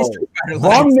got these Street Fighter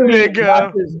lines? One minute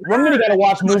gotta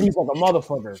watch movies like a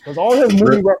motherfucker because all his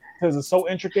movie references are so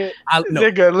intricate.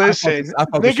 Nigga, listen,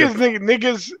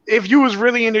 niggas. If you was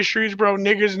really in the streets, bro,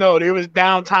 niggas know there was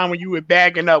downtime when you were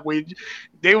bagging up with.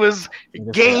 There was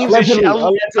games and shit.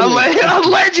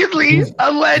 Allegedly,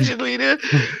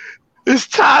 it's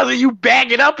time that you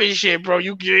bag it up and shit, bro.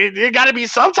 There gotta be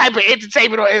some type of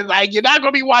entertainment, or like you're not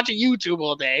gonna be watching YouTube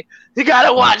all day. You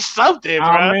gotta watch something, bro.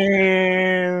 I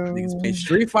mean,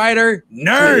 Street Fighter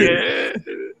nerd. Yeah.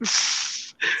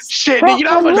 Shit, nigga, you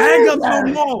know what? Bag up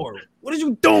some more. What are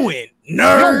you doing,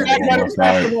 nerd? I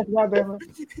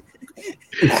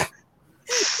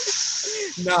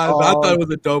thought it was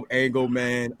a dope angle,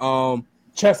 man.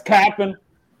 Chest capping.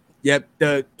 Yep,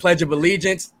 the Pledge of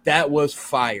Allegiance, that was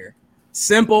fire.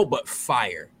 Simple but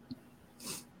fire.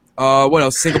 What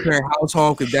else? Single parent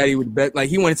household because daddy would bet. Like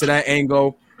he went into that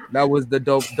angle. That was the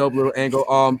dope little angle.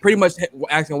 Pretty much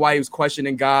asking why he was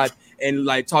questioning God and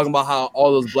like talking about how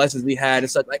all those blessings we had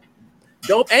and such. Like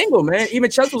dope angle, man.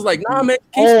 Even Chess was like, nah, man,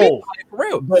 keep speaking for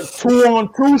real. But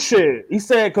 2-on-2 shit. He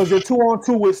said, because your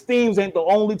 2-on-2 with Steams ain't the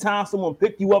only time someone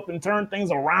pick you up and turn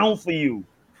things around for you.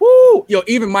 Woo! Yo,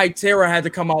 even Mike Terra had to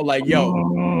come out like, yo,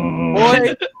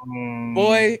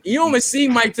 boy, you don't even see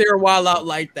Mike Terra wild out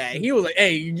like that. He was like,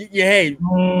 hey,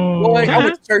 boy, I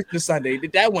went to church this Sunday.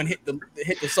 That one hit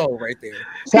the soul right there.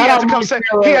 He had to come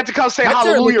say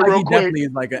hallelujah real quick. He definitely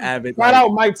is like an avid. Shout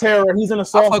out Mike Terra. He's in a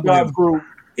soft gods group.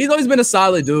 He's always been a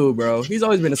solid dude, bro. He's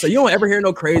always been you don't ever hear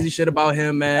no crazy shit about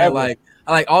him, man. Ever.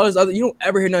 Like all this other, you don't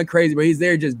ever hear nothing crazy, but he's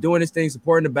there just doing his thing,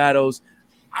 supporting the battles.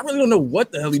 I really don't know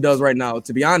what the hell he does right now,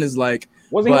 to be honest. Like,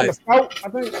 was he like a scout? I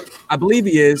think. I believe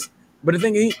he is, but the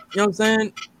thing, you know what I'm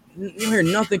saying? You don't hear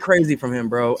nothing crazy from him,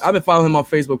 bro. I've been following him on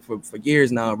Facebook for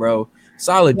years now, bro.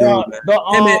 Solid dude, man.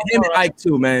 Him and Ike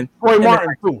too, man. Troy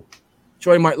Martin too.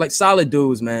 Troy Martin, like solid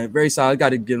dudes, man. Very solid.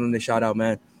 Got to give him the shout out,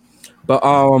 man. But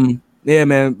yeah,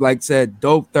 man. Like I said,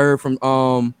 dope third from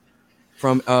Loso.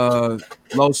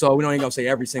 We don't even gonna say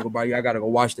every single body. I gotta go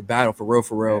watch the battle for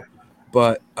real.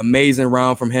 But amazing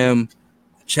round from him.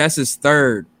 Chess is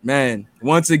third, man.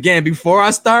 Once again, before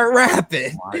I start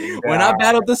rapping, when I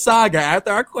battled the Saga,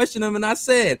 after I questioned him and I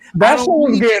said, that shit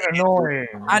was getting annoying.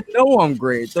 I know I'm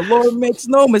great. The Lord makes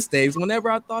no mistakes. Whenever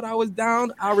I thought I was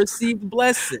down, I received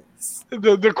blessings.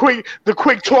 The quick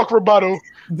talk rebuttal.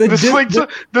 The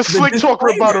slick talk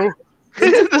rebuttal.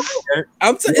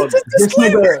 I'm telling this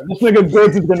nigga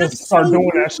Goods is gonna start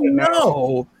doing that shit now.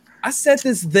 No, I said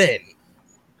this then.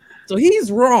 So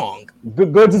he's wrong.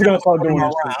 Goods is gonna start doing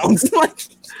rounds. I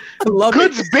love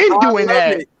Goods it. been doing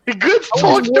that. Goods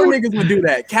talk to niggas would do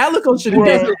that. Calico should have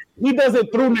done it. He does it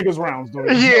through niggas rounds, though.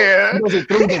 Yeah. He does it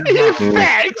through niggas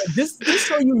rounds. Just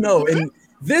so you know, and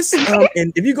this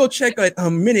and if you go check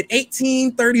minute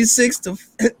 1836 to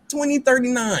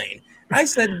 2039. I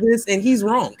said this and he's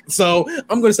wrong, so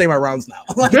I'm gonna say my rounds now.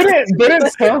 Didn't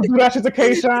Stump do that shit to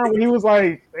K-Shine when he was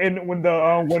like, and when you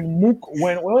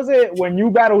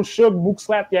battled Suge, Mook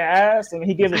slapped your ass and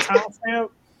he gave a timestamp.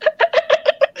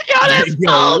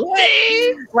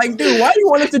 Like, dude, why do you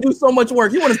want us to do so much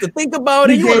work? You want us to think about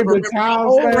it? You want to remember the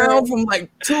whole round from like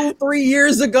 2-3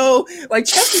 years ago? Like,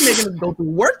 Chesty making us go through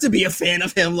work to be a fan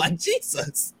of him. Like,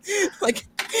 Jesus. Like,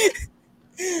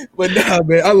 but nah,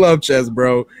 man, I love Chess,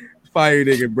 bro. Fire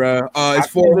nigga, bro. It's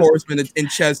 4 horsemen in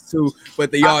chess too, but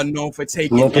they all known for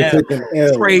taking L.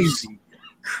 Crazy.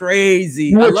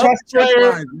 You a chess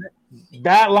player?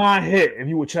 That line hit if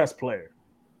you a chess player.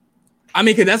 I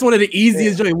mean, because that's one of the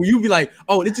easiest joints where you be like,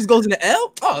 oh, it just goes into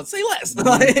L? Oh, say less. That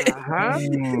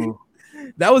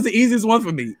was the easiest one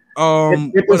for me.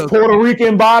 It was Puerto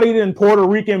Rican body, then Puerto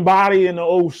Rican body in the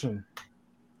ocean.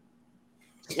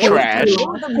 Trash.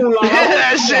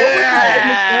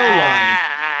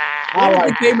 I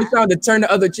like K Michelle to turn the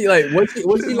other cheek. Like, what's she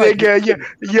like?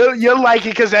 You like it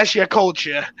because that's your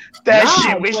culture. That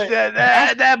shit was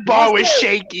that bar was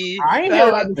shaky. I ain't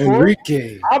heard that before.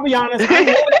 Enrique. I'll be honest, I ain't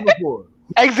heard that before.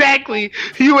 Exactly.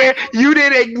 You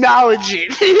didn't acknowledge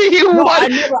it.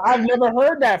 I've never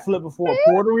heard that flip before.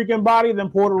 Puerto Rican body, then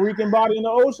Puerto Rican body in the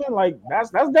ocean. Like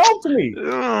that's dope to me.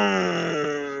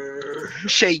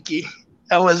 Shaky.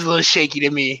 That was a little shaky to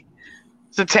me.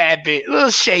 It's a tad bit, a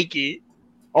little shaky.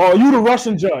 Oh, you the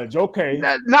Russian judge, okay?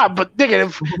 Nah, but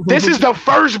nigga, this is the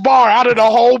first bar out of the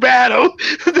whole battle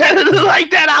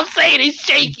that I'm saying is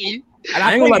shaky. And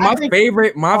I ain't gonna like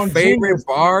my favorite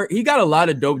bar. He got a lot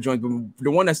of dope joints, but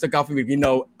the one that stuck out for me, I mean,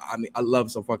 I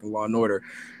love some fucking Law and Order,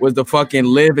 was the fucking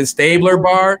Liv and Stabler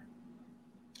bar.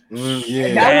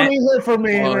 Yeah, that one ain't good for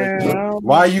me, man.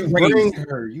 Why you bring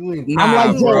her? You ain't. I'm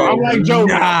like Joe.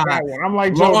 I'm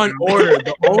like Joe. Law and Order.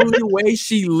 The only way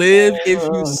she lived if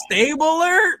you stable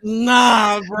her,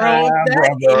 nah, bro.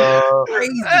 That is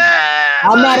crazy.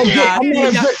 I'm not a good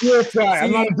real guy.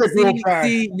 I'm not a good real guy.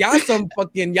 See, y'all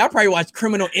probably watch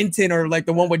Criminal Intent or like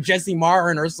the one with Jesse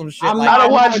Martin or some shit. I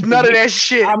don't watch none of that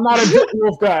shit. I'm not a good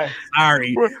wolf guy.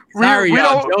 Sorry,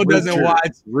 Joe doesn't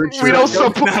watch. We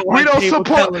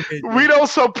don't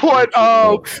support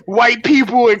white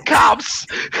people and cops.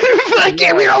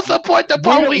 We don't support the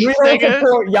police. We don't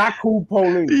support Yaku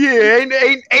police. Yeah,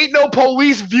 ain't no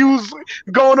police views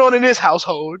going on in this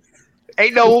household.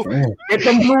 Ain't no. If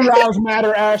them Blue Lives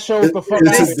Matter ass shows the fuck.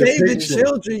 They save the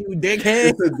children, you dickhead.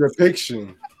 It's a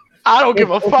depiction. I don't give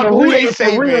a fuck who they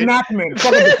say. Reenactment.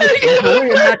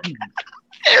 Reenactment.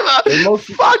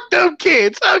 Fuck them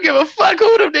kids. I don't give a fuck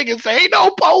who them niggas say. Ain't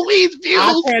no police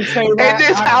views in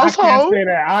this household.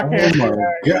 I can't say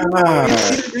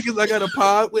that. Niggas I got a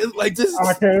pod with like this.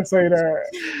 I can't say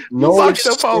that. No, fuck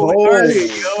the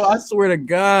police. Yo, I swear to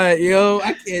God, yo,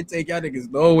 I can't take y'all niggas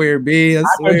nowhere, B. I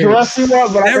swear.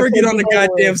 Never get on the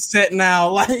goddamn set now,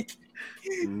 like.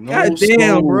 No,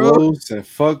 goddamn, bro. And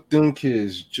fuck them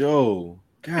kids, Joe.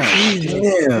 God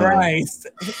damn. Christ.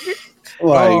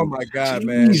 Like, oh my God,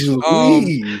 man. I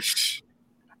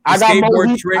got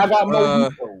skateboard trick. I got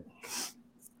more.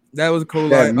 That was cool.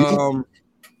 Like, oh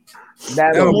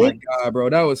my God, bro.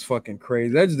 That was fucking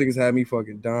crazy. That just niggas had me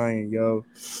fucking dying, yo.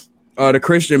 The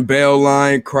Christian Bale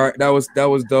line, that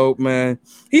was dope, man.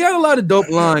 He had a lot of dope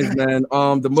lines, man.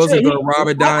 The Muslim girl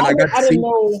Ramadan. I didn't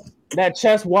know that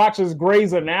Chess watches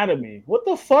Grey's Anatomy. What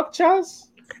the fuck, Chess?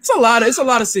 It's a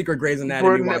lot of secret Grey's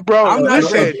Anatomy. Bro,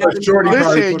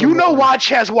 listen, you know why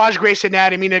Chess watch Grey's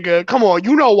Anatomy, nigga? Come on,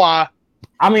 you know why.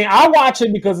 I mean, I watch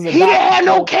it because he didn't have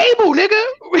no cable, nigga.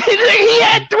 He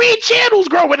had 3 channels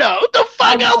growing up. What the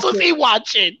fuck else was he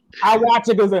watching? I watch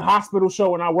it because it's a hospital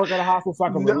show and I work at a hospital, so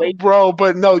I can relate. Bro,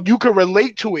 but no, you can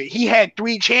relate to it. He had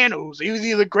 3 channels. He was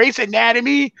either Grey's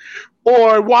Anatomy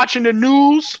or watching the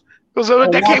news. Because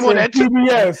that came on that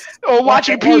PBS. Or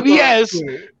watching PBS.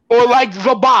 Or like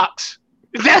The Box.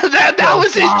 That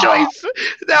was his choice.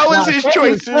 That was his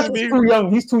choice. He's too young.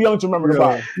 He's too young to remember The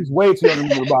Box. He's way too young to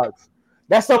remember The Box.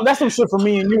 That's some shit from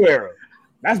me and you era.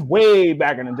 That's way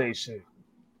back in the day shit.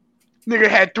 Nigga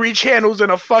had 3 channels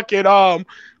and a fucking a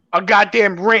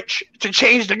goddamn wrench to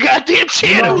change the goddamn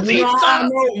channels. You know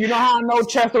how I know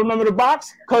Chess don't remember The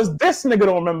Box? Because this nigga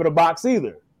don't remember The Box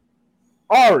either.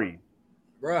 Ari.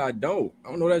 Bro, I don't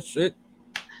know that shit.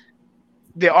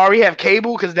 Did Ari have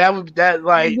cable? Because that's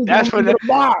for the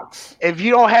box. If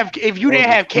you didn't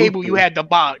have cable, you had The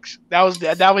Box. That was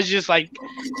just like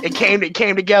it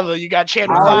came together. You got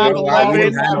channel 5,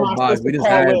 11.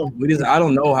 I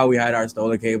don't know how we had our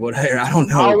stolen cable there. I don't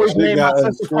know. It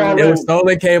was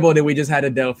stolen cable. Then we just had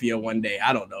Adelphia one day.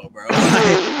 I don't know, bro.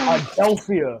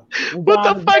 Adelphia. What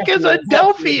the fuck is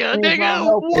Adelphia,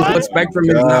 nigga? What Spectrum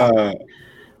is now?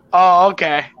 Oh,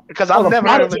 okay. Because I've never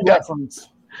heard of Adelphia.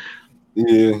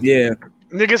 Yeah.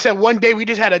 Nigga said one day we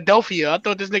just had Adelphia. I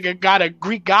thought this nigga got a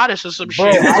Greek goddess or some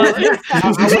shit. I want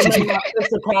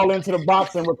to call into the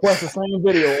box and request the same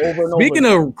video over and over. Speaking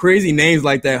of crazy names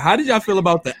like that, how did y'all feel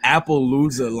about the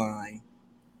Appaloosa line?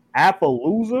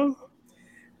 Appaloosa?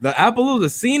 The Appaloosa.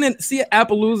 See,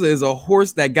 Appaloosa is a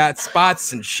horse that got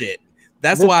spots and shit.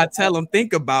 That's why I tell them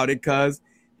think about it, because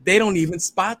they don't even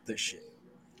spot the shit.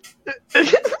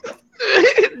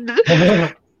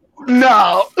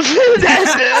 No,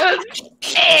 that's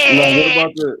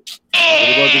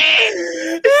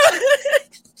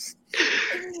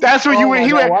That's what he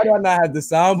went. Why do I not have the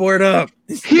soundboard up?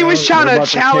 He was trying to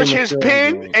challenge his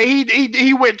pen, and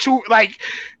he went too like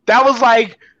that was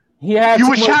like. You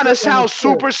was trying to sound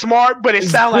super smart, but it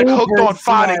sounded like hooked on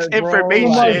phonics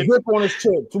information.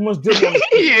 Too much dip on his chip.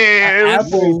 Yeah.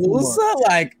 Appaloosa?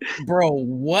 Like, bro,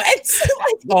 what?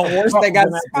 Like a horse that got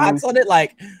spots on it?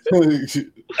 Like,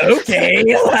 okay.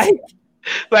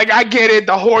 Like I get it,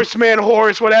 the horseman,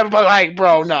 horse, whatever, but like,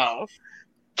 bro, no.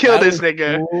 Kill this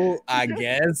nigga. Cool, I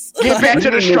guess. Get back to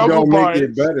the struggle bars.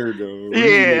 Make it better, though.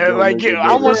 Yeah, like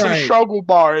I want some struggle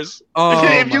bars.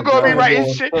 If you gonna be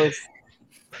writing shit.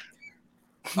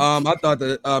 I thought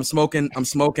that I'm smoking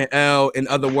L. In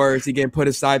other words, he getting put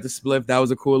aside to spliff. That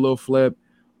was a cool little flip.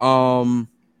 I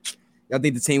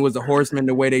think the team was the Horsemen,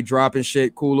 the way they dropping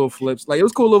shit, cool little flips. Like it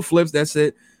was cool little flips. That's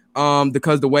it.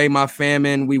 Because the way my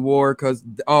famine we wore,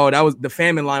 that was the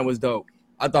famine line was dope.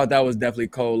 I thought that was definitely a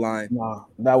cold line. Nah,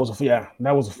 that was a fire.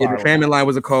 The famine line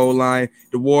was a cold line.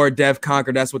 The war, death,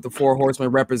 conquer. That's what the 4 horsemen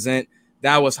represent.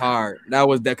 That was hard. That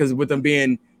was that because with them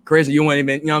being crazy, you wouldn't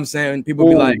even, you know what I'm saying? People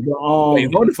be like,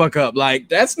 wait, hold the fuck up. Like,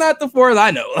 that's not the 4 I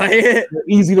know. Like,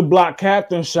 easy to block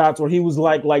captain shots where he was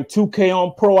like 2K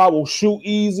on pro, I will shoot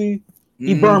easy.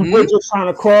 He burned bridges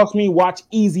trying to cross me. Watch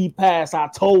easy pass. I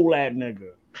told that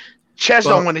nigga. Chess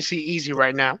don't want to see easy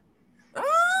right now.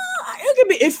 It could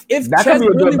be if Chess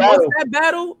really wants that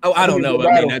battle. Oh, I don't know.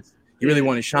 I mean, that's you really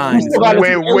want to shine.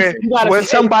 When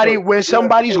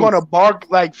somebody's gonna bark,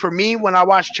 like for me, when I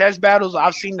watch chess battles,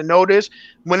 I've seen the notice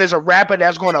when there's a rapper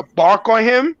that's gonna bark on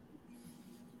him.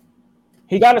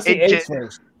 He gotta see Ace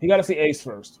first. He gotta see Ace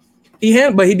first. He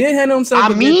did handle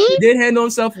himself. He did handle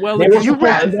himself well. They were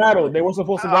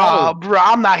supposed to battle. Bro,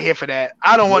 I'm not here for that.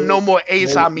 I don't want no more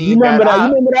Ace. You remember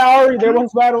that, Ari? They were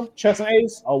battle Chess and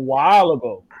Ace a while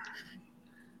ago.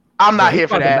 I'm not here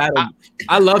for that.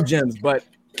 I love gems, but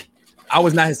I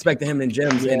was not expecting him in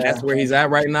Gems, and that's where he's at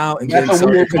right now. And then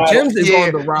Gems is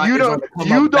on the rise.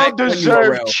 You don't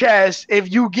deserve chess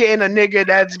if you getting a nigga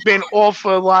that's been off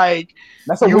for like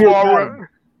that's a weird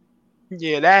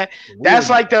that's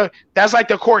like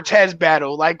the Cortez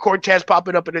battle, like Cortez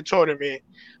popping up in the tournament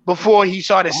before he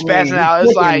started spazzing out.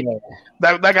 It's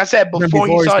like I said before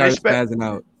he started spazzing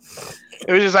out.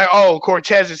 It was just like, oh,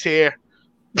 Cortez is here.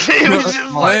 It was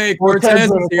just like, hey, Cortez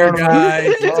is here,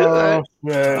 guys.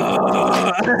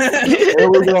 Oh, here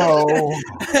we go.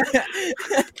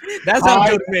 That's how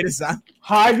Jody made it sound.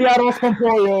 Hi, Diaros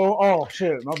Compollo. Oh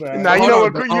shit, my bad. Now you know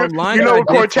what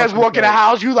Cortez walk in the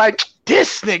house, you like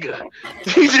this nigga.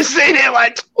 You just say that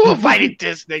like, who invited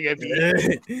this nigga?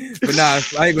 But nah,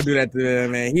 I ain't gonna do that to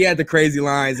him, man. He had the crazy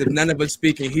lines. If none of us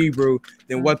speak in Hebrew,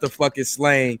 then what the fuck is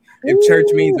slang? If church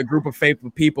means a group of faithful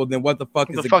people, then what the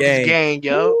fuck is a gang? Is gang,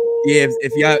 yo? Yeah,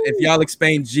 if y'all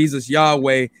explain Jesus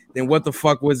Yahweh, then what the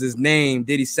fuck was his name?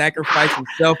 Did he sacrifice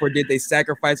himself or did they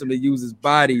sacrifice him to use his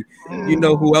body? You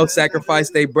know who else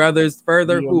sacrificed their brothers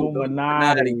further?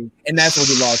 Illuminati. And that's when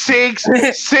he lost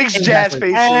six jazz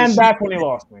faces. And that's when he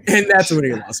lost me. And that's when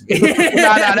he lost me.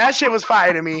 Nah, that shit was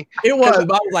fire to me. It was,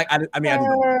 but I was like, I didn't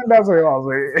know. That's what he lost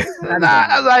me.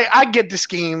 I get the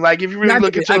scheme. Like, if you really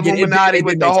look into Illuminati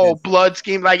with the whole blood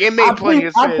scheme, like, it made plenty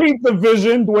of sense. I peeped the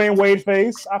vision, Dwayne Wade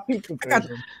face. I peeped the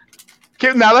vision.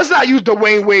 Now let's not use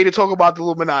Dwayne Wade to talk about the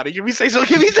Illuminati. Can we say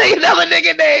another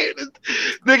nigga name?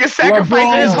 Nigga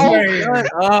sacrificing his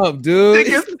whole dude.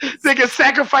 Nigga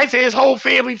sacrificing his whole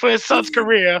family for his son's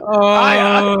career.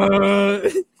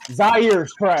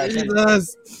 Zaire's trash.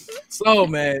 So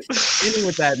man, even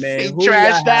with that, man, who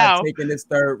trashed out taking this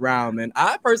third round, man.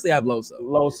 I personally have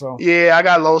Loso. Yeah, I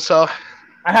got Loso.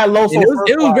 I had Loso.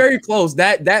 It was very close.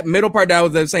 That middle part that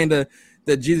was saying the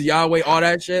Jesus Yahweh, all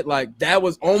that shit, like that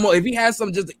was almost, if he had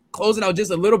some just closing out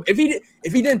just a little, if he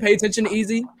didn't pay attention to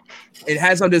Easy, it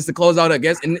had something just to close out, I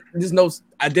guess. And just knows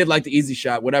I did like the Easy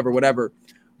shot, whatever.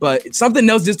 But something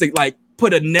else just to like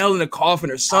put a nail in the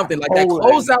coffin or something like that.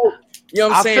 Close out, you know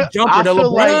what I'm saying? Jumper,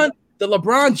 the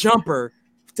LeBron jumper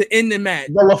to end the match.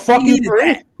 The fucking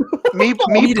that. Me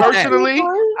personally,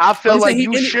 I feel like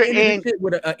you shouldn't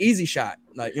with an easy shot.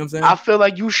 Like, you know what I'm saying? I feel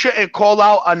like you shouldn't call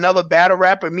out another battle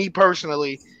rapper. Me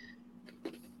personally,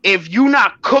 if you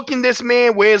not cooking this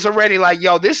man, where it's already like,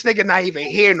 yo, this nigga not even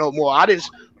here no more. I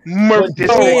just murked this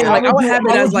man. Like, I would have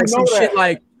it as like some shit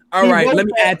like, all right, let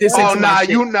me add this. Oh nah,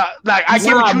 you not like I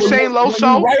get what you saying,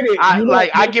 Loso.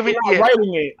 I give it.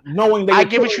 Writing it, knowing that I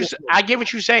get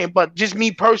what you're saying, but just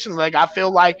me personally, like I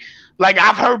feel like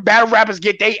I've heard battle rappers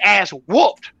get their ass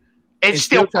whooped and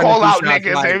still call out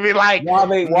niggas and be like, while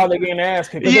they getting ass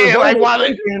kicked. Yeah, like while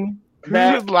they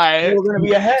that like we're gonna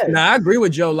be ahead. Nah, I agree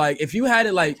with Joe. Like if you had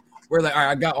it like we're like, all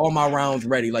right, I got all my rounds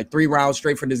ready, like 3 rounds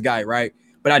straight for this guy, right?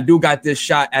 But I do got this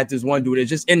shot at this one dude. It's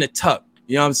just in the tuck.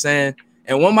 You know what I'm saying?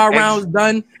 And when my round's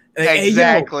done,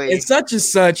 exactly, it's such and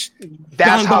such.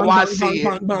 That's how I see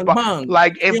it.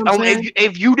 Like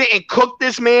if you didn't cook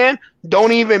this man,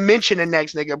 don't even mention the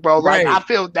next nigga, bro. Like I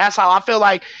feel that's how I feel.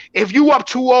 Like if you up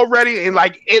 2 already and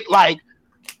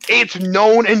it's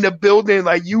known in the building,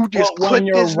 like you just click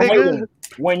this nigga.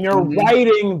 When you're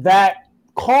writing that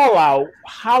call out,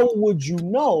 how would you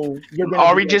know you're gonna?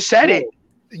 Already just said it.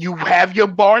 You have your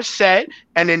bar set,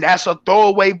 and then that's a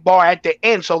throwaway bar at the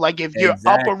end. So, like, if you're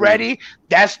up already,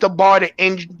 that's the bar to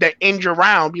end your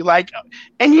round. Be like,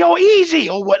 and you're easy,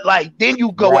 or what? Like, then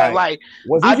you go at like,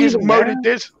 I just murdered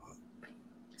this.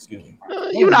 Excuse me.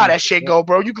 You know how that shit go,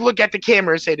 bro. You can look at the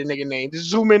camera and say the nigga name. Just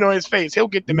zoom in on his face. He'll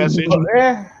get the message.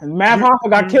 Mav Hoffa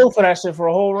got killed for that shit for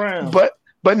a whole round.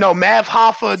 But no, Mav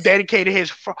Hoffa dedicated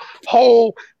his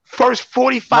whole first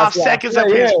 45 seconds of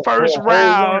his first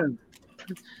round.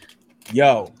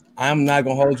 Yo, I'm not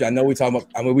gonna hold you. I know we talking about.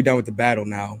 I mean, we done with the battle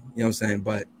now. You know what I'm saying?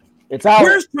 But it's out.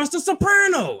 Where's Trust the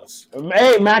Sopranos?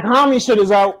 Hey, Mac Homie shit is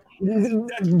out.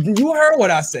 You heard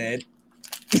what I said.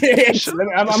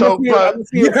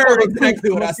 You heard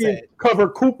exactly what I said. Cover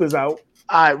Coop is out.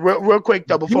 All right, real quick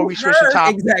though, before we switch the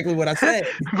topic. Exactly what I said.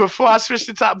 Before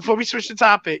we switch the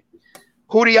topic,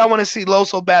 who do y'all want to see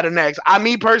Loso battle next?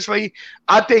 Me personally,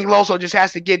 I think Loso just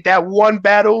has to get that one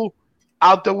battle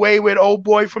out the way with old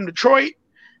boy from Detroit.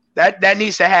 That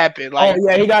needs to happen. Like, oh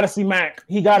yeah, he got to see Mac.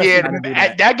 He got to.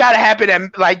 Yeah, that got to happen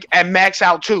at Max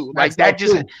out too. Max that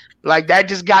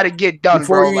just got to get done.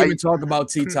 Before bro. you even talk about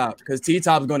T-Top, because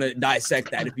T-Top's gonna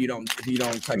dissect that if you don't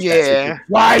touch that shit.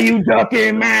 Why you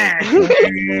ducking Mac?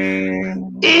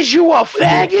 Is you a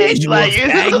faggot? Like you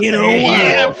faggot or what?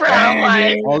 Yeah, bro.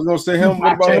 Like, I was gonna say him.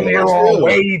 What about him?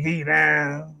 Wavy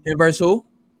now. Him versus who?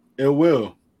 It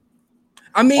will.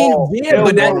 I mean,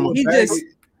 but that he just.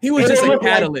 He was just a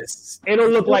catalyst. It'll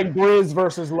look like Briz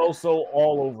versus Loso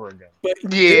all over again. But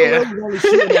yeah,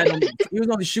 he was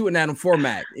only shooting at him for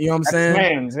Mac. You know what I'm saying?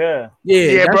 Man's,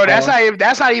 yeah, bro.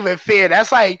 That's not even fair.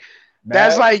 That's like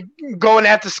going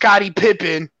after Scottie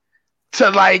Pippen to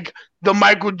like the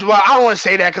Michael. Well, I don't want to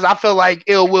say that because I feel like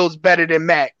Ill Will's better than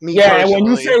Mac. And when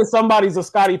you say somebody's a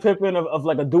Scottie Pippen of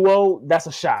like a duo, that's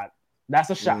a shot.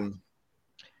 That's a shot.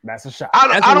 That's a shot.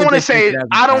 I don't want to say.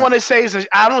 I don't want to say.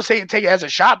 I don't say take it as a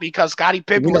shot because Scottie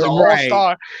Pippen was an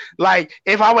all-star. Like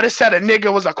if I would have said a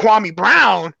nigga was a Kwame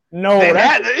Brown,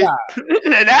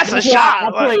 that's a shot. I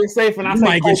play it safe and I say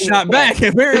might get shot back.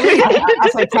 Apparently, I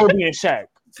say Kobe and Shaq.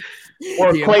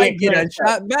 Or Clay might get a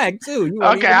shot back too.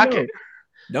 Okay, I can.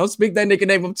 Don't speak that nigga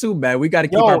name up too bad. We got to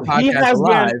keep our podcast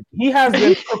alive. He has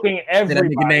been cooking everybody.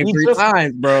 That nigga name 3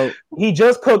 times, bro. He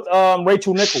just cooked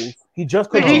Rachel Nichols. He just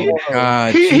cooked. He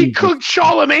cooked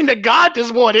Charlamagne the God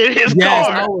this morning in his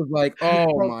car. I was like,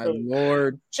 oh my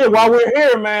lord. Shit, while we're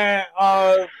here, man.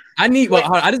 I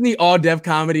just need all Def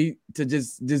Comedy to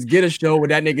just get a show with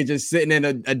that nigga just sitting in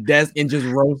a desk and just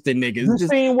roasting niggas.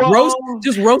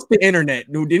 Just roast the internet,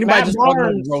 dude. Anybody just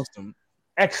roast them.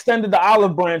 Extended the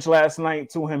olive branch last night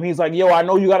to him. He's like, yo, I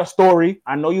know you got a story.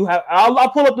 I know you have. I'll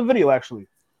pull up the video actually.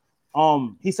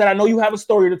 He said, I know you have a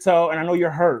story to tell, and I know you're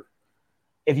hurt.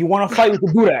 If you want to fight, we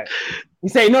could do that. He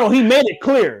said, no, he made it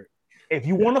clear. If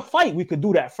you want to fight, we could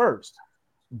do that first.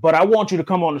 But I want you to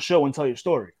come on the show and tell your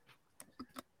story.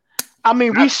 I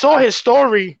mean, we saw his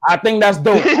story. I think that's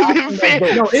dope.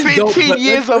 15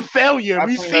 years of failure.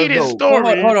 We see his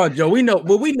story. Hold on, Joe. We know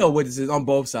what this is on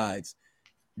both sides.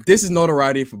 This is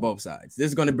notoriety for both sides. This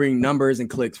is going to bring numbers and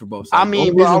clicks for both sides. I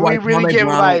mean, bro, why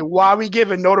are we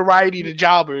giving notoriety to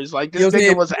jobbers? Like this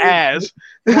nigga was ass.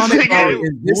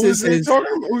 This is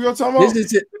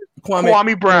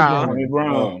Kwame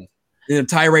Brown. The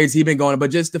tirades he been going, but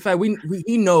just the fact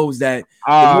he knows that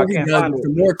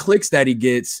the more clicks that he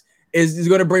gets is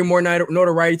going to bring more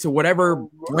notoriety to whatever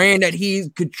brand that he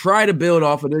could try to build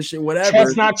off of this shit, whatever.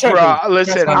 That's not true. Bro,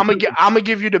 listen, I'm gonna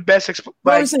give you the best it's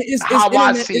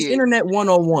internet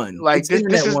 101. Like this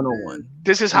internet 101.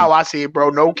 This is how I see it,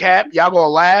 bro. No cap. Y'all gonna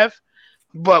laugh.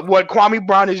 But what Kwame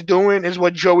Brown is doing is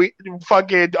what Joey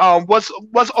fucking what's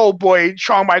old boy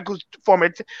Shawn Michaels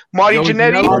former Marty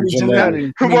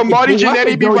Jannetty. When Marty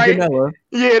Jannetty be writing,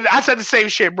 yeah, I said the same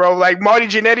shit, bro. Like Marty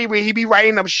Jannetty, when he be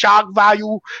writing them shock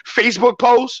value Facebook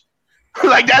posts,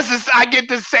 like I get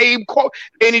the same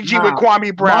energy with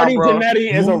Kwame Brown. Marty bro.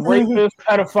 Jannetty is a rapist,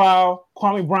 pedophile.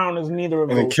 Kwame Brown is neither of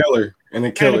them. And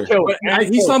a killer.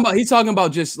 He's talking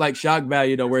about just like shock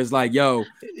value though, where it's like, yo,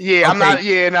 I'm not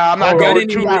going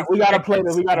to. We gotta play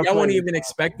this. Y'all won't even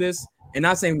expect this. And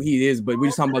not saying he is, but we're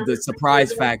just talking about the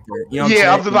surprise factor. You know what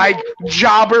I'm saying? Like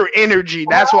jobber energy.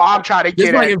 That's what I'm trying to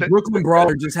get at. Like if Brooklyn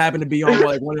Brawler just happened to be on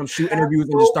like one of them shoot interviews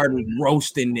and just started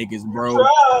roasting niggas, bro.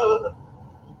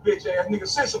 Bitch ass nigga,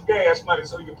 send some gas money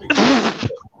so you can pick.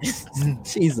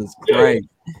 Jesus Christ.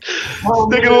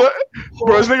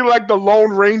 This nigga like the Lone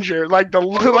Ranger, like the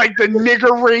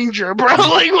nigger ranger, bro.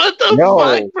 Like what the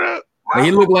fuck, bro?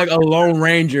 He looked like a Lone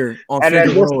Ranger on and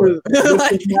this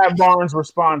is Matt Barnes'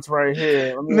 response right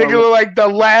here. Nigga look like the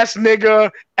last nigga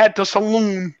at the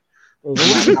saloon.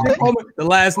 The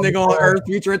last nigga on Earth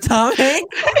featuring Tom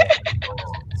Hanks.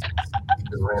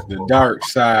 The dark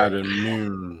side of the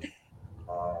moon.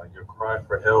 Your cry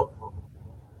for help,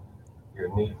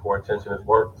 your need for attention is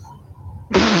worse.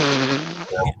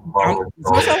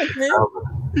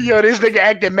 Yo, this nigga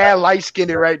acting mad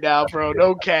light-skinned right now, bro.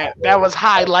 No cap. That was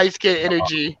high light-skin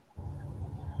energy.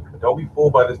 Don't be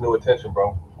fooled by this new attention,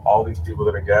 bro. All these people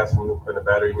that are gassing you, putting a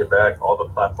battery in your back, all the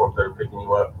platforms that are picking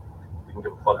you up, they can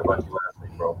give a fuck about you last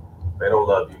week, bro. They don't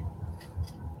love you.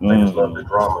 They just love the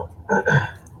drama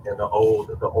and the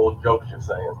old jokes you're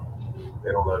saying.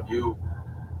 They don't love you.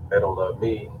 They don't love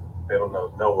me. They don't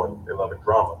love no one. They love a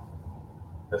drama.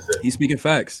 That's it. He's speaking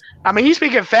facts. I mean, he's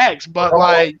speaking facts, but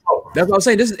like that's what I'm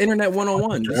saying. This is internet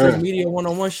 101. This is media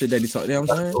 101 shit that he's talking. You know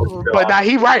what I'm saying? But now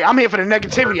he right. I'm here for the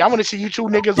negativity. I want to see you two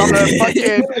niggas on the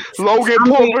fucking Logan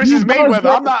Paul versus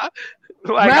Mayweather. I'm not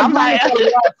like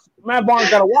Matt Barnes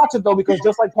gotta watch it though, because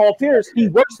just like Paul Pierce, he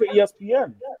works for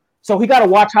ESPN. So he gotta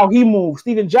watch how he moves.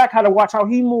 Steven Jack had to watch how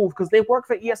he moved because they work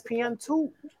for ESPN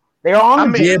too. They are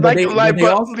on they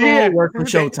also work for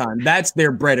Showtime. That's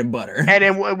their bread and butter. And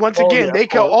then once again, they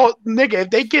can all nigga. If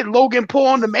they get Logan Paul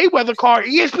on the Mayweather card,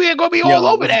 ESPN gonna be all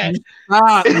over that.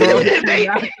 If they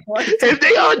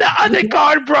on the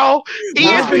undercard, bro,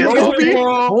 ESPN gonna be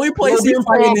only place he's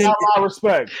fighting in. My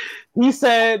respect. He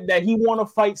said that he want to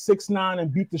fight 6ix9ine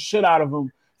and beat the shit out of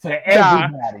him for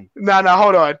everybody. Nah,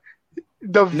 hold on.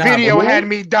 The video had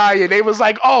me dying. They was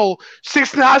like, "Oh,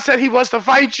 6ix9ine said he wants to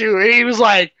fight you," and he was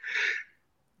like,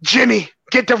 "Jimmy,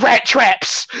 get the rat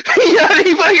traps." He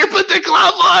fucking put the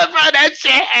glove on, bro. That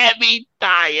shit had me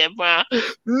dying, bro.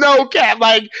 No cap.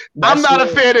 Like, I'm not a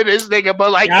fan of this nigga, but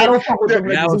like,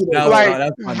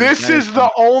 this is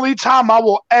the only time I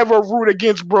will ever root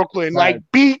against Brooklyn. Like,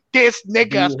 beat this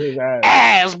nigga's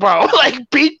ass, bro. Like,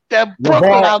 beat the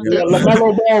Brooklyn out there.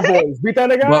 LaMelo Ball boys. Beat that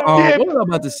nigga out. What was I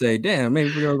about to say? Damn, maybe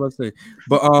I forgot what I was about to say.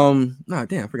 But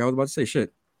damn, I forgot what I was about to say.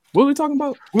 Shit. What were we talking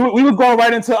about? We were going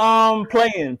right into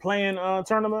playing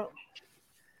tournament.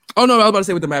 Oh no, I was about to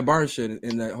say with the Matt Barnes shit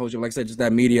and that whole shit. Like I said, just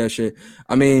that media shit.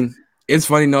 I mean, it's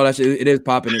funny, no, that shit it is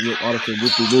popping and all the shit,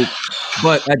 whoop.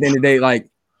 But at the end of the day, like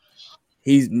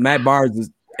Matt Barnes is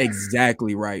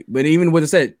exactly right. But even with it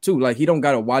said too, like he don't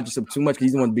gotta watch himself too much because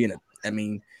he's the one being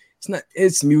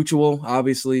it's mutual,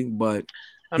 obviously, but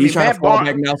he's trying to fall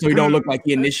back now so he don't look like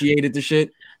he initiated the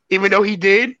shit. Even though he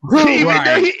did, even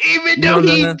though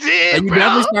he did, like, you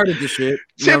definitely started the shit.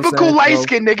 Typical light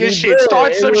skinned nigga shit.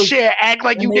 Start some shit, act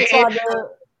like you didn't.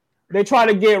 They tried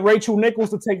to get Rachel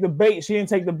Nichols to take the bait. She didn't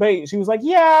take the bait. She was like,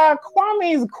 "Yeah,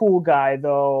 Kwame's a cool guy,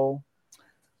 though."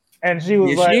 And she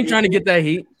was like, "She ain't trying to get that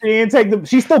heat. She didn't take the.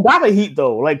 She still got the heat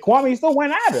though. Like Kwame still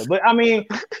went at her, but I mean."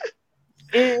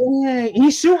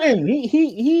 He's shooting.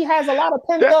 He has a lot of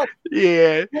pent up.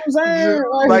 Yeah, you know what I'm saying?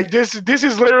 Like this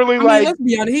is literally like. Let's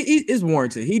be honest. He is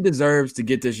warranted. He deserves to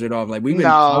get this shit off. Like we've been.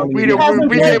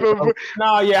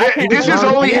 This is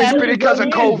only happening because of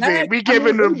COVID. We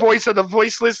giving the voice of the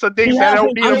voiceless the things that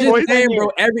don't need a voice. Saying, bro,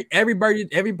 every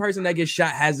person that gets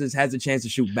shot has a chance to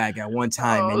shoot back at one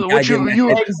time. And what you roasting? If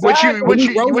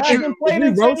a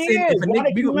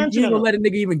nigga, you don't let a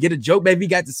nigga even get a joke, baby. He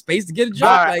got the space to get a joke.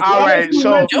 All right.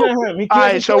 So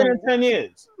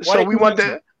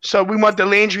we want the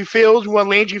Landry Fields. We want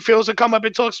Landry Fields to come up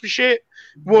and talk some shit.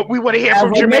 We want to hear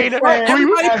from Jermaine.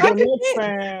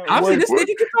 Obviously, this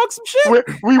nigga can talk some shit.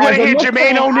 We want to hear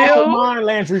Jermaine O'Neal.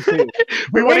 Landry Fields.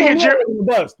 We want to hear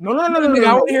Jermaine. No.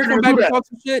 I want to hear him come back and talk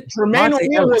some shit. Jermaine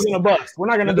O'Neal wasn't a bust. We're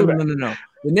not gonna do that. No.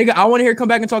 The nigga I want to hear come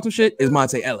back and talk some shit is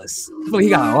Monte Ellis. He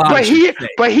got a lot.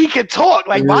 But he can talk.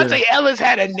 Like Monte Ellis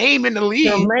had a name in the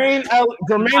league. Jermaine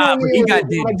O'Neal. He got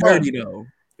did dirty though.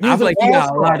 I feel like he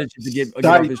got a lot of shit to get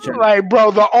off his chest. Like,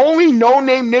 bro, the only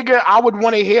no-name nigga I would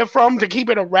want to hear from to keep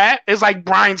it a rap is like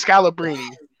Brian Scalabrine.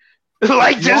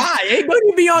 Like, just ain't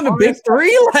gonna be on the big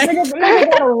three. Like,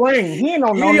 nigga got a ring. He ain't no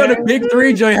on the big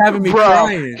three joint having me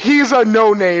crying. He's a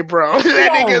no-name, bro.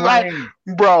 That nigga like,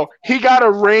 bro, he got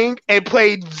a ring and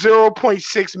played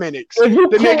 0.6 minutes. If you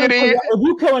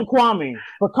killing Kwame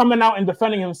for coming out and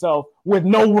defending himself with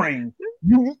no ring,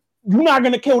 you're not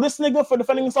gonna kill this nigga for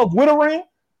defending himself with a ring.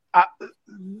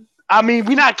 I mean,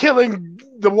 we not killing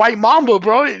the White Mamba,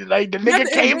 bro. Like the nigga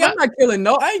came up. I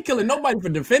ain't killing nobody for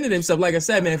defending himself. Like I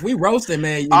said, man, if we roast him,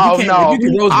 man, I'm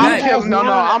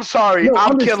sorry.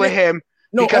 I'm killing him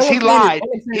because he lied.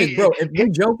 Bro, if we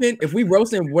joking, if we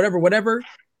roasting whatever,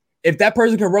 if that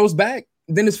person can roast back,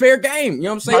 then it's fair game. You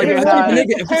know what I'm saying? If we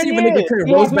see a nigga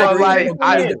can roast back,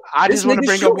 I just want to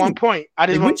bring up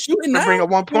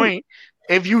one point.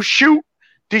 If you shoot,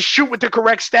 just shoot with the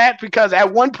correct stat, because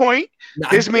at one point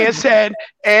this man said,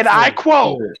 and I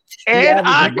quote,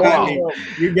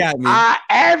 you got me. I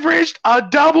averaged a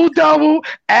double-double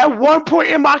at one point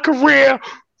in my career.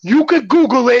 You could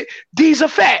Google it. These are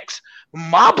facts.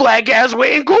 My black ass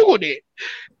went and Googled it.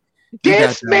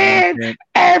 This man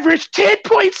averaged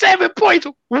 10.7 points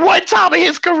one time in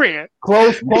his career.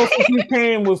 Closest he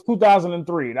came was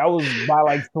 2003. That was by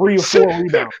like 3 or 4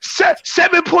 rebounds.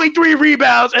 7.3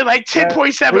 rebounds and like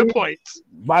 10.7 points.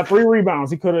 By 3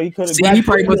 rebounds, he could have. See, he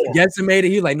probably must have guesstimated.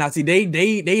 He like, see, they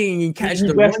didn't even catch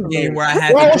the one game where I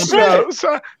had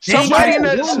somebody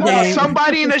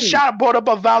in the shop brought up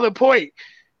a valid point.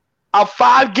 A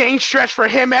 5-game stretch for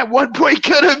him at one point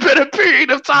could have been a period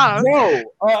of time. No,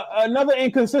 another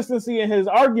inconsistency in his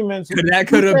arguments. That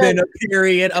could have been a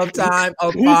period of time,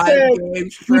 a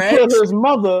 5-game stretch.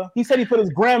 He said he put his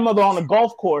grandmother on a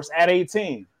golf course at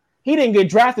 18. He didn't get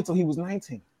drafted till he was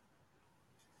 19.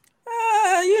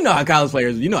 You know how college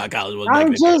players. You know how college was.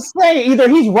 I'm just saying, either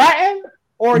he's ratting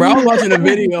or. Bro, I was watching a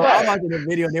video.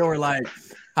 And they were like,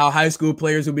 how high school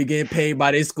players who be getting paid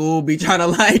by their school be trying to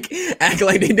like act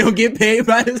like they don't get paid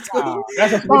by the school.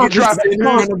 That's a driving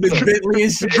a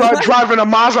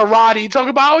Maserati, talking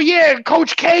about, oh yeah,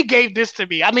 Coach K gave this to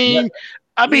me. I mean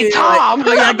Tom.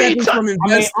 My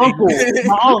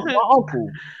uncle.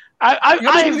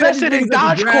 I invested in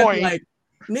Dogecoin. Like,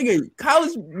 nigga,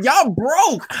 college, y'all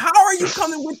broke. How are you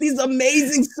coming with these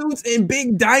amazing suits and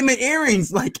big diamond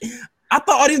earrings? Like, I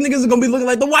thought all these niggas are gonna be looking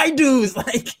like the white dudes.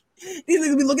 Like, These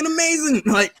niggas be looking amazing.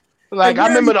 Like I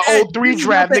remember the 03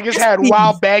 draft. Niggas had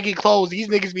wild baggy clothes. These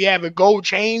niggas be having gold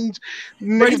chains.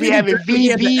 Niggas be having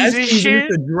VBs and shit.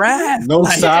 No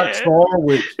socks on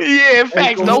with. Yeah, in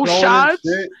fact, no shots.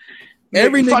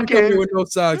 Every nigga come here with no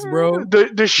socks, bro.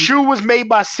 The shoe was made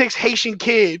by 6 Haitian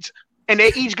kids, and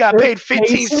they each got paid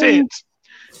 15 cents.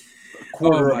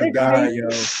 Oh my god, yo.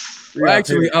 Well,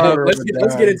 actually, let's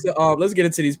get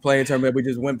into these playing terms that we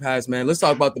just went past, man. Let's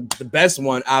talk about the best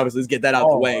one. Obviously, let's get that out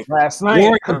the way. Last night,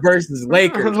 Warriors versus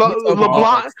Lakers.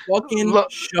 LeBron fucking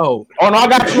show. Oh no, I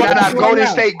got you.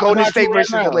 Golden State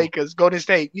versus the Lakers. Golden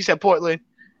State. You said Portland.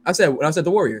 I said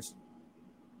the Warriors.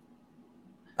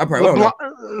 I probably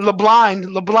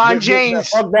LeBron James.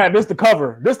 Fuck that. This the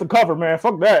cover, man.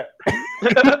 Fuck that.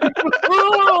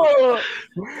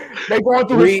 They going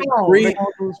through his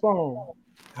phone.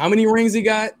 How many rings he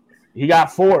got? He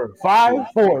got 4. 5?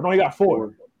 4. No, he got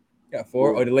 4. Got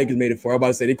 4? Oh, the Lakers made it 4. I'm about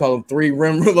to say they call him 3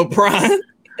 rim LeBron.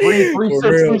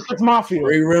 3-6 Mafia.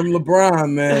 3 rim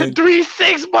LeBron, man.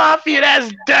 3-6 Mafia,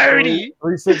 that's dirty.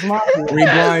 3-6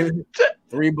 Mafia.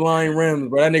 3 blind rims,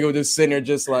 bro. That nigga was just sitting there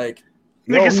just like.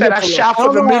 Nigga said I shot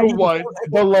for the middle one.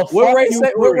 What Ray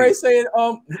saying? What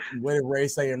did Ray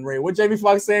say and Ray? What Jamie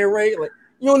Foxx saying, Ray? Like,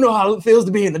 you don't know how it feels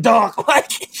to be in the dark.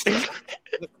 Like,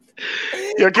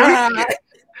 yo,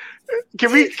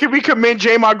 can we commend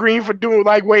Draymond Green for doing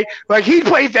he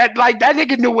plays that that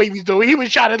nigga knew what he was doing. He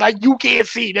was shot at you can't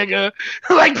see, nigga.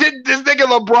 Like this nigga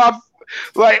LeBron,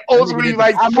 ultimately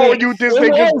for you this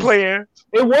nigga's playing.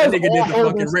 It was nigga did the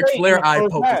fucking Ric Flair eye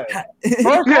poke.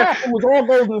 First half, it was all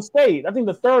Golden State. I think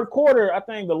the third quarter, I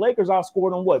think the Lakers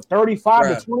outscored them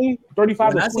 35 to 20,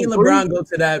 35 to 20.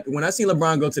 When I seen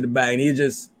LeBron go to the bag, and he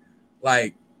just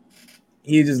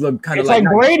looked kind of like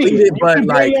Brady, but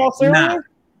nah.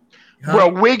 Bro,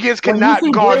 Wiggins cannot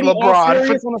guard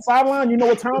LeBron on the sideline. You know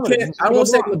what time it is. I won't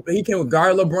say he can't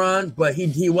guard LeBron, but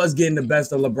he was getting the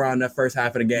best of LeBron that first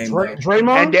half of the game.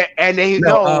 Draymond and then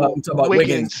I'm talking about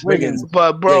Wiggins.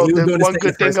 But bro, the one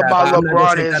good thing about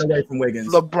LeBron is away from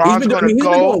Wiggins. LeBron's he's been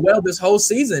doing well this whole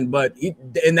season, but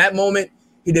in that moment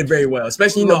he did very well.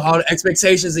 Especially how the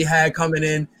expectations he had coming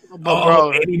in. But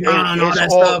bro,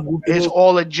 it's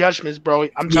all adjustments, bro.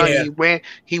 I'm telling you,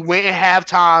 he went in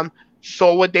halftime.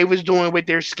 Saw what they was doing with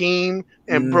their scheme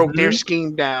and broke their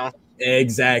scheme down.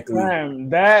 Exactly. Man,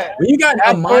 that when you got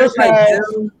a mind like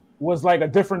him, was like a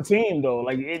different team though.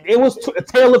 Like it was a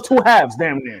tale of 2 halves,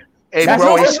 damn near. Hey,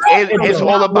 bro, it's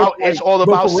all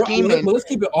about scheming. Let's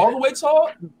keep it all the way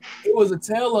tall. It was a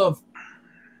tale of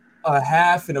a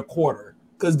half and a quarter.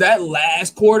 Because that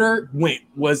last quarter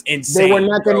was insane. They were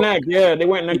neck and neck. Yeah, they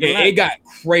went neck and neck. It got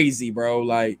crazy, bro.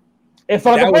 Like it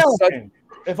felt like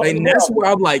and that's where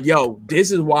I'm like, yo,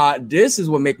 this is what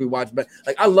make me watch. But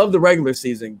I love the regular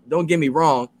season. Don't get me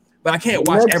wrong, but I can't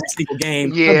watch every single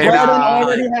game. Yeah,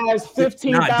 already has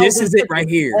 15,000. This is it right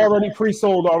here. Already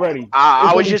pre-sold already.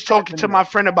 I was just talking to my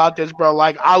friend about this, bro.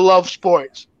 I love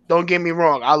sports. Don't get me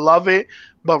wrong, I love it.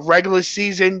 But regular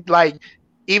season,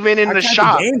 even in the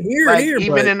shop, in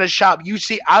the shop, you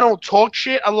see, I don't talk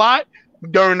shit a lot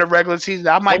during the regular season.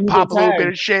 I might pop a little bit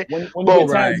of shit,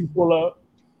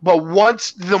 but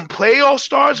once the playoff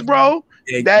starts, bro,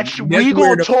 we gonna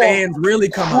talk. Fans really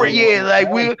come out.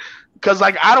 Yeah, because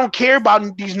I don't care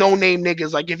about these no-name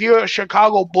niggas. If you're a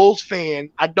Chicago Bulls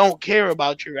fan, I don't care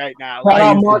about you right now. Shout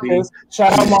out Marcus.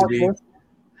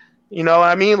 You know what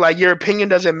I mean? Your opinion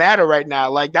doesn't matter right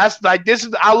now. This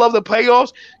is. I love the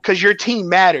playoffs because your team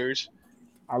matters.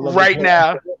 Right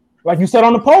now, like you said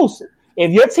on the post,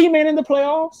 if your team ain't in the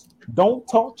playoffs, don't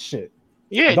talk shit.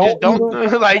 Yeah, don't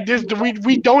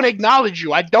we don't acknowledge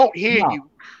you. I don't hear you.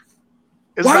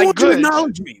 It's why won't you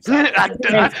acknowledge me?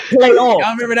 Playoffs.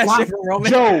 Y'all remember that shit from Roman?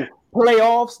 Joe,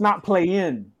 playoffs, not play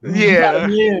in. Yeah.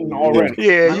 In already.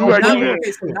 Yeah, you already in.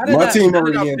 My team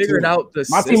already in. Figured out the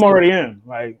my team already in.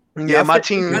 My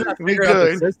team we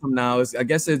good. The system now I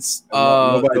guess it's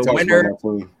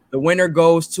the winner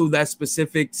goes to that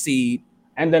specific seed.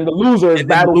 And then the losers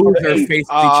battle face each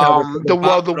other.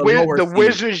 The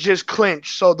Wizards just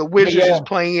clinched, so the Wizards is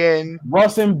playing.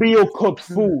 Russ and Beal cooked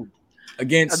food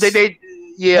against against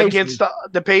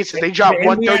the Pacers. They dropped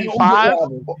 135.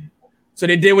 So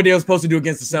they did what they were supposed to do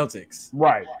against the Celtics,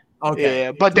 right? Okay,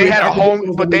 yeah, but they had a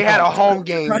home. But they had a home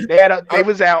game. They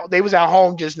was at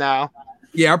home just now.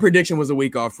 Yeah, our prediction was a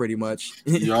week off, pretty much.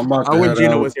 Yeah, I wish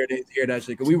Gino was here to hear that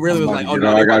shit because we really was like,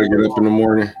 I gotta get up in the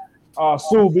morning.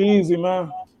 Sue, be easy, man.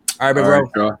 All right,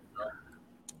 bro.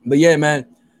 But yeah, man.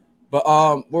 But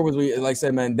where was we? Like I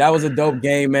said, man, that was a dope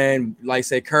game, man. Like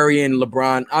say Curry and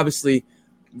LeBron, obviously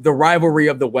the rivalry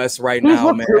of the West right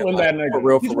now, man. That nigga.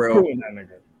 For real.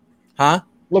 Huh?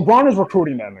 LeBron is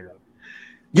recruiting that nigga.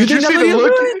 Did you see the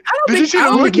look? Did you see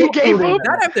the look he gave him?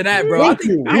 Not after that, bro.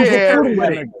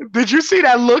 Did you see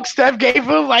that look Steph gave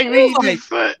him? Like, you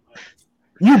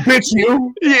bitch,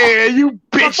 you. Yeah, you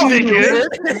bitch, nigga.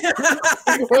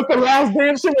 What's the last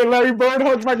damn shit when Larry Bird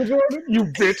hugged Michael Jordan? You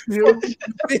bitch, you.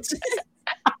 Bitch.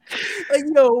 Like,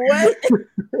 yo, what?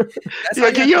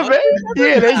 Yeah, can you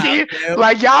imagine?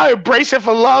 Like, y'all embrace it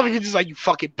for love, and you're just like, you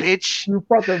fucking bitch. You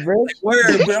fucking bitch. Like,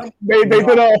 word, bro. They did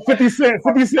 50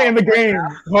 Cent in the game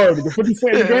hard. The 50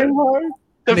 Cent in the game hard.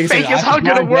 The fakest hug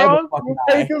in the world. The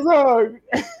fakest hug.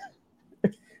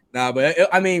 Nah, but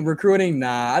I mean, recruiting.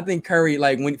 Nah, I think Curry,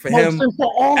 like, when for him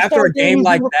after a game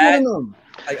like that,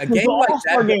 like a game like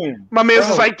that, my man's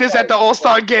was like this at the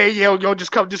All-Star game. Yo,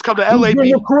 just come to LA. He's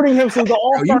been recruiting him since the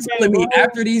All-Star game. You telling me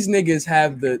after these niggas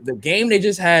have the game they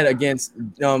just had against you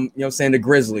know what I'm saying, the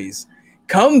Grizzlies,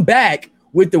 come back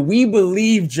with the We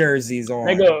Believe jerseys on.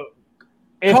 Nigga,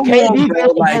 if come KD on, bro.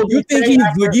 Like, you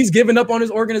think he's giving up on his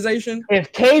organization?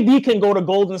 If KD can go to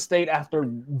Golden State after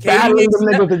battling them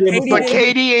niggas, but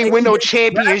KD ain't win no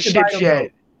championships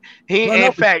yet. He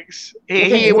ain't facts.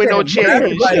 He ain't win no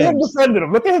championship. Look at him defending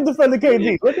him. Look at him defending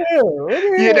KD. Look at him.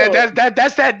 Yeah,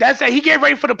 that's that. He getting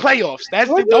ready for the playoffs.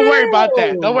 Don't worry about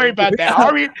that. Don't worry about that.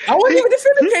 I wasn't even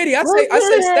defending KD. I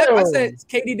said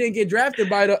KD didn't get drafted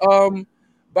by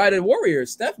the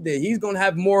Warriors. Steph did. He's gonna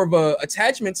have more of a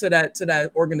attachment to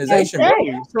that organization.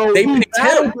 Okay. So they picked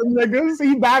him.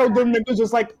 He battled them niggas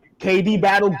just like KD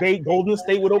battled Golden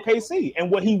State with OKC, and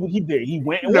what he did, he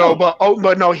went. And won.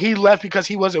 But no, he left because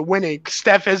he wasn't winning.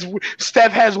 Steph has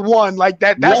won like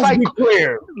that. That's Let's be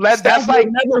clear. That's like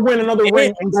never win another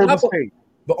ring in Golden State.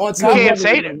 But on top, you can't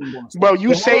say that, bro.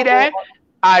 You say that.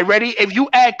 All right, ready? If you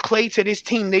add Clay to this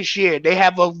team this year, they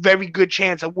have a very good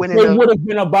chance of winning. They would have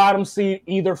been a bottom seed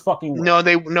either fucking way. No,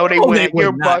 they wouldn't.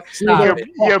 You're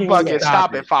bugging.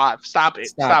 Stop it, Five. Stop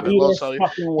it, Loso.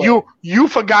 You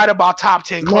forgot about top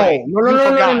 10 Clay.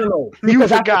 No.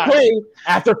 Because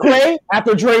after Clay,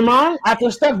 after Draymond, after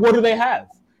Steph, what do they have?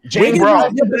 Look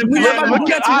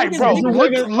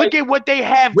at what they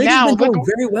have now. Been doing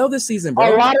very well this season,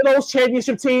 bro. A lot of those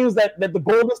championship teams that the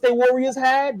Golden State Warriors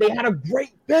had, they had a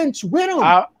great bench with them.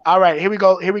 All right, here we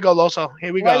go, Loso.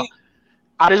 Here we go.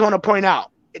 I just want to point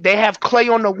out, they have Clay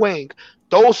on the wing.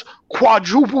 Those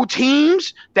quadruple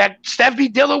teams that Steph be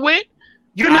dealing with,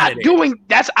 you're not doing.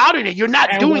 That's out of it. You're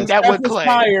not doing that with Clay.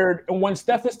 When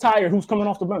Steph is tired, who's coming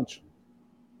off the bench?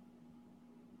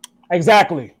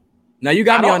 Exactly. Now you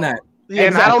got me on that. Yeah,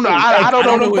 exactly. I don't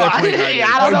know the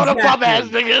bum ass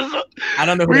niggas. I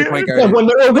don't know who the point guard is. When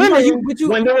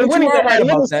they're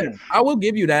winning, I will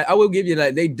give you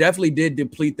that. They definitely did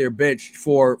deplete their bench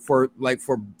for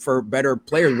better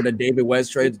players with a David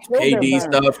West trade, KD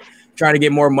stuff, trying to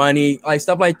get more money, like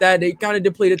stuff like that. They kind of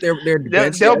depleted their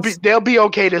bench. They'll be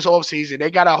okay this offseason.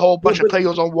 They got a whole bunch of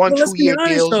players on 1-2 year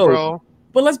deals, bro.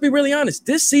 But let's be really honest.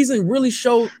 This season really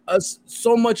showed us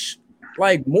so much.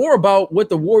 Like more about what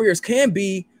the Warriors can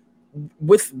be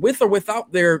with or without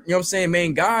their, you know what I'm saying,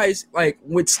 main guys. Like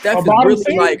with Steph is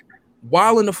really like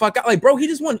wilding the fuck out. Like, bro, he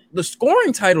just won the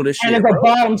scoring title this year. And it's a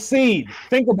bottom seed.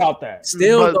 Think about that.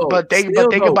 Think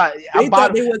about it. They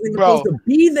thought they wasn't supposed to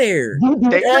be there. You do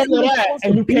all of that,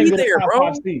 and you can't be there,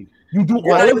 bro. You do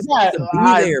all of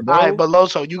that. But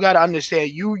Loso, you got to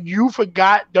understand. You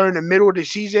forgot during the middle of the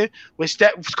season when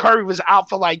Steph Curry was out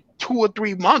for like 2 or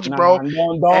 3 months, bro.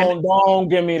 Don't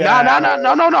give me that.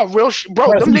 No. Real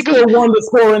bro. Them niggas still won the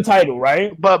scoring title,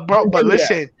 right? But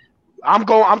listen, I'm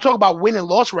talking about win and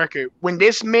loss record. When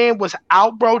this man was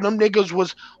out, bro, them niggas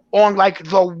was on like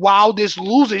the wildest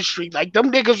losing streak. Like them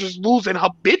niggas was losing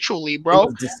habitually, bro. It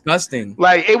was disgusting.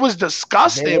 Like it was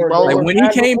disgusting, bro. Like when he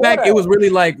came back, it was really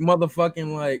like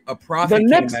motherfucking like a prophet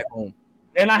came back home.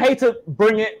 And I hate to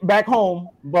bring it back home,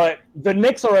 but the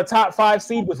Knicks are a top 5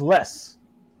 seed with less.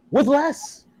 Bro,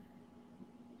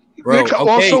 the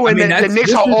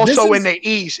Knicks are also in the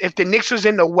East. If the Knicks was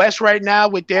in the West right now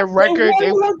with their record,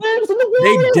 they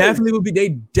definitely would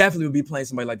be playing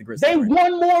somebody like the Grizzlies. They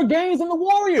won more games than the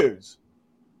Warriors.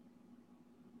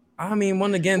 I mean,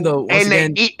 one again though. In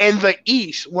the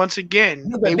East, once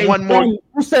again, they won more. You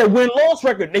said win-loss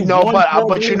record.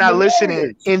 But you're not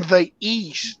listening. In the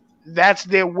East, that's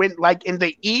their win. Like in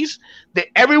the East,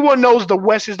 everyone knows the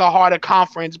West is the harder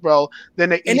conference, bro,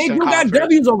 than the Eastern Eastern And they do conference. got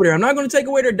W's over there. I'm not going to take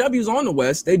away their W's on the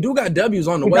West. They do got W's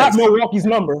on the West. We got Milwaukee's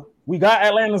number. We got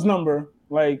Atlanta's number.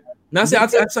 Like, now, I'm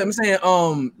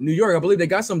saying, New York. I believe they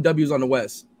got some W's on the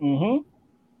West. Mm-hmm.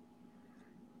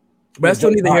 But I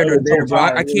still need to hear they're there, bro.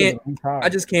 I can't. I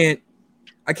just can't.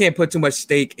 I can't put too much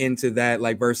stake into that,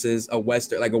 like versus a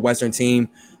Western team,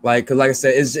 like because, like I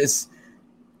said, it's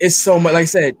it's so much. Like I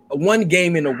said, one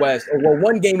game in the West or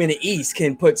one game in the East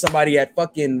can put somebody at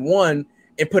fucking 1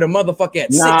 and put a motherfucker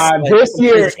at 6. Nah, this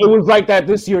year it was like that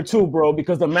this year too, bro.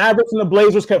 Because the Mavericks and the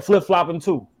Blazers kept flip flopping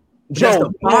too. Joe,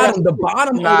 the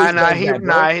bottom.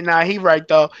 He right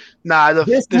though. Nah, the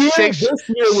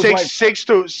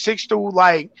six through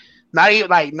like not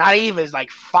even it's like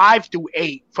 5 through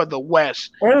 8 for the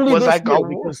West. Only was like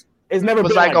it's never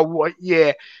been like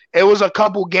yeah. It was a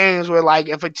couple games where like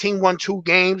if a team won 2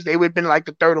 games, they would have been like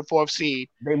the 3rd or 4th seed.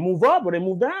 They move up or they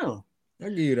move down. I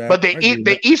give you that. But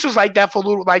the East was like that for a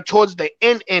little, like towards the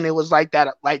end, it was like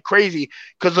that, like crazy.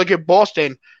 Because look at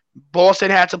Boston.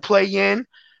 Boston had to play in.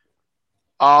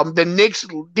 The Knicks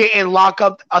didn't lock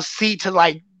up a seat to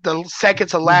like the second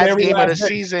to last game of the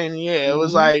season. Yeah, it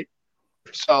was like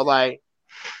so like.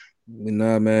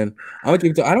 Nah, man. I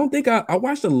don't think I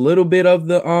watched a little bit of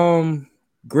the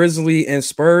Grizzly and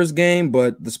Spurs game,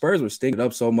 but the Spurs were stinking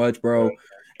up so much, bro.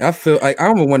 I feel like I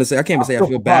don't want to say I can't even say I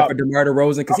feel bad for DeMar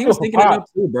DeRozan because he was stinking it up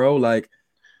too, bro. Like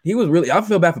he was really. I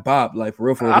feel bad for Pop, like for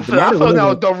real. I feel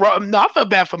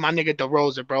bad for my nigga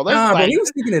DeRozan, bro. But he was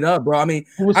sticking it up, bro. I mean,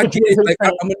 I get it. Like,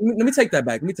 let me take that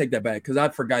back. Because I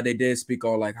forgot they did speak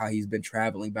on like how he's been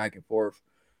traveling back and forth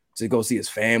to go see his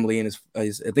family and his I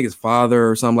think his father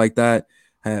or something like that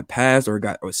had passed or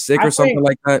was sick or something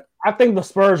like that. I think the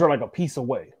Spurs are like a piece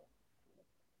away.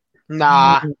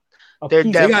 Nah. They're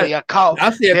definitely a couple. I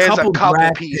see a couple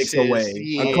draft picks away.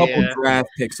 Yeah. A couple draft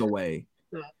picks away.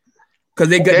 Because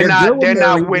they're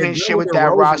not winning shit with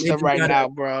that roster right now,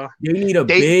 bro. They need a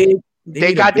big.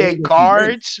 They got their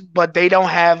guards, but they don't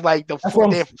have like their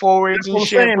forwards and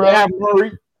shit, bro. They have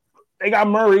Murray. They got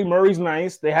Murray. Murray's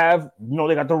nice. They have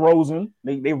they got DeRozan.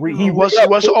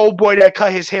 What's the old boy that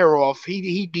cut his hair off?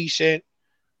 He decent.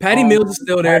 Patty Mills is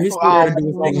still there. He's still there.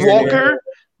 Walker.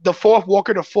 The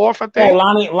fourth, I think. Oh,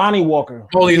 Lonnie Walker.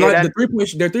 Oh, the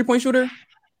 3-point shooter.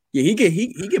 Yeah, he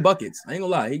get buckets. I ain't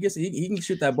gonna lie. He can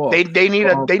shoot that ball. They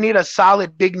need a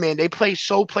solid big man. They plays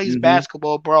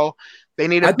basketball, bro. They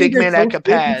need a big man that can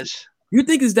pass. You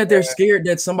think is that they're scared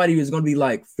that somebody is going to be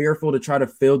like fearful to try to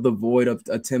fill the void of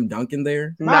a Tim Duncan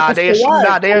there?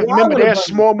 They're a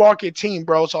small market team,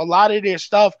 bro. So a lot of their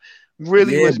stuff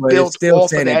really was built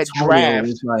off of that draft.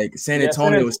 It's like San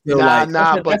Antonio is still that's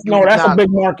a big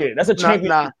market. That's a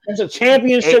championship. That's a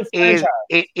championship franchise.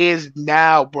 It is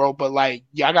now, bro. But like,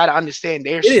 y'all gotta understand,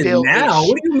 they're it still is now.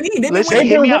 What do you mean? Listen,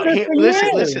 hear me out.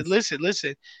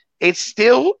 Listen. It's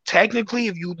still technically,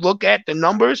 if you look at the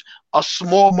numbers, a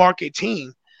small market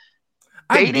team.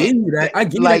 I give you that. I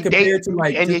give you that compared to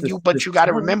like, but you got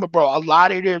to remember, bro. A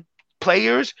lot of their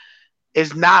players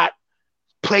is not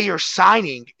player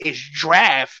signing, is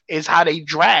draft, is how they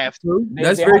draft.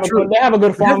 That's very true. They have a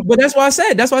good farm, but that's why I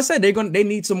said they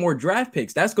need some more draft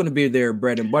picks. That's going to be their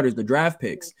bread and butter, is the draft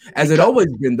picks, as it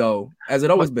always been.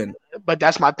 But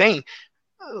that's my thing.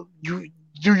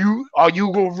 Are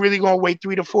you really gonna wait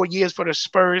 3 to 4 years for the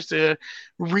Spurs to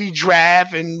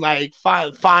redraft and like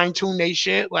fine tune their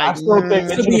shit? Like,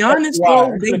 to be honest,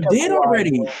 though, they did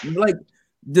already. Like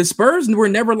the Spurs were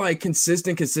never like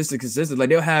consistent. Like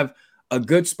they'll have a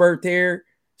good spurt there,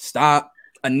 stop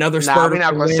another spurt. We're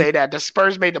not gonna say that. The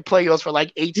Spurs made the playoffs for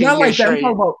like 18 years like straight.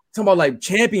 I'm talking about like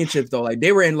championships though. Like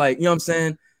they were in like, you know what I'm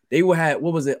saying? They had,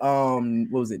 what was it?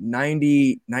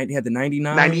 90, had the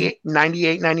 99?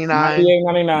 98,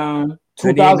 99.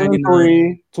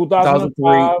 2003,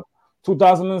 2005,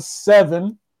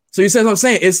 2007. So you see what I'm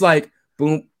saying? It's like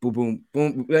boom, boom, boom,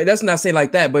 boom. That's not saying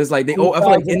like that, but it's like I feel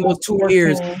like in those 2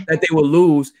 years that they would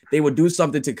lose, they would do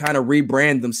something to kind of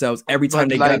rebrand themselves every time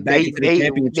they got back into the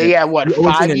championship. They had what,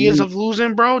 5 years of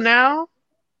losing, bro, now?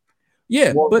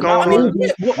 Yeah, but I mean,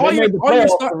 all your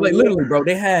start, like literally, bro,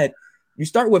 they had. You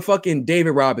start with fucking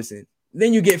David Robinson.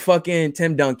 Then you get fucking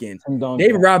Tim Duncan.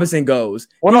 David Robinson goes.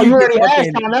 Well, no, you already had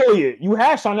Sean Elliott. You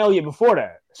had Sean Elliott before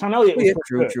that. Sean Elliott.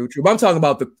 True. But I'm talking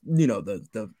about the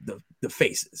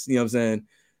faces. You know what I'm saying?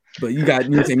 But you got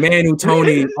Manu,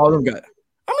 Tony, all them guys.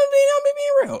 I'm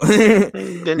gonna be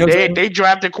real. Then they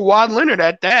drafted Kawhi Leonard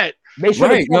at that. They should,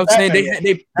 right? You know what I'm saying?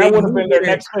 They would have been their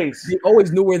next phase. They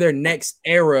always knew where their next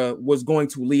era was going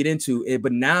to lead into it,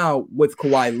 but now with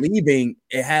Kawhi leaving,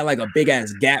 it had like a big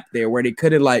ass gap there where they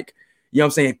couldn't like, you know what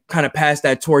I'm saying, kind of pass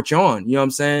that torch on. You know what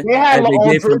I'm saying?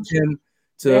 They did from Tim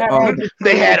to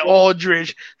they had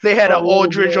Aldridge. They had an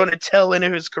Aldridge on the tail end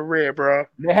of his career, bro.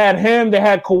 They had him. They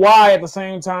had Kawhi at the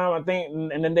same time, I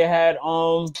think, and then they had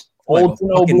old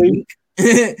Ginobili.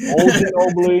 Old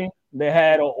Ginobili. They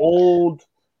had an old.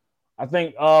 I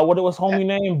think what it was homie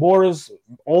name Boris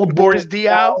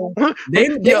Diaw. They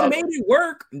made it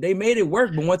work. They made it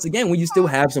work. But once again, when you still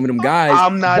have some of them guys,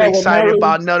 I'm not excited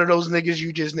about none of those niggas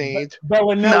you just named.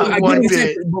 Not one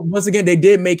bit. But once again, they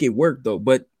did make it work though.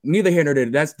 But neither here nor there.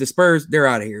 That's the Spurs. They're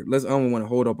out of here. I don't want to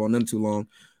hold up on them too long.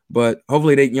 But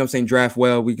hopefully they, draft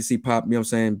well. We can see Pop,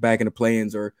 back in the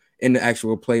play-ins or in the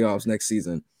actual playoffs next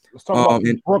season. Let's talk about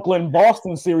the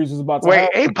Brooklyn-Boston series is about to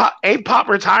happen. Ain't Pop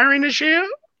retiring this year?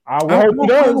 I hope he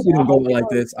does. He don't go out like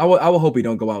this. I will hope he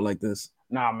don't go out like this.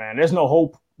 Nah, man. There's no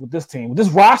hope with this team. With this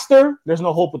roster, there's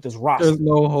no hope with this roster. There's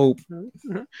no hope.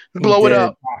 Blow it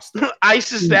up.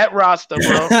 ISIS that roster,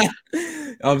 bro.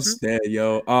 I'm scared,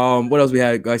 yo. What else we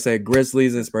had? Like I said,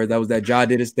 Grizzlies and Spurs. That was that Ja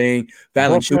did his thing.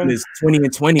 Valanciunas is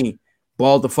 20-20.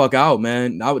 Balled the fuck out,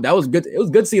 man. That was good. It was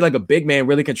good to see like a big man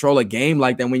really control a game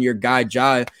like that when your guy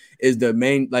Ja is the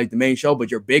main show,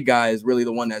 but your big guy is really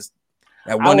the one that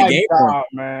won the game.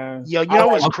 Man. Yo, you know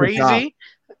what's crazy?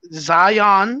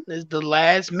 Zion is the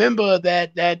last member of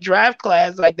that draft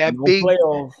class, like that big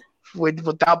playoff.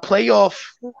 Without playoff.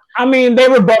 I mean, they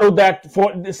rebutted that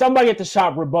somebody at the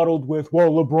shop rebutted with,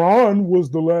 well, LeBron was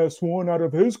the last one out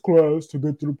of his class to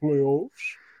get to the playoffs.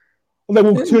 They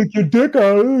will take your dick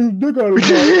out of they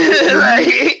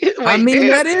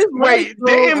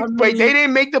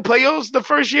didn't make the playoffs the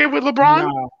first year with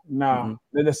LeBron? No.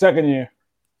 The second year.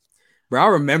 Bro, I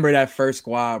remember that first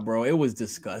squad, bro. It was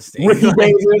disgusting. Ricky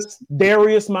Davis,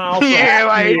 Darius Miles.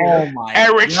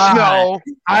 Eric Snow.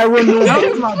 I remember. That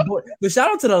was my boy. But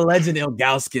shout out to the legend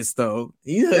Ilgauskas, though.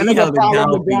 He held it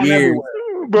down for years.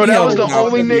 Bro, that was the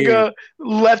only nigga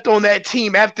left on that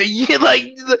team after year.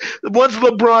 Like once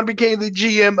LeBron became the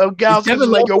GM, Ilgauskas was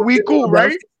like, we cool,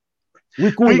 right?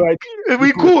 We cool, right?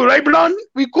 We cool, right, Bron?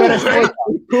 We cool, right?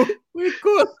 We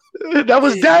cool. That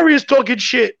was Darius talking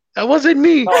shit. That wasn't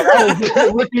me. No,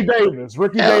 that was Ricky Davis.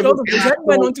 That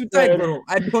went on too tight, bro.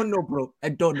 I don't know, bro.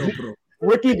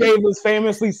 Ricky Davis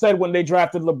famously said when they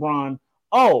drafted LeBron,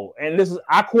 and this is,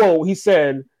 I quote, he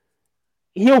said,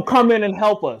 he'll come in and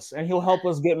help us, and he'll help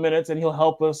us get minutes, and he'll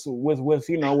help us with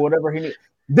whatever he needs.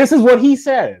 This is what he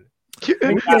said.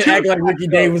 We can't act like Ricky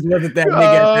Davis wasn't that nigga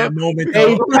at that moment.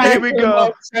 Here we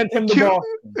go. Sent him to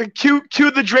Boston.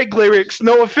 Cue the Drake lyrics.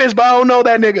 No offense, but I don't know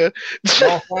that nigga.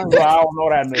 I don't know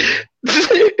that nigga.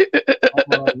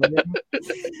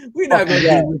 We're not gonna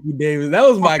get Ricky Davis. That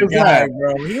was my guy,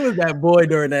 bro. He was that boy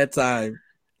during that time.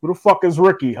 Who the fuck is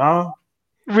Ricky, huh?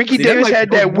 Ricky Davis had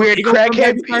that weird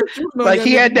crackhead. Like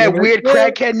he had that weird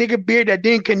crackhead nigga beard that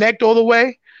didn't connect all the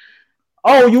way.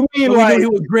 Oh, you mean like he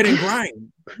was grit and grind?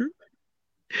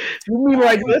 You mean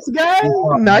like this guy?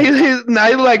 Now he's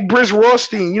like Briz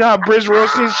Rothstein. You know how Briz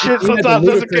Rothstein's shit sometimes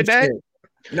doesn't connect?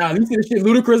 Nah, you see the shit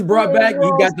Ludacris brought back? He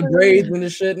got the braids and the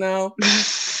shit now.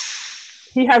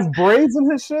 He has braids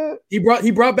in his shit? He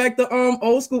brought back the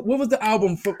old school. What was the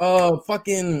album for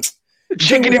fucking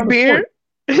Chicken and Beer?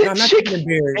 No, not Chicken and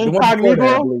Beer.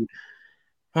 Incognito?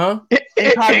 Huh?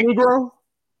 Incognito?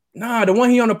 Nah, the one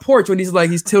he on the porch when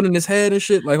he's tilting his head and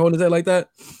shit, like holding his head like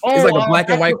that. It's like a black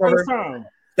and white cover.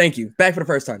 Thank you. Back for the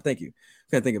first time. Thank you.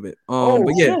 Can't think of it. But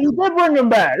yeah, you did bring him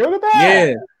back. Look at that.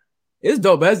 Yeah, it's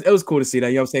dope. It was cool to see that.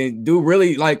 You know what I'm saying? Dude,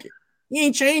 really like he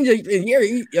ain't changed. Yeah,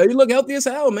 you look healthy as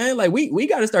hell, man. Like we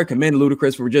got to start commending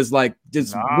Ludacris for just move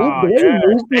the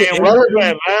way he moved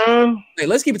man. Like,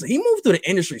 let's keep it. He moved through the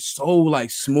industry so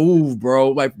like smooth,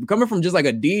 bro. Like coming from just like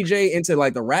a DJ into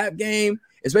like the rap game,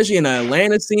 especially in the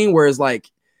Atlanta scene where it's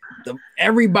like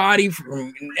everybody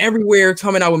from everywhere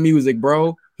coming out with music,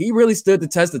 bro. He really stood the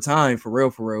test of time for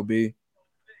real, B.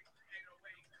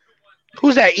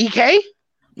 Who's that? EK?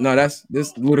 No, this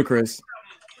Ludacris.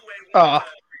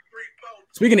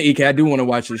 Speaking of EK, I do want to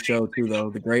watch his show too, though.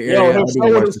 The Gray Area. His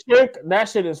show with his chick, that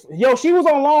shit is. Yo, she was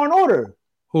on Law and Order.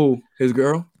 Who? His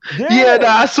girl? Yeah,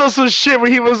 I saw some shit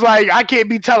where he was like, I can't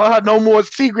be telling her no more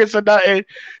secrets or nothing.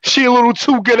 She a little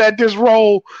too good at this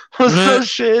role. Some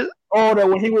shit. Oh, that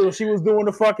when she was doing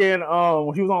the fucking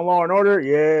when she was on Law and Order,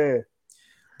 yeah.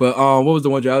 But what was the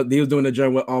one job? He was doing the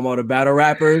joint with all the battle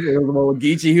rappers. It was the one with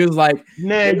Geechee. He was like,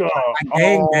 nigga,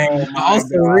 gang. I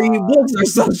also read books or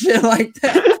some shit like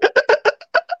that.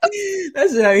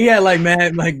 That's he had like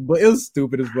man, like, but it was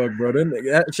stupid as fuck, bro.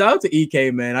 Shout out to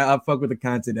EK, man. I fuck with the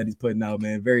content that he's putting out,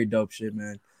 man. Very dope shit,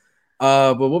 man.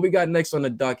 But what we got next on the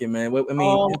docket, man?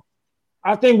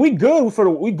 I think we good for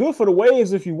the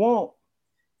waves if you want.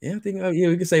 Yeah, I think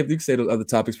we can say those other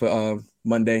topics for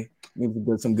Monday. Maybe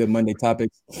we some good Monday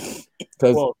topics.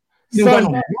 Because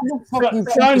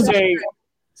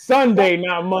Sunday,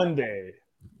 not Monday.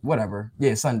 Whatever.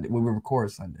 Yeah, Sunday. We will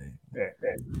record Sunday.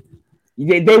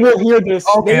 Yeah. They will hear this.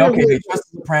 Okay.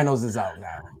 Sopranos is out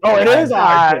now. Oh, it is.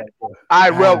 All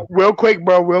right, real quick,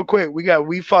 bro. Real quick.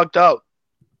 We fucked up.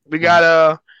 We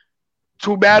got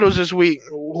 2 battles this week.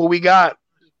 Who we got?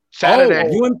 Saturday.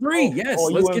 UM3. Yes.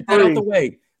 Let's get that out the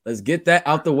way. Let's get that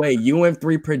out the way.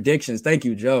 UM3 predictions. Thank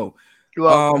you, Joe.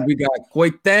 We got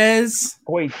Cortez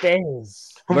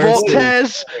Voltez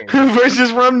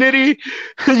versus Rum Nitty.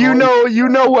 You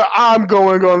know where I'm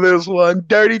going on this one.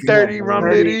 Dirty 30 Rum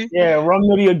Nitty. Yeah, Rum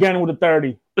Nitty again with a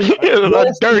 30.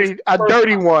 a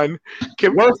dirty one.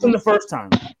 Worse than the first time.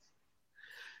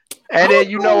 And then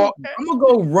I'm gonna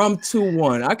go Rum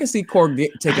 2-1. I can see Cork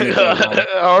taking it.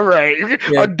 All right,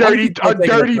 yeah, a dirty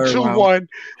 2-1.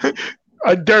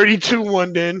 A dirty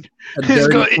 2-1 then. A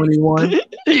dirty 21. Yeah,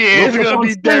 it's gonna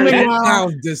be dirty. That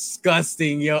sounds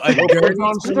disgusting, yo. A dirty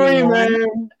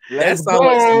 21. That sounds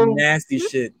like some nasty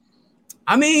shit.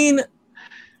 I mean,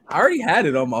 I already had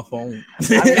it on my phone. I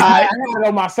had it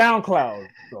on my SoundCloud.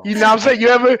 So. You know what I'm saying? You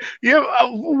ever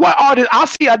what artist? I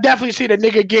definitely see the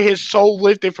nigga get his soul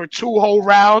lifted for 2 whole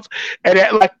rounds, and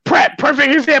like Prep,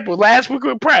 perfect example. Last week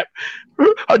with Prep,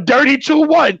 a dirty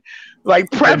 2-1.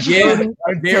 Like Prep's very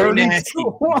nasty,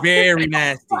 very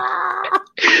nasty.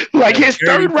 Like his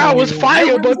third round was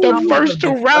fire, but the first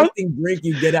 2 rounds. Drink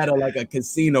you get out of like a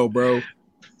casino, bro.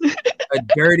 A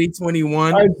dirty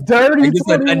 21. A dirty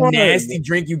 21. A nasty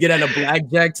drink you get at a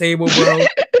blackjack table, bro.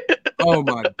 Oh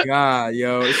my god,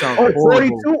 yo, it sounds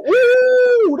horrible.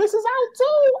 Ooh, this is out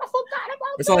too. I forgot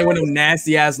about it's only one of them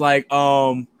nasty ass like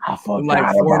 4 in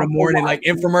the morning like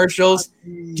infomercials.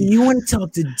 Do you want to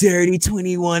talk to Dirty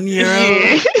 21 year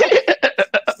old?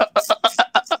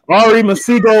 Ari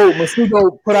Masigo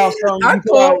put out something. I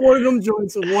called one of them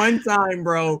joints one time,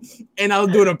 bro, and I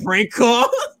was doing a prank call.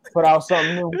 Put out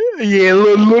something new. Yeah,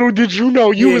 little did you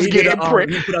know you was getting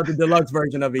pranked. He put out the deluxe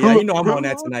version of it. Yeah, you know I'm on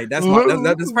that tonight. That's my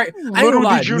that's right. I ain't gonna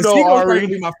lie. Did you know, Ari?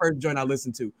 Be my first joint I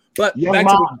listened to. But Young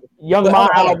Ma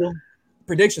album.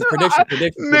 Predictions.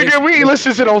 Nigga, we ain't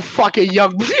listen to no fucking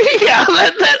Young. Yeah,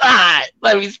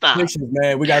 let me stop. Predictions,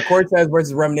 man. We got Cortez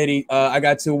versus Rum Nitty. I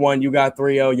got 2-1. You got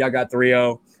 3-0. Y'all got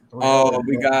 3-0.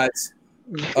 We got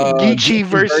Geechee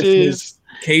versus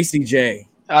KCJ.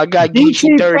 I got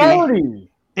Geechee 30.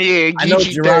 Yeah, I know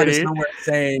Gerard is somewhere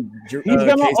saying he's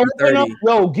gonna open up.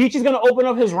 Yo, Geechee's gonna open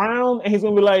up his round, and he's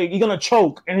gonna be like, he's gonna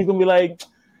choke, and he's gonna be like,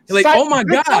 oh my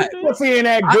god, if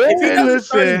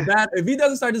he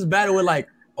doesn't start this battle with like,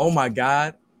 oh my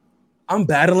god, I'm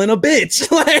battling a bitch.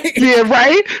 Like, yeah,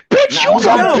 right, bitch, you're a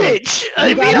bitch.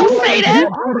 If you don't say that,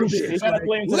 he's gotta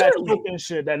play into that choking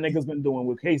shit that nigga's been doing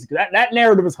with Casey. That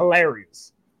narrative is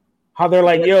hilarious. How they're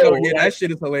like, yo, yeah, that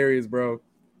shit is hilarious, bro.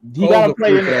 You gotta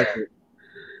play in that.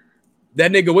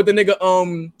 That nigga, what the nigga,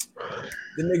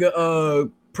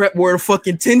 Prep wore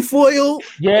fucking tinfoil.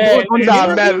 Yeah,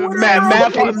 Math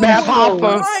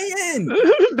Hoffa.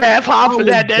 Math Hoffa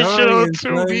that shit on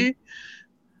Tubi.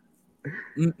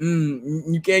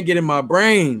 You can't get in my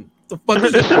brain. What the fuck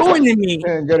is it doing to me?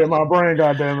 Can't get in my brain,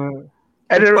 goddammit.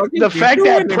 And the fact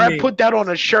that Prep put that on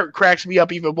a shirt cracks me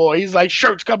up even more. He's like,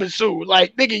 shirt's coming soon.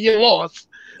 Like, nigga, you lost.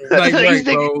 Like,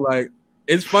 bro, like,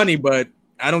 it's funny, but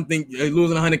I don't think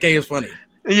losing 100K is funny.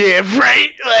 Yeah, right.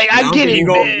 Like I get it.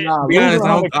 Be honest,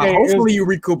 hopefully you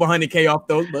recoup 100K off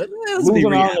those, but losing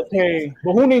 100K.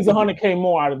 But who needs 100K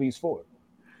more out of these 4?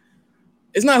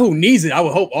 It's not who needs it. I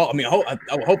would hope all. I mean, I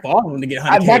would hope all of them to get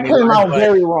 100K. That came out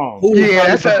very wrong.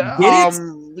 Yeah, that's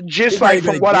just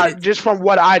from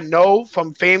what I know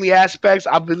from family aspects,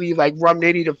 I believe like Rum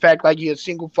Nitty, the fact like he's a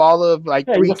single father of like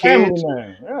 3 kids.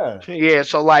 Yeah,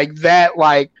 so like that,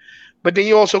 like. But then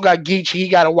you also got Geechee. He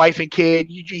got a wife and kid.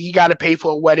 He got to pay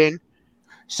for a wedding.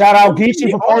 Shout out Geechee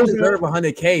for all deserve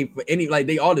 100K for any. Like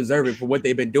they all deserve it for what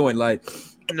they've been doing. Like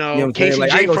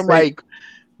KCJ from like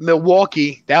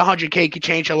Milwaukee. That 100K could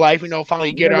change your life. You know,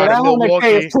 finally get out of Milwaukee.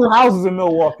 Is 2 houses in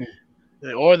Milwaukee.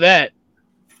 Or that.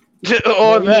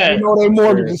 Or that. You know their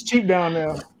mortgage is cheap down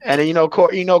there. And then you know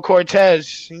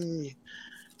Cortez.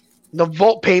 The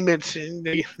vault payments and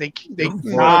they catch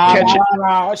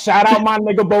it. Shout out my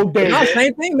nigga Bo Davis. No,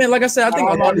 same thing, man. Like I said, I think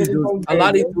a lot of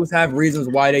these dudes have reasons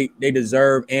why they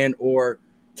deserve and or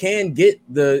can get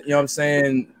the, you know what I'm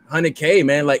saying, 100K,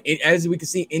 man. Like as we can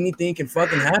see, anything can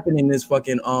fucking happen in this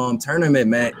fucking tournament,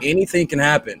 man. Anything can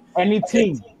happen. Any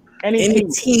team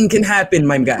can happen,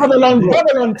 my guy.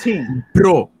 Brother team,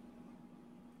 bro.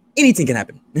 Anything can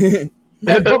happen.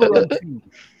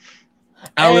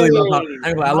 I really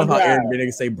love how Aaron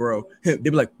niggas say bro. They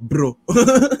be like bro.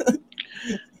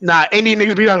 Nah, any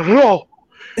niggas be like bro.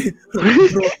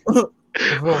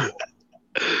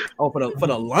 Oh, for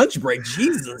the lunch break,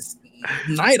 Jesus.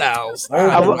 Night Owls.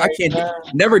 I can't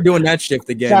never doing that shift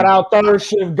again. Shout out Third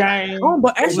Shift Gang.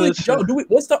 But actually, Joe,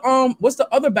 what's the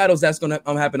other battles that's gonna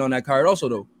happen on that card also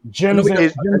though? Jims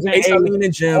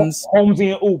and Jims,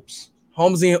 Holmesy and Oops. I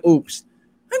ain't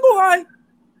gonna lie.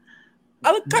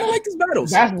 I kind of like these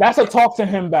battles. That's a talk to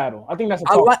him battle. I think that's a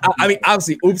talk. I mean,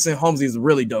 obviously, Oops and Holmesy is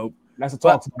really dope. That's a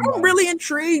talk to him. I'm really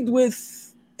intrigued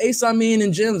with Ace Amin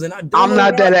and Jims, and I'm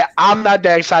not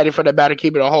that excited for the battle.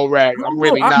 Keep it a whole rag. I'm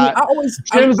really not.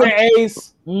 Jims and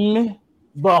Ace,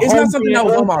 but it's not something that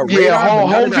was on my radar. Yeah,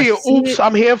 Holmesy and Oops,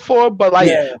 I'm here for. But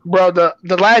bro,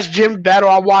 the last Jim battle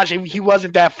I watched, he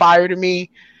wasn't that fire to me.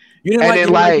 You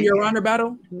didn't like your Rounder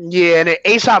battle? Yeah, and then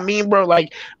Ace Amin, bro,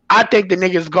 like I think the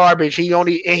nigga's garbage. He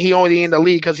only in the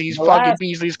league because he's fucking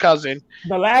Beasley's cousin.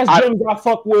 The last Jims I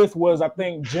fucked with was I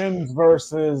think Jims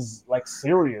versus like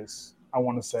Sirius. I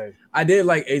want to say I did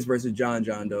like Ace versus John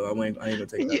though. I ain't gonna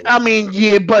take that. I mean,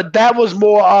 yeah, but that was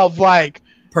more of like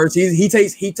Perks.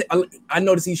 I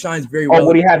noticed he shines very well. Oh,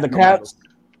 when he had the caps.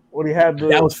 What he had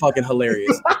that was fucking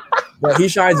hilarious. But he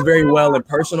shines very well in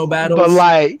personal battles. But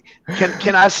like,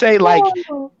 can I say like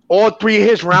all three of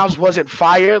his rounds wasn't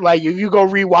fire? Like if you go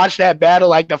rewatch that battle,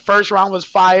 like the first round was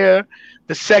fire.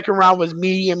 The second round was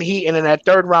medium heat, and then that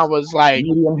third round was like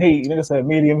medium heat. You nigga said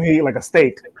medium heat, like a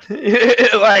steak.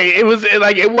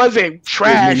 it wasn't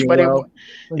trash, but it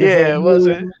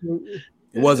wasn't.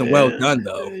 It wasn't well done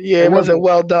though. Yeah, it wasn't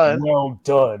well done. Well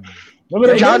done.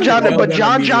 John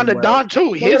the Don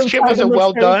too. His shit wasn't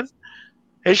well done.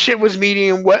 His shit was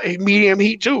medium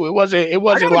heat too. It wasn't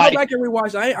like. Go back and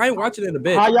rewatch. I ain't watching it in a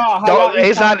bit.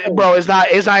 It's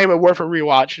not even worth a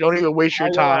rewatch. Don't even waste your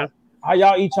time. How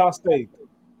y'all eat y'all steak?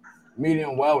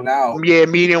 Medium well now. Yeah,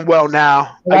 medium well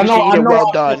now. I know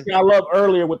well done. I love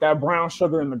earlier with that brown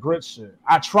sugar and the grits shit.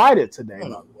 I tried it today. By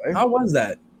the way. How was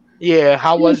that? Yeah,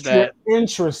 how was that?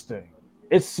 Interesting.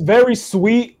 It's very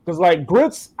sweet because like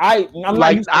grits. I've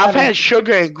had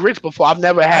sugar and grits before. I've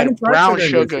never had brown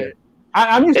sugar.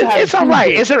 I'm used to it's all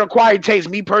right. It's an acquired taste.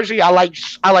 Me personally, I like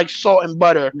salt and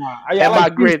butter and my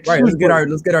grits. Right, let's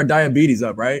get our diabetes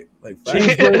up, right? Like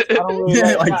cheese grits. I don't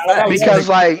really because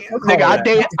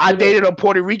nigga, I dated a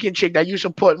Puerto Rican chick that used to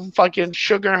put fucking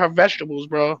sugar in her vegetables,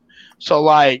 bro. So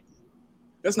like,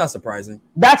 that's not surprising.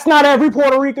 That's not every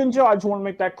Puerto Rican Joe. I just want to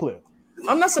make that clear.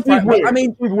 I'm not surprised. I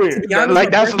mean, weird.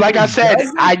 Honest, like I said,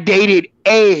 I dated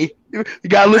a. You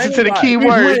gotta listen to the key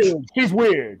words. She's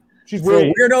weird. For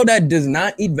a weirdo that does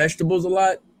not eat vegetables a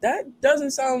lot, that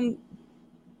doesn't sound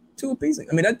too appeasing.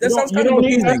 I mean, that sounds kind of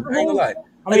appeasing. I ain't gonna lie.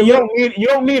 I mean, you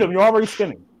don't need them. You're already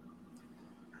skinny.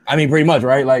 I mean, pretty much,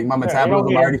 right? Like my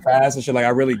metabolism already fast and shit. Like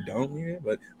I really don't need it,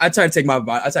 but I try to take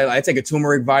I take a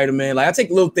turmeric vitamin. Like I take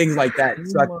little things like that.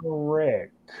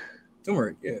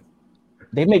 Turmeric, yeah.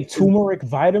 They make turmeric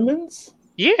vitamins.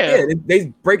 Yeah,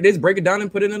 they break it down and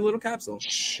put it in a little capsule.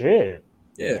 Shit.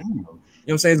 Yeah. Damn. You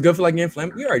know what I'm saying? It's good for like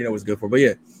inflammation. You already know what it's good for. But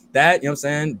yeah, that, you know what I'm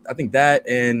saying? I think that,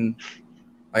 and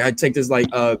like I take this like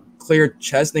clear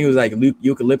chest thing. It was like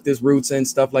eucalyptus roots and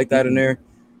stuff like that in there.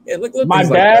 Yeah, look. My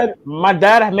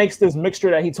dad makes this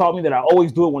mixture that he taught me that I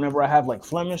always do it whenever I have like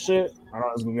phlegm and shit. I don't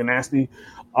know, it's gonna get nasty.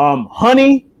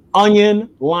 Honey, onion,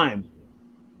 lime.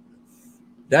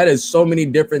 That is so many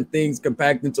different things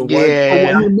compacted into one.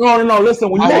 Yeah. No.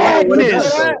 Listen, when you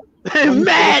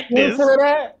madness.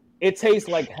 It tastes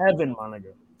like heaven, my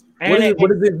nigga. And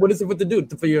what is it with the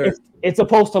dude for your? It's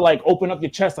supposed to like open up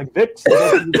your chest like Vicks.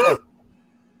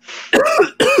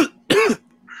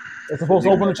 It's supposed to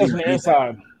open the chest from the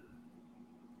inside.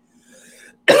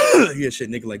 Yeah, shit,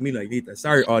 nigga like me like eat that.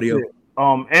 Sorry, audio.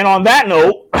 And on that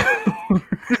note,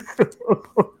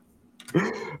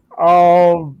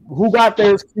 who got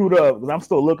theirs queued up? Because I'm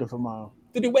still looking for mine.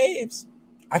 Do the waves.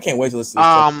 I can't wait to listen.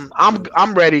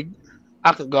 I'm ready.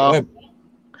 I could go.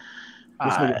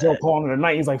 This nigga Joe calling it a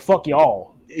night. He's like, "Fuck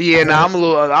y'all." Yeah,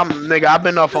 nigga. I've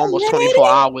been up for almost 24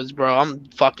 hours, bro. I'm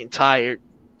fucking tired.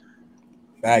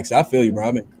 Facts. I feel you,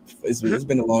 bro. It's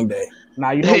been a long day.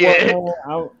 Nah, you know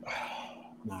what?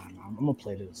 I'm gonna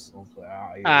play this. All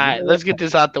right, let's get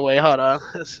this out the way. Hold on.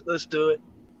 Let's do it.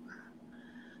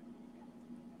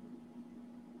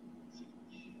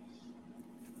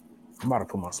 I'm about to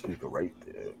put my speaker right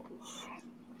there.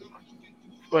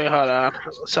 Wait, hold on.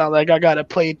 Sound like I gotta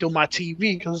play it through my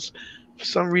TV because for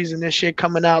some reason this shit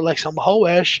coming out like some whole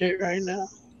ass shit right now.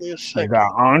 I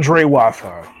got Andre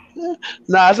Wi-Fi.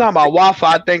 Nah, it's not my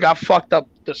Wi-Fi. I think I fucked up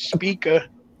the speaker.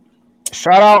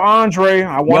 Shout out Andre.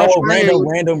 I want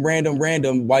random.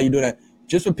 Why you doing that?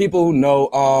 Just for people who know,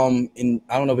 and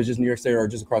I don't know if it's just New York State or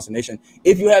just across the nation.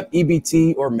 If you have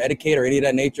EBT or Medicaid or any of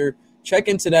that nature, check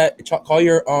into that. Call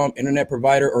your internet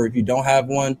provider, or if you don't have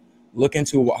one, look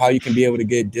into how you can be able to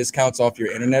get discounts off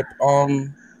your internet.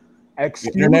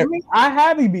 Excuse me? I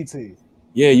have EBT.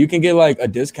 Yeah, you can get like a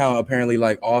discount apparently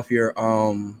like off your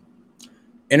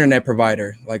internet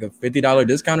provider, like a $50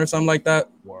 discount or something like that.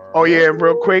 Oh yeah,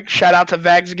 real quick, shout out to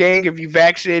Vax Gang. If you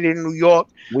vaccinated in New York,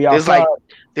 there's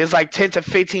like 10 to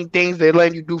 15 things they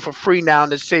let you do for free now in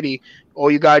the city. All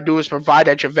you gotta do is provide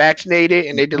that you're vaccinated,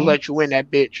 and they just let you in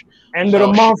that bitch. End of the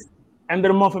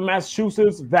month in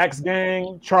Massachusetts, Vax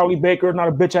Gang, Charlie Baker, not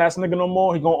a bitch ass nigga no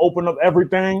more. He gonna open up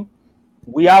everything.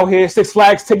 We out here. Six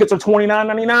Flags tickets are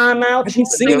 $29.99 now.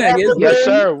 Seen that? Yes,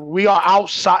 sir. We are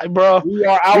outside, bro. We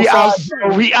are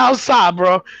outside. We outside,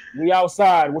 bro. We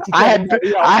outside. What you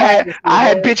I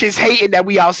had bitches hating that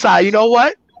we outside. You know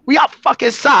what? We out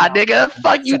fucking side, nigga.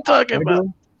 Fuck you talking about?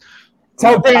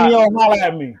 Tell Daniel holler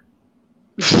at me.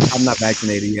 I'm not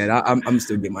vaccinated yet. I'm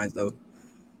still getting mine though.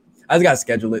 I just gotta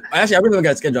schedule it. Actually, I really don't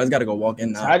gotta schedule. I just gotta go walk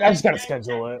in now. I just gotta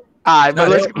schedule it. All right,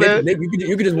 but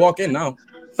you can just walk in now.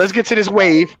 Let's get to this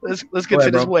wave. Let's get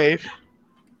to this wave.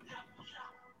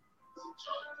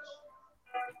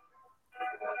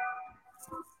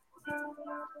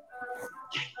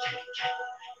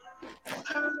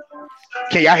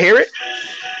 Can y'all hear it?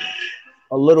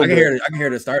 A little. I can hear it. I can hear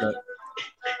the startup.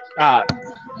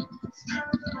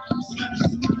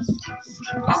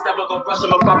 I step up on pressure,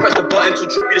 if I press the button to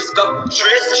trip your stuff.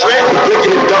 Trip,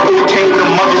 looking at double, came with a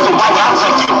monkey, so why I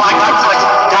touch you, why I touch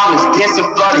diamonds, dancing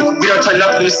flooding, we don't turn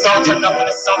nothing to something.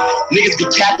 Niggas be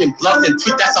capping, bluffing,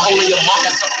 tweet that's a hole in your mouth,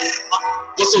 that's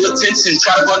whistle attention,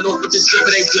 try to run off with this shit,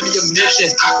 but ain't give me a mission.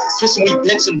 Switching, we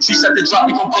bench them, trees at the drop,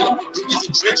 we gon' pull up with boogies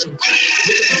and drench them.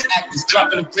 Niggas actors,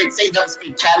 dropping the brakes, ain't never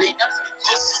spin Cali,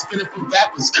 spinning for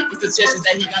rappers, with the chances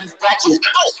that he got his ratchet.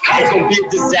 It's gonna be a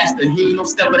disaster, he ain't no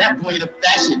step of that boy in the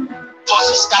fashion.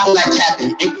 Cautious, stop on that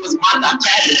captain, ain't was my not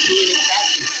cabin, he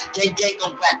ain't gang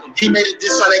gon' whack him. He made a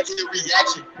diss try to get a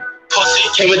reaction. Pussy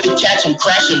came with the catch him,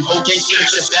 crash him, whole gang shit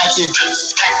just action.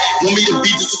 Want me to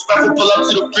be disrespectful, pull up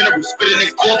to the funeral, spit in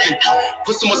his coffin.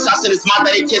 Put some more shots in his mouth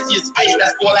that they can't see his face,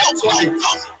 that's all that talking.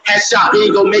 Headshot, he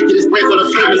ain't gon' make it, his brains on the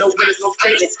field, no winners, no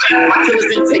favorites. My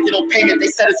killers ain't taking no payment, they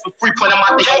said it's for free, put them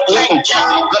out, they gon' off him.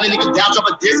 Gun a nigga down,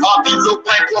 drop a disc, RP, little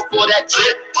plank, off for that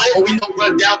trip. Oh, we know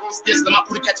run down, gon' stitch them, I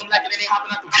put a catch him lacking, and they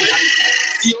hopping out the whip.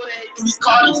 See all they hate through these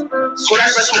cardies, so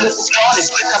that fresh one was started.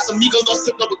 Casamigos don't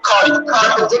sip no Bacardi,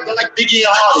 rep the whip like Biggie and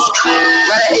Hardy.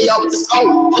 Right at AR with the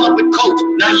scope, pull up with coke,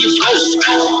 now he is host.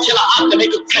 Kill a op to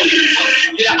make a coat.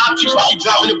 Get an op, keep while he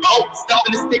driving the boat,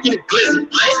 stopping the stick in the glizzy.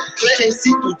 Can't see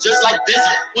through just like this.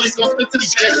 Police gon' spit to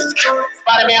these bitches.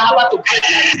 Spider-Man, how about the bitch?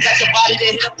 Got your body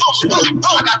there, hit a potion. I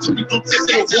got two people tips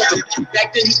in the water.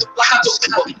 Back then, he used to block out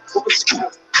your people.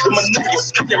 With my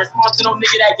niggas, they respond to no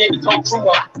nigga that gave his whole crew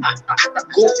up.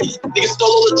 Goofy, niggas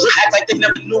stole all the drip, act like they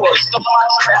never knew us.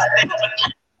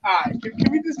 Alright,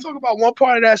 can we just talk about one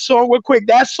part of that song real quick?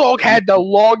 That song had the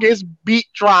longest beat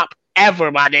drop ever,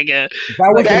 my nigga.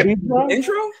 That was the beat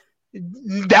intro?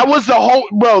 That was the whole,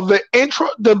 bro. The intro,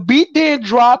 the beat didn't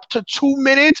drop to 2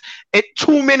 minutes. And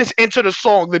 2 minutes into the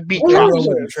song, the beat dropped.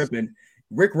 Tripping.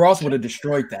 Rick Ross would have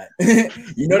destroyed that.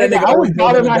 You know that nigga I was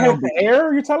bobbing my head in the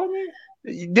air. You telling me?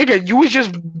 Nigga, you was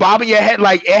just bobbing your head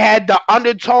like it had the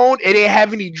undertone. It didn't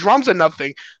have any drums or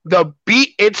nothing. The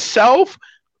beat itself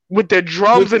with the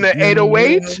drums and the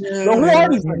 808s. Who are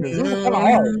these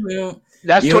niggas?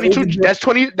 That's 22.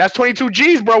 That's 22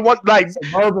 G's, bro. What like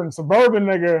suburban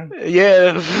nigga?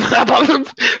 Yeah,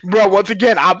 bro. Once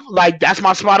again, I'm like that's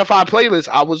my Spotify playlist.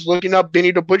 I was looking up Benny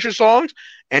the Butcher songs,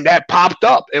 and that popped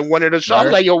up. And one of the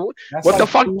songs, like yo, that's what like the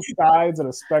fuck? Two sides of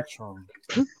the spectrum.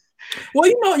 Well,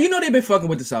 you know they've been fucking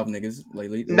with the South niggas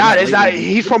lately. Nah, it's not.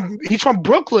 He's from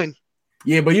Brooklyn.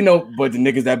 Yeah, but the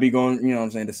niggas that be going, you know what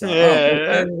I'm saying, the South.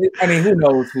 Yeah. I mean, who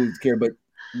knows who's care, but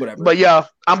whatever. But yeah,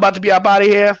 I'm about to be up out of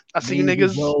here. I see you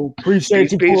niggas. Bro.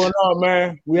 Appreciate you pulling up,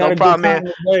 man. We had no a problem,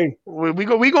 good time man.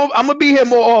 We go. I'm gonna be here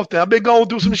more often. I've been going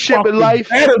through some shit with life.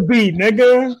 Better be,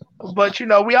 nigga. But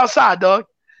we outside, dog.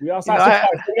 We outside.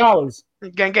 $6.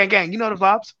 Gang. You know the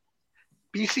vibes.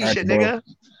 BC shit, nigga.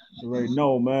 You already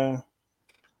know, man.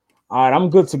 All right, I'm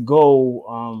good to go.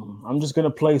 I'm just gonna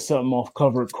play something off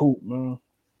Covered Coupe, man.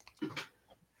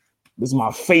 This is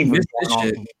my favorite.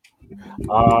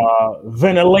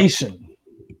 Ventilation.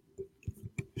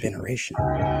 Veneration.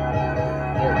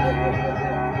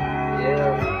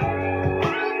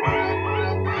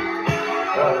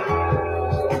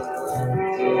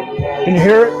 Can you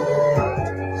hear it?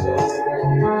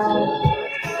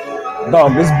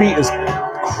 Dog, this beat is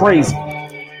crazy.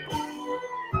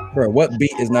 Bro, what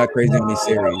beat is not crazy in these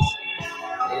series?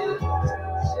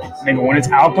 Nigga, when it's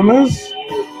Alchemist,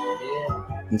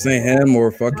 I'm saying him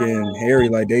or fucking Harry,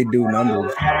 like they do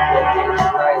numbers.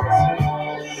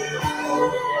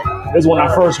 This is when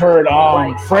I first heard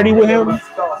Freddie with him,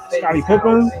 Scottie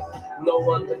Pippen.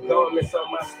 No undergarments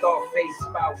on my star face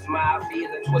spouse. My be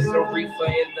the twister reefer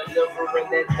and delivering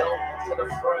that dope to the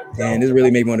front. And this really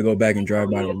made me want to go back and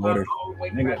drive by the water.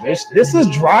 Nigga, this is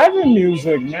driving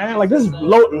music, man. Like this is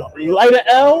light a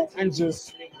L and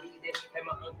just.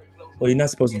 Well, you're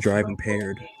not supposed to drive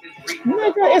impaired.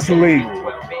 Nigga, it's legal.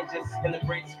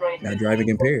 Not driving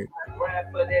impaired.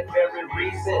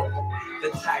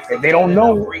 If they don't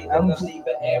know,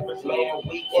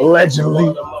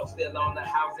 allegedly.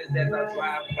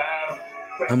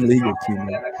 I'm legal too,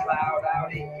 man.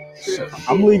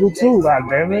 I'm legal too,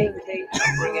 goddammit.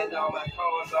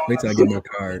 Wait till I get my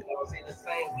card.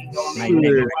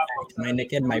 My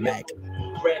neck and my back.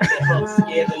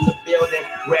 Scared in the building,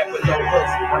 rapping no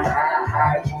hooks. I'm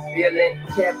high, feeling.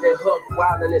 Captain Hook,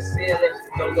 wild in the ceiling.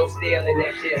 Don't go stealing,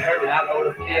 that shit hurt. I know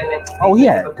the feeling. Oh,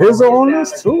 yeah, Dizza on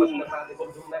this too.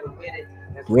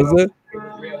 RZA?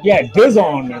 Yeah, Dizza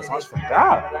on this. I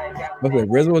forgot. Okay,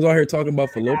 RZA was out here talking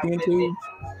about fallopian tubes.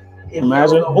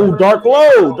 Imagine. Oh, Dark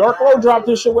Low. Dark Low dropped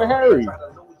this shit with Harry.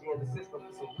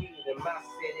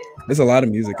 There's a lot of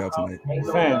music out tonight.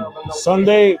 Fam,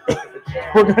 Sunday,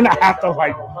 we're gonna have to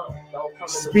like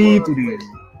speed through these.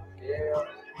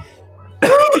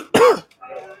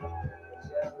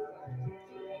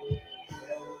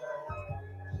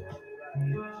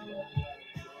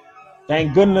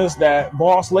 Thank goodness that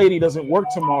Boss Lady doesn't work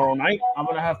tomorrow night. I'm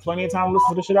gonna have plenty of time to listen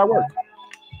to this shit at work.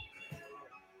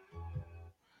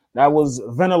 That was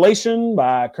Ventilation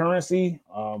by Currency,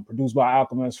 produced by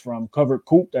Alchemist from Covered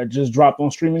Coupe that just dropped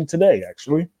on streaming today,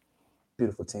 actually.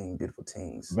 Beautiful team, beautiful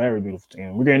teams. Very beautiful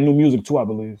team. We're getting new music too, I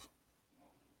believe.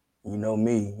 You know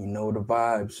me, you know the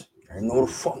vibes. I know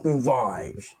the fucking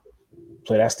vibes.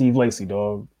 Play that Steve Lacy,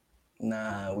 dog.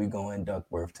 Nah, we going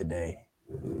Duckworth today.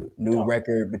 New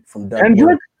record from Duckworth.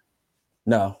 Kendrick?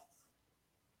 No.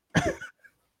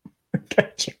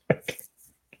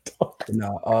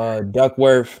 No,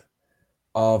 Duckworth,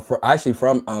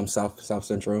 from South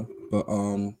Central, but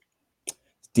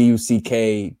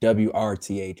DUCKWRTH.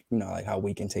 You know, like how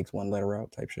Weekend takes one letter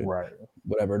out type shit. Right.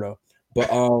 Whatever though. But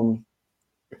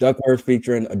Duckworth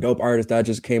featuring a dope artist that I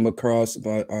just came across,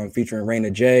 but featuring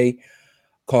Raina J,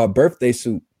 called Birthday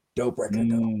Suit. Dope record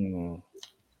though.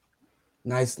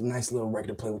 Nice little record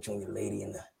to play with you and your lady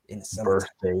in the summer.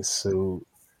 Birthday Suit.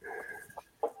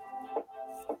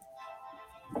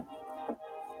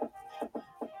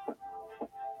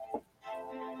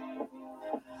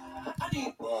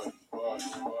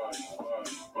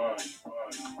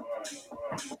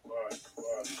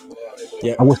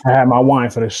 Yeah, I wish I had my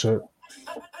wine for this shit.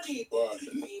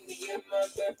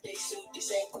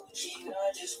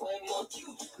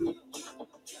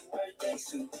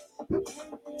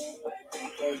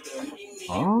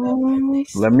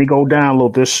 Let me go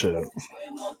download this shit.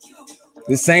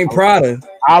 The same Prada.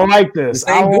 I like this.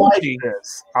 I like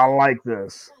this. I like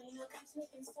this.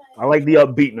 I like the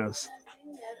upbeatness.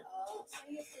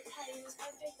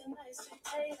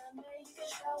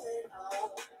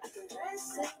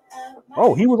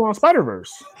 Oh, he was on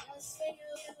Spider-Verse.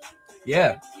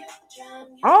 Yeah.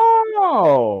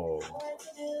 Oh.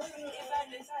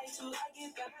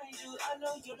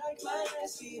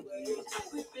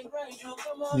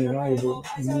 Yeah,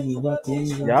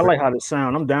 I like how this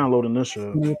sound. I'm downloading this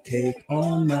shit. Take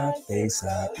on my face.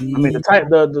 I mean,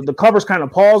 the cover's kind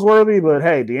of pause worthy, but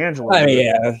hey, D'Angelo. I mean,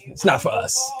 yeah, it's not for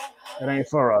us. It ain't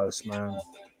for us, man.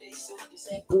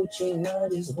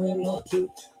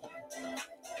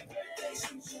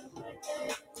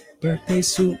 Birthday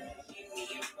suit.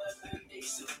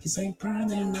 This ain't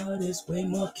prime anymore. This way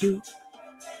more cute.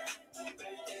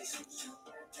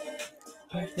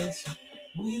 Birthday suit.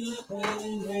 We look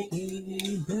like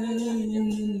we better in the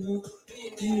news.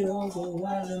 We all go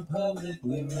wild in public.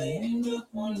 We ain't up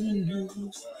on the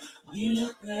news. We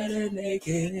look better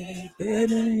naked,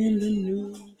 better in the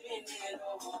news.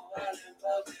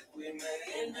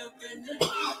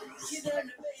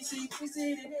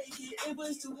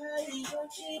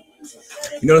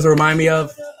 You know what it remind me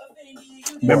of?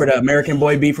 Remember the American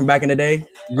Boy beat from back in the day?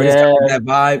 Yeah. That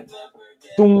vibe.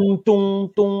 Doom,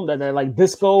 doom, doom. That like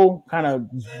disco kind of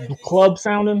club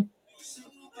sounding.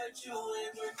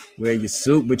 Wear your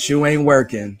suit, but you ain't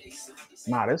working.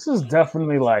 Nah, this is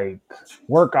definitely like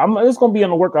work. It's gonna be on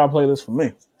the workout playlist for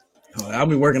me. Oh, I'll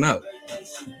be working out.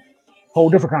 Whole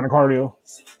different kind of cardio.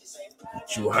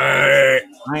 You heard?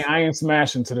 I ain't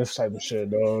smashing to this type of shit,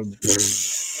 dog.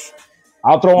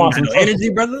 I'll throw on some energy,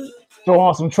 brother. throw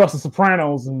on some Trust the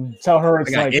Sopranos and tell her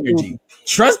it's like energy.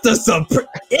 Trust the Sopranos.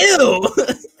 Ew.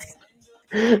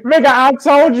 Nigga, I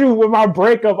told you with my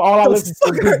breakup, all I listened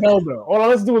to was Griselda. All I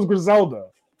listened to was Griselda.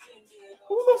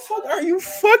 Who the fuck are you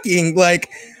fucking?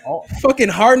 Like, fucking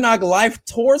Hard Knock Life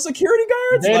tour security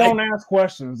guards? They like, don't ask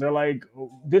questions. They're like,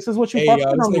 this is what you fucking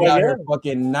this nigga out here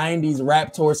fucking 90s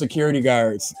rap tour security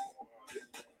guards.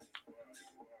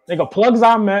 Nigga, Plugs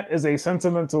I Met is a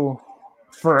sentimental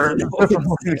for different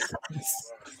reasons.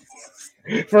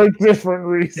 For different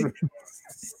reasons.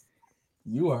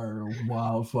 You are a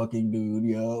wild fucking dude,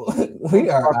 yo. We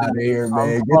are out of here,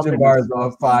 man. Get your bars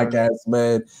off podcast,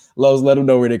 man. Lowe's, let them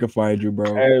know where they can find you,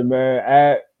 bro. Hey, man,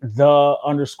 at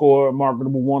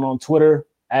 _marketable1 on Twitter,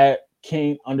 at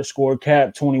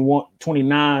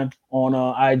king_cap29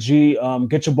 on IG.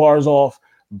 Get your bars off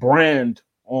brand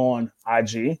on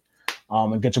IG.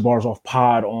 And Get Your Bars Off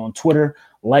pod on Twitter.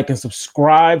 Like and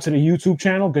subscribe to the YouTube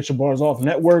channel, Get Your Bars Off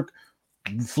Network.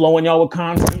 Flowing y'all with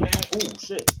content, man. Oh,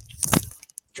 shit.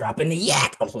 Dropping the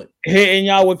yak. Hitting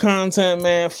y'all with content,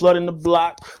 man. Flooding the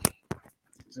block.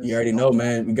 You already know,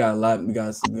 man. We got a lot. We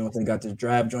got this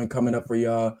draft joint coming up for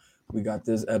y'all. We got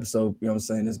this episode, you know what I'm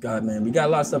saying? This guy, man. We got a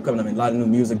lot of stuff coming up. A lot of new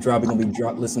music dropping. We're going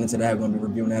to be listening to that. We're going to be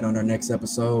reviewing that on our next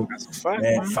episode.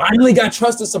 Man, finally got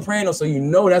Trust the Sopranos, so you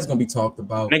know that's going to be talked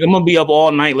about. Nigga, I'm going to be up all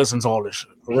night listening to all this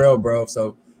shit. For real, bro.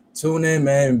 So tune in,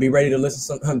 man, and be ready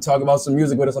to talk about some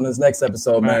music with us on this next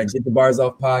episode, man. Get the Bars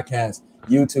Off podcast,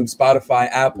 YouTube, Spotify,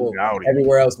 Apple,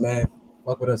 everywhere else, man.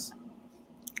 Fuck with us.